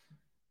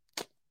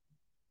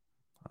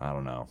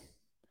don't know.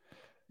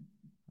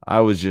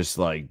 I was just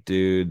like,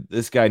 dude,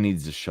 this guy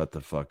needs to shut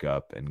the fuck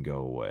up and go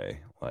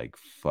away. Like,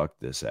 fuck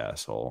this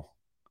asshole.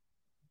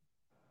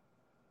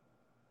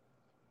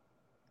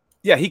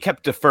 Yeah, he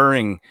kept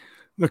deferring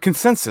The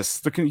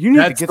consensus. You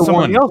need to get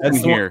somebody else in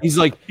here. He's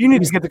like, you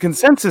need to get the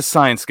consensus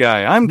science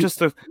guy. I'm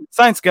just a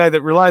science guy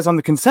that relies on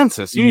the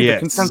consensus. You need the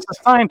consensus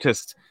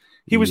scientist.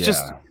 He was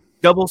just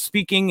double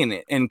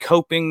speaking and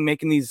coping,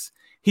 making these.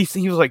 He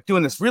was like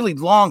doing this really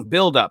long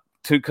build up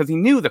to, because he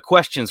knew the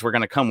questions were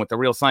going to come with the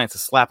real science to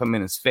slap him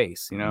in his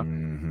face, you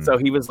know. So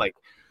he was like,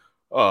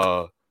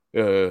 for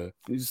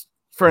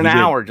an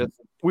hour, just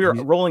we were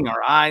rolling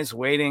our eyes,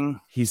 waiting.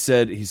 He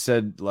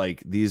said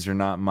like, these are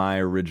not my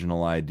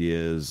original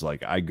ideas.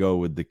 Like, I go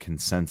with the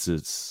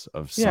consensus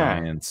of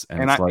science.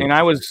 And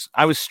I was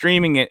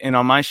streaming it, and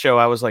on my show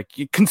I was like,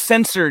 you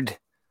consensured.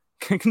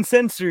 Like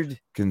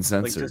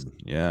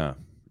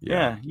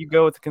yeah, you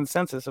go with the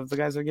consensus of the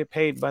guys that get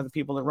paid by the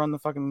people that run the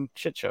fucking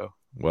shit show.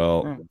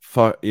 Well,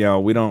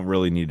 we don't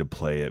really need to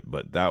play it,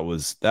 but that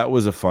was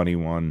a funny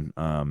one.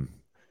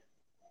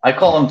 I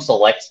call them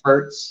select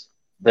experts.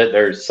 That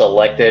they're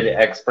selected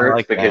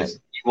experts because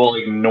you will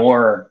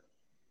ignore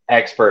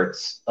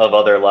experts of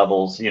other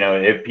levels. You know,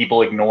 if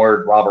people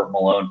ignored Robert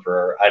Malone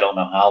for I don't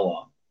know how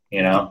long,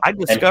 you know. I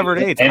discovered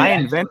AIDS. I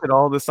invented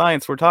all the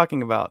science we're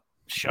talking about.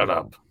 Shut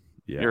up.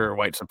 Yeah. You're a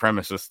white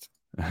supremacist.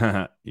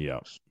 Yeah.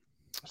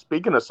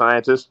 Speaking of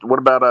scientists, what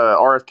about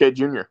RFK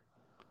Jr.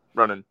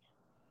 running?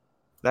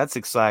 That's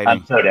exciting.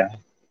 I'm so down.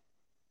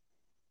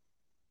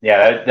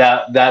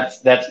 Yeah,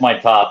 that's my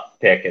top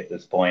pick at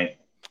this point.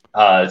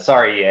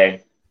 Sorry,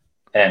 Ye.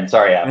 And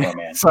sorry, Afro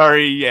Man.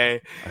 Sorry,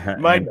 Ye.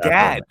 My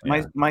dad,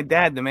 my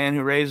dad, the man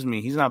who raised me,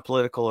 he's not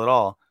political at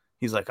all.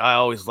 He's like, I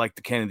always liked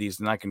the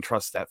Kennedys and I can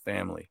trust that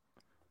family.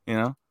 You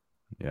know?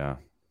 Yeah.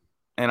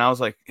 And I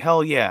was like,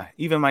 hell yeah.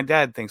 Even my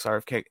dad thinks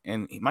RFK,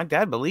 and my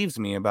dad believes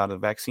me about a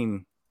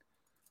vaccine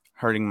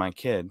hurting my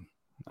kid.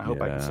 I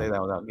hope I can say that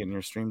without getting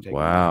your stream taken.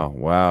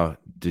 Wow.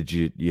 Did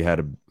you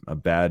had a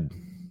bad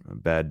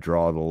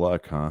draw of the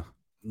luck, huh?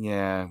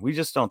 Yeah, we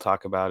just don't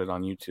talk about it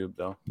on YouTube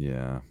though.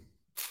 Yeah.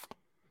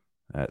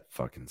 That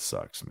fucking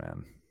sucks,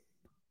 man.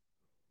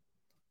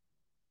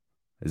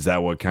 Is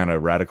that what kind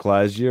of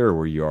radicalized you, or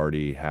were you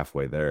already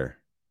halfway there?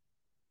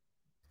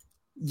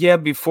 Yeah,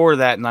 before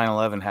that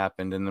 9/11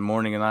 happened. In the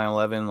morning of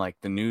 9/11, like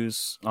the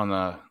news on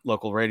the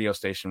local radio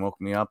station woke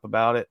me up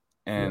about it.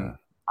 And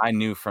I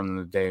knew from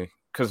the day,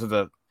 because of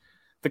the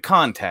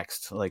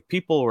context, like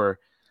people were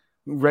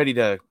ready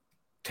to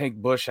take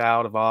Bush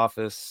out of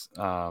office.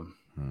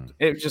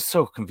 It was just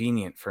so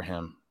convenient for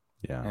him.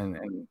 Yeah.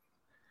 And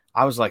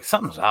I was like,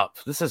 something's up.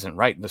 This isn't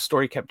right. The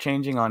story kept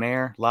changing on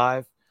air,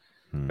 live.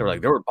 They were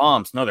like, there were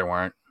bombs. No, there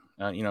weren't.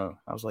 You know,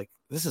 I was like,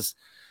 this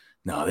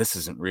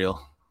isn't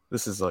real.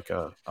 This is like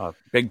a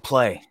big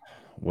play.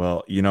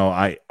 Well, you know,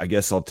 I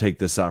guess I'll take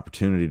this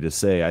opportunity to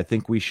say, I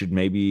think we should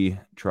maybe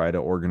try to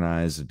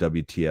organize a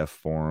WTF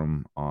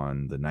forum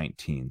on the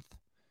 19th.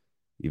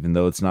 Even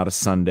though it's not a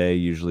Sunday,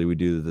 usually we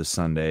do the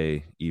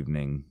Sunday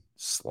evening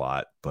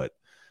slot, but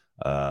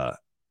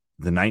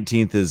the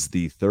 19th is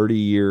the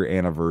 30-year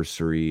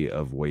anniversary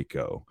of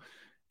Waco,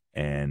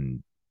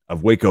 and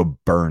of Waco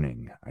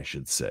burning, I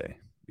should say,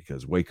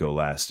 because Waco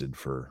lasted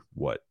for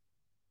what?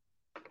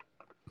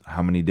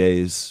 How many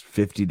days?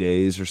 50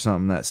 days or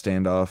something, that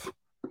standoff?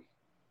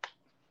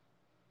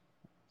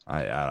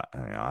 I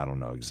don't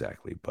know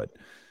exactly, but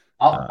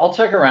I'll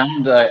check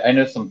around. I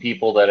know some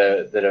people that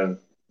have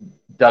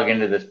dug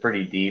into this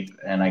pretty deep,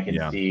 and I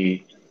can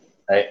see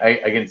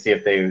I can see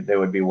if they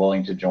would be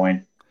willing to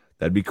join.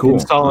 That'd be cool. In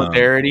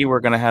solidarity,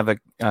 we're going to have a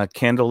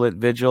candlelit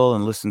vigil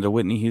and listen to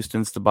Whitney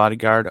Houston's The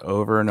Bodyguard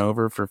over and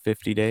over for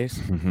 50 days.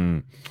 Mm-hmm.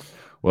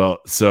 Well,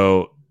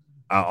 so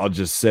I'll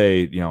just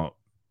say, you know,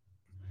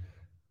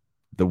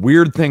 the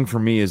weird thing for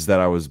me is that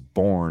I was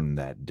born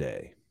that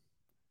day.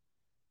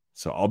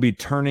 So I'll be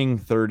turning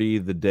 30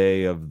 the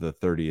day of the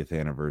 30th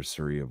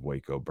anniversary of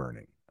Waco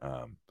burning.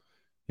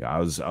 I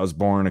was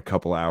born a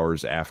couple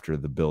hours after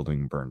the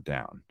building burnt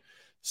down.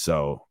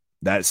 So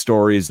that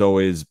story has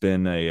always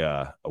been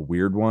a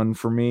weird one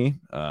for me.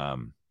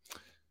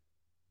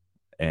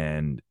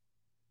 And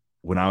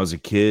when I was a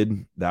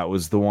kid, that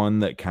was the one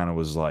that kind of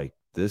was like,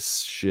 this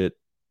shit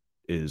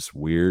is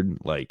weird.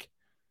 Like,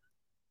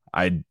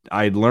 I'd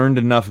learned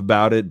enough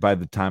about it by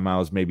the time I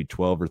was maybe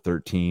 12 or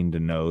 13 to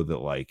know that,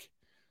 like,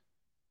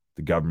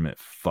 the government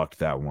fucked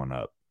that one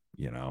up,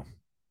 you know,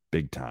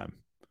 big time.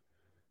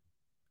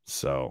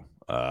 So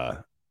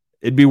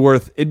it'd be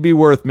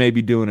worth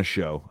maybe doing a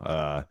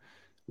show.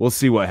 We'll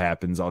see what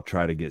happens. I'll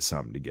try to get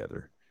something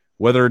together.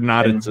 Whether or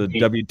not it's a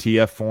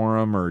WTF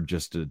forum or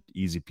just a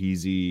easy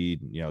peasy,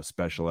 you know,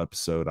 special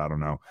episode, I don't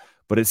know.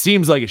 But it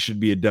seems like it should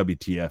be a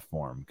WTF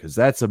forum because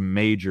that's a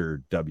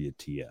major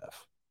WTF.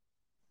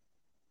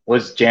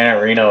 Was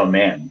Janet Reno a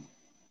man?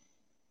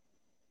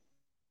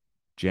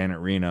 Janet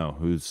Reno,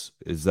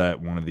 is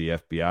that one of the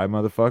FBI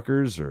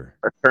motherfuckers or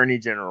Attorney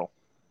General?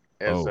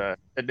 As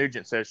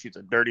Nugent says, she's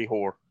a dirty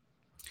whore.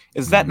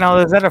 Is that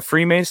a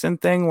Freemason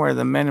thing where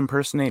the men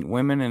impersonate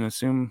women and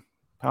assume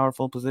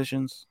powerful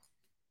positions,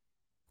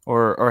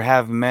 or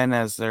have men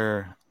as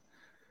their?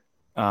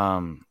 I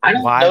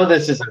don't know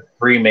this is a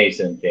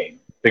Freemason thing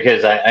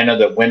because I know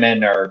that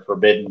women are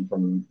forbidden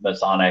from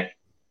Masonic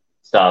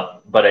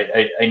stuff. But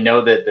I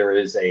know that there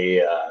is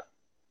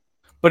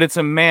but it's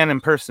a man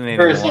impersonating.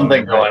 There's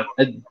something going.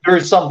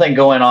 There's something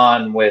going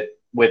on with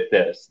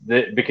this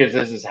because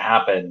this has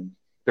happened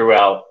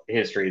throughout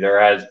history.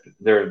 There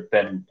have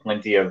been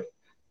plenty of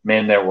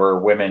men that were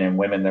women and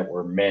women that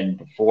were men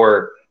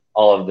before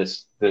all of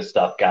this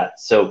stuff got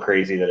so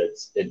crazy that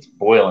it's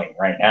boiling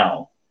right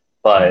now.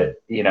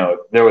 But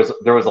there was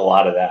a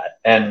lot of that,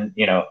 and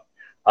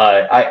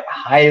I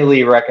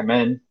highly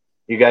recommend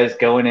you guys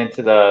going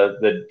into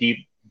the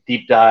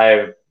deep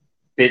dive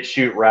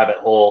BitChute rabbit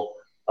hole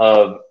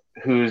of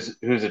who's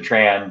a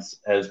trans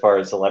as far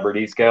as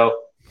celebrities go.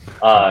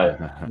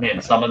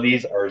 Man, some of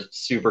these are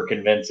super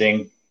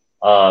convincing.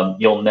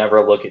 You'll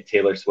never look at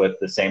Taylor Swift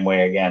the same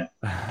way again.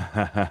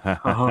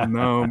 Oh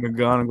no,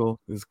 McGonagall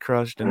is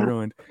crushed and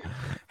ruined.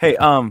 Hey,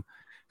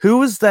 who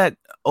was that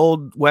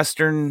old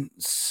Western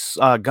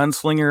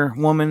gunslinger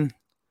woman?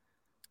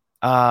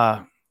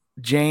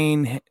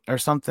 Jane or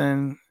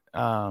something. You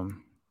know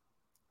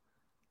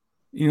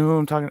who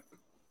I'm talking?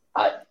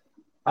 I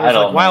don't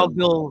know. Wild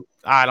Bill.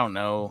 I don't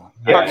know.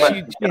 Yeah,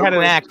 she had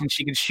an act and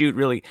she could shoot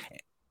really.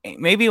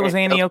 Maybe it was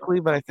Annie Oakley,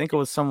 but I think it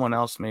was someone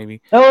else.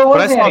 Maybe. No, it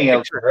was Annie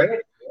Oakley, right?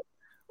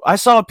 I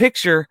saw a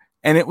picture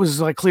and it was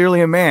like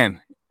clearly a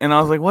man, and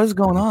I was like, "What is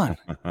going on?"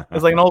 It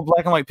was like an old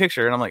black and white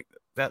picture, and I'm like,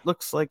 "That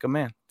looks like a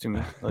man to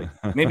me." Like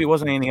maybe it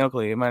wasn't Annie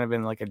Oakley. It might have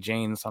been like a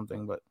Jane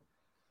something, but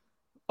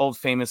old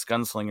famous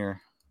gunslinger.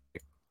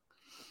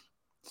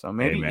 So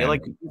maybe,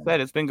 like you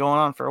said, it's been going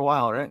on for a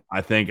while, right?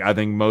 I think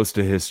most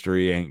of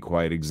history ain't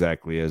quite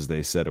exactly as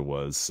they said it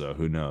was. So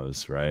who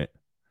knows, right?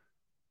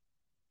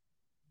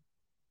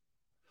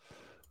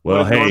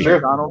 Well, hey,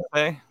 McDonald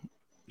say?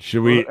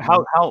 Should we?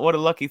 How? What a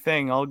lucky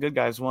thing! All the good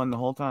guys won the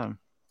whole time.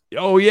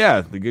 Oh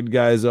yeah, the good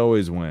guys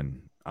always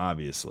win.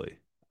 Obviously.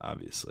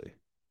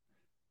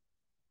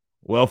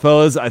 Well,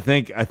 fellas, I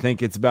think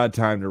it's about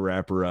time to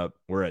wrap her up.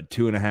 We're at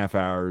 2.5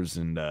 hours,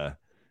 and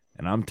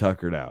I'm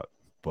tuckered out.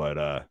 But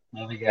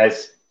love you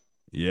guys.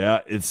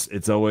 Yeah,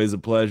 it's always a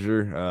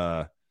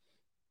pleasure.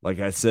 Like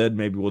I said,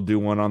 maybe we'll do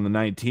one on the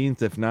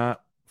 19th. If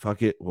not,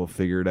 fuck it, we'll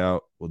figure it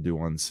out. We'll do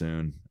one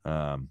soon.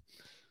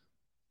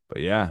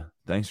 But yeah,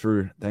 thanks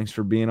for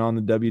being on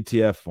the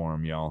WTF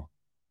forum, y'all.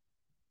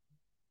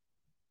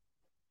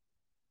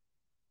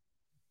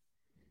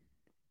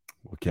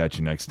 We'll catch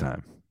you next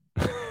time.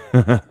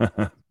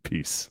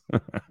 Peace.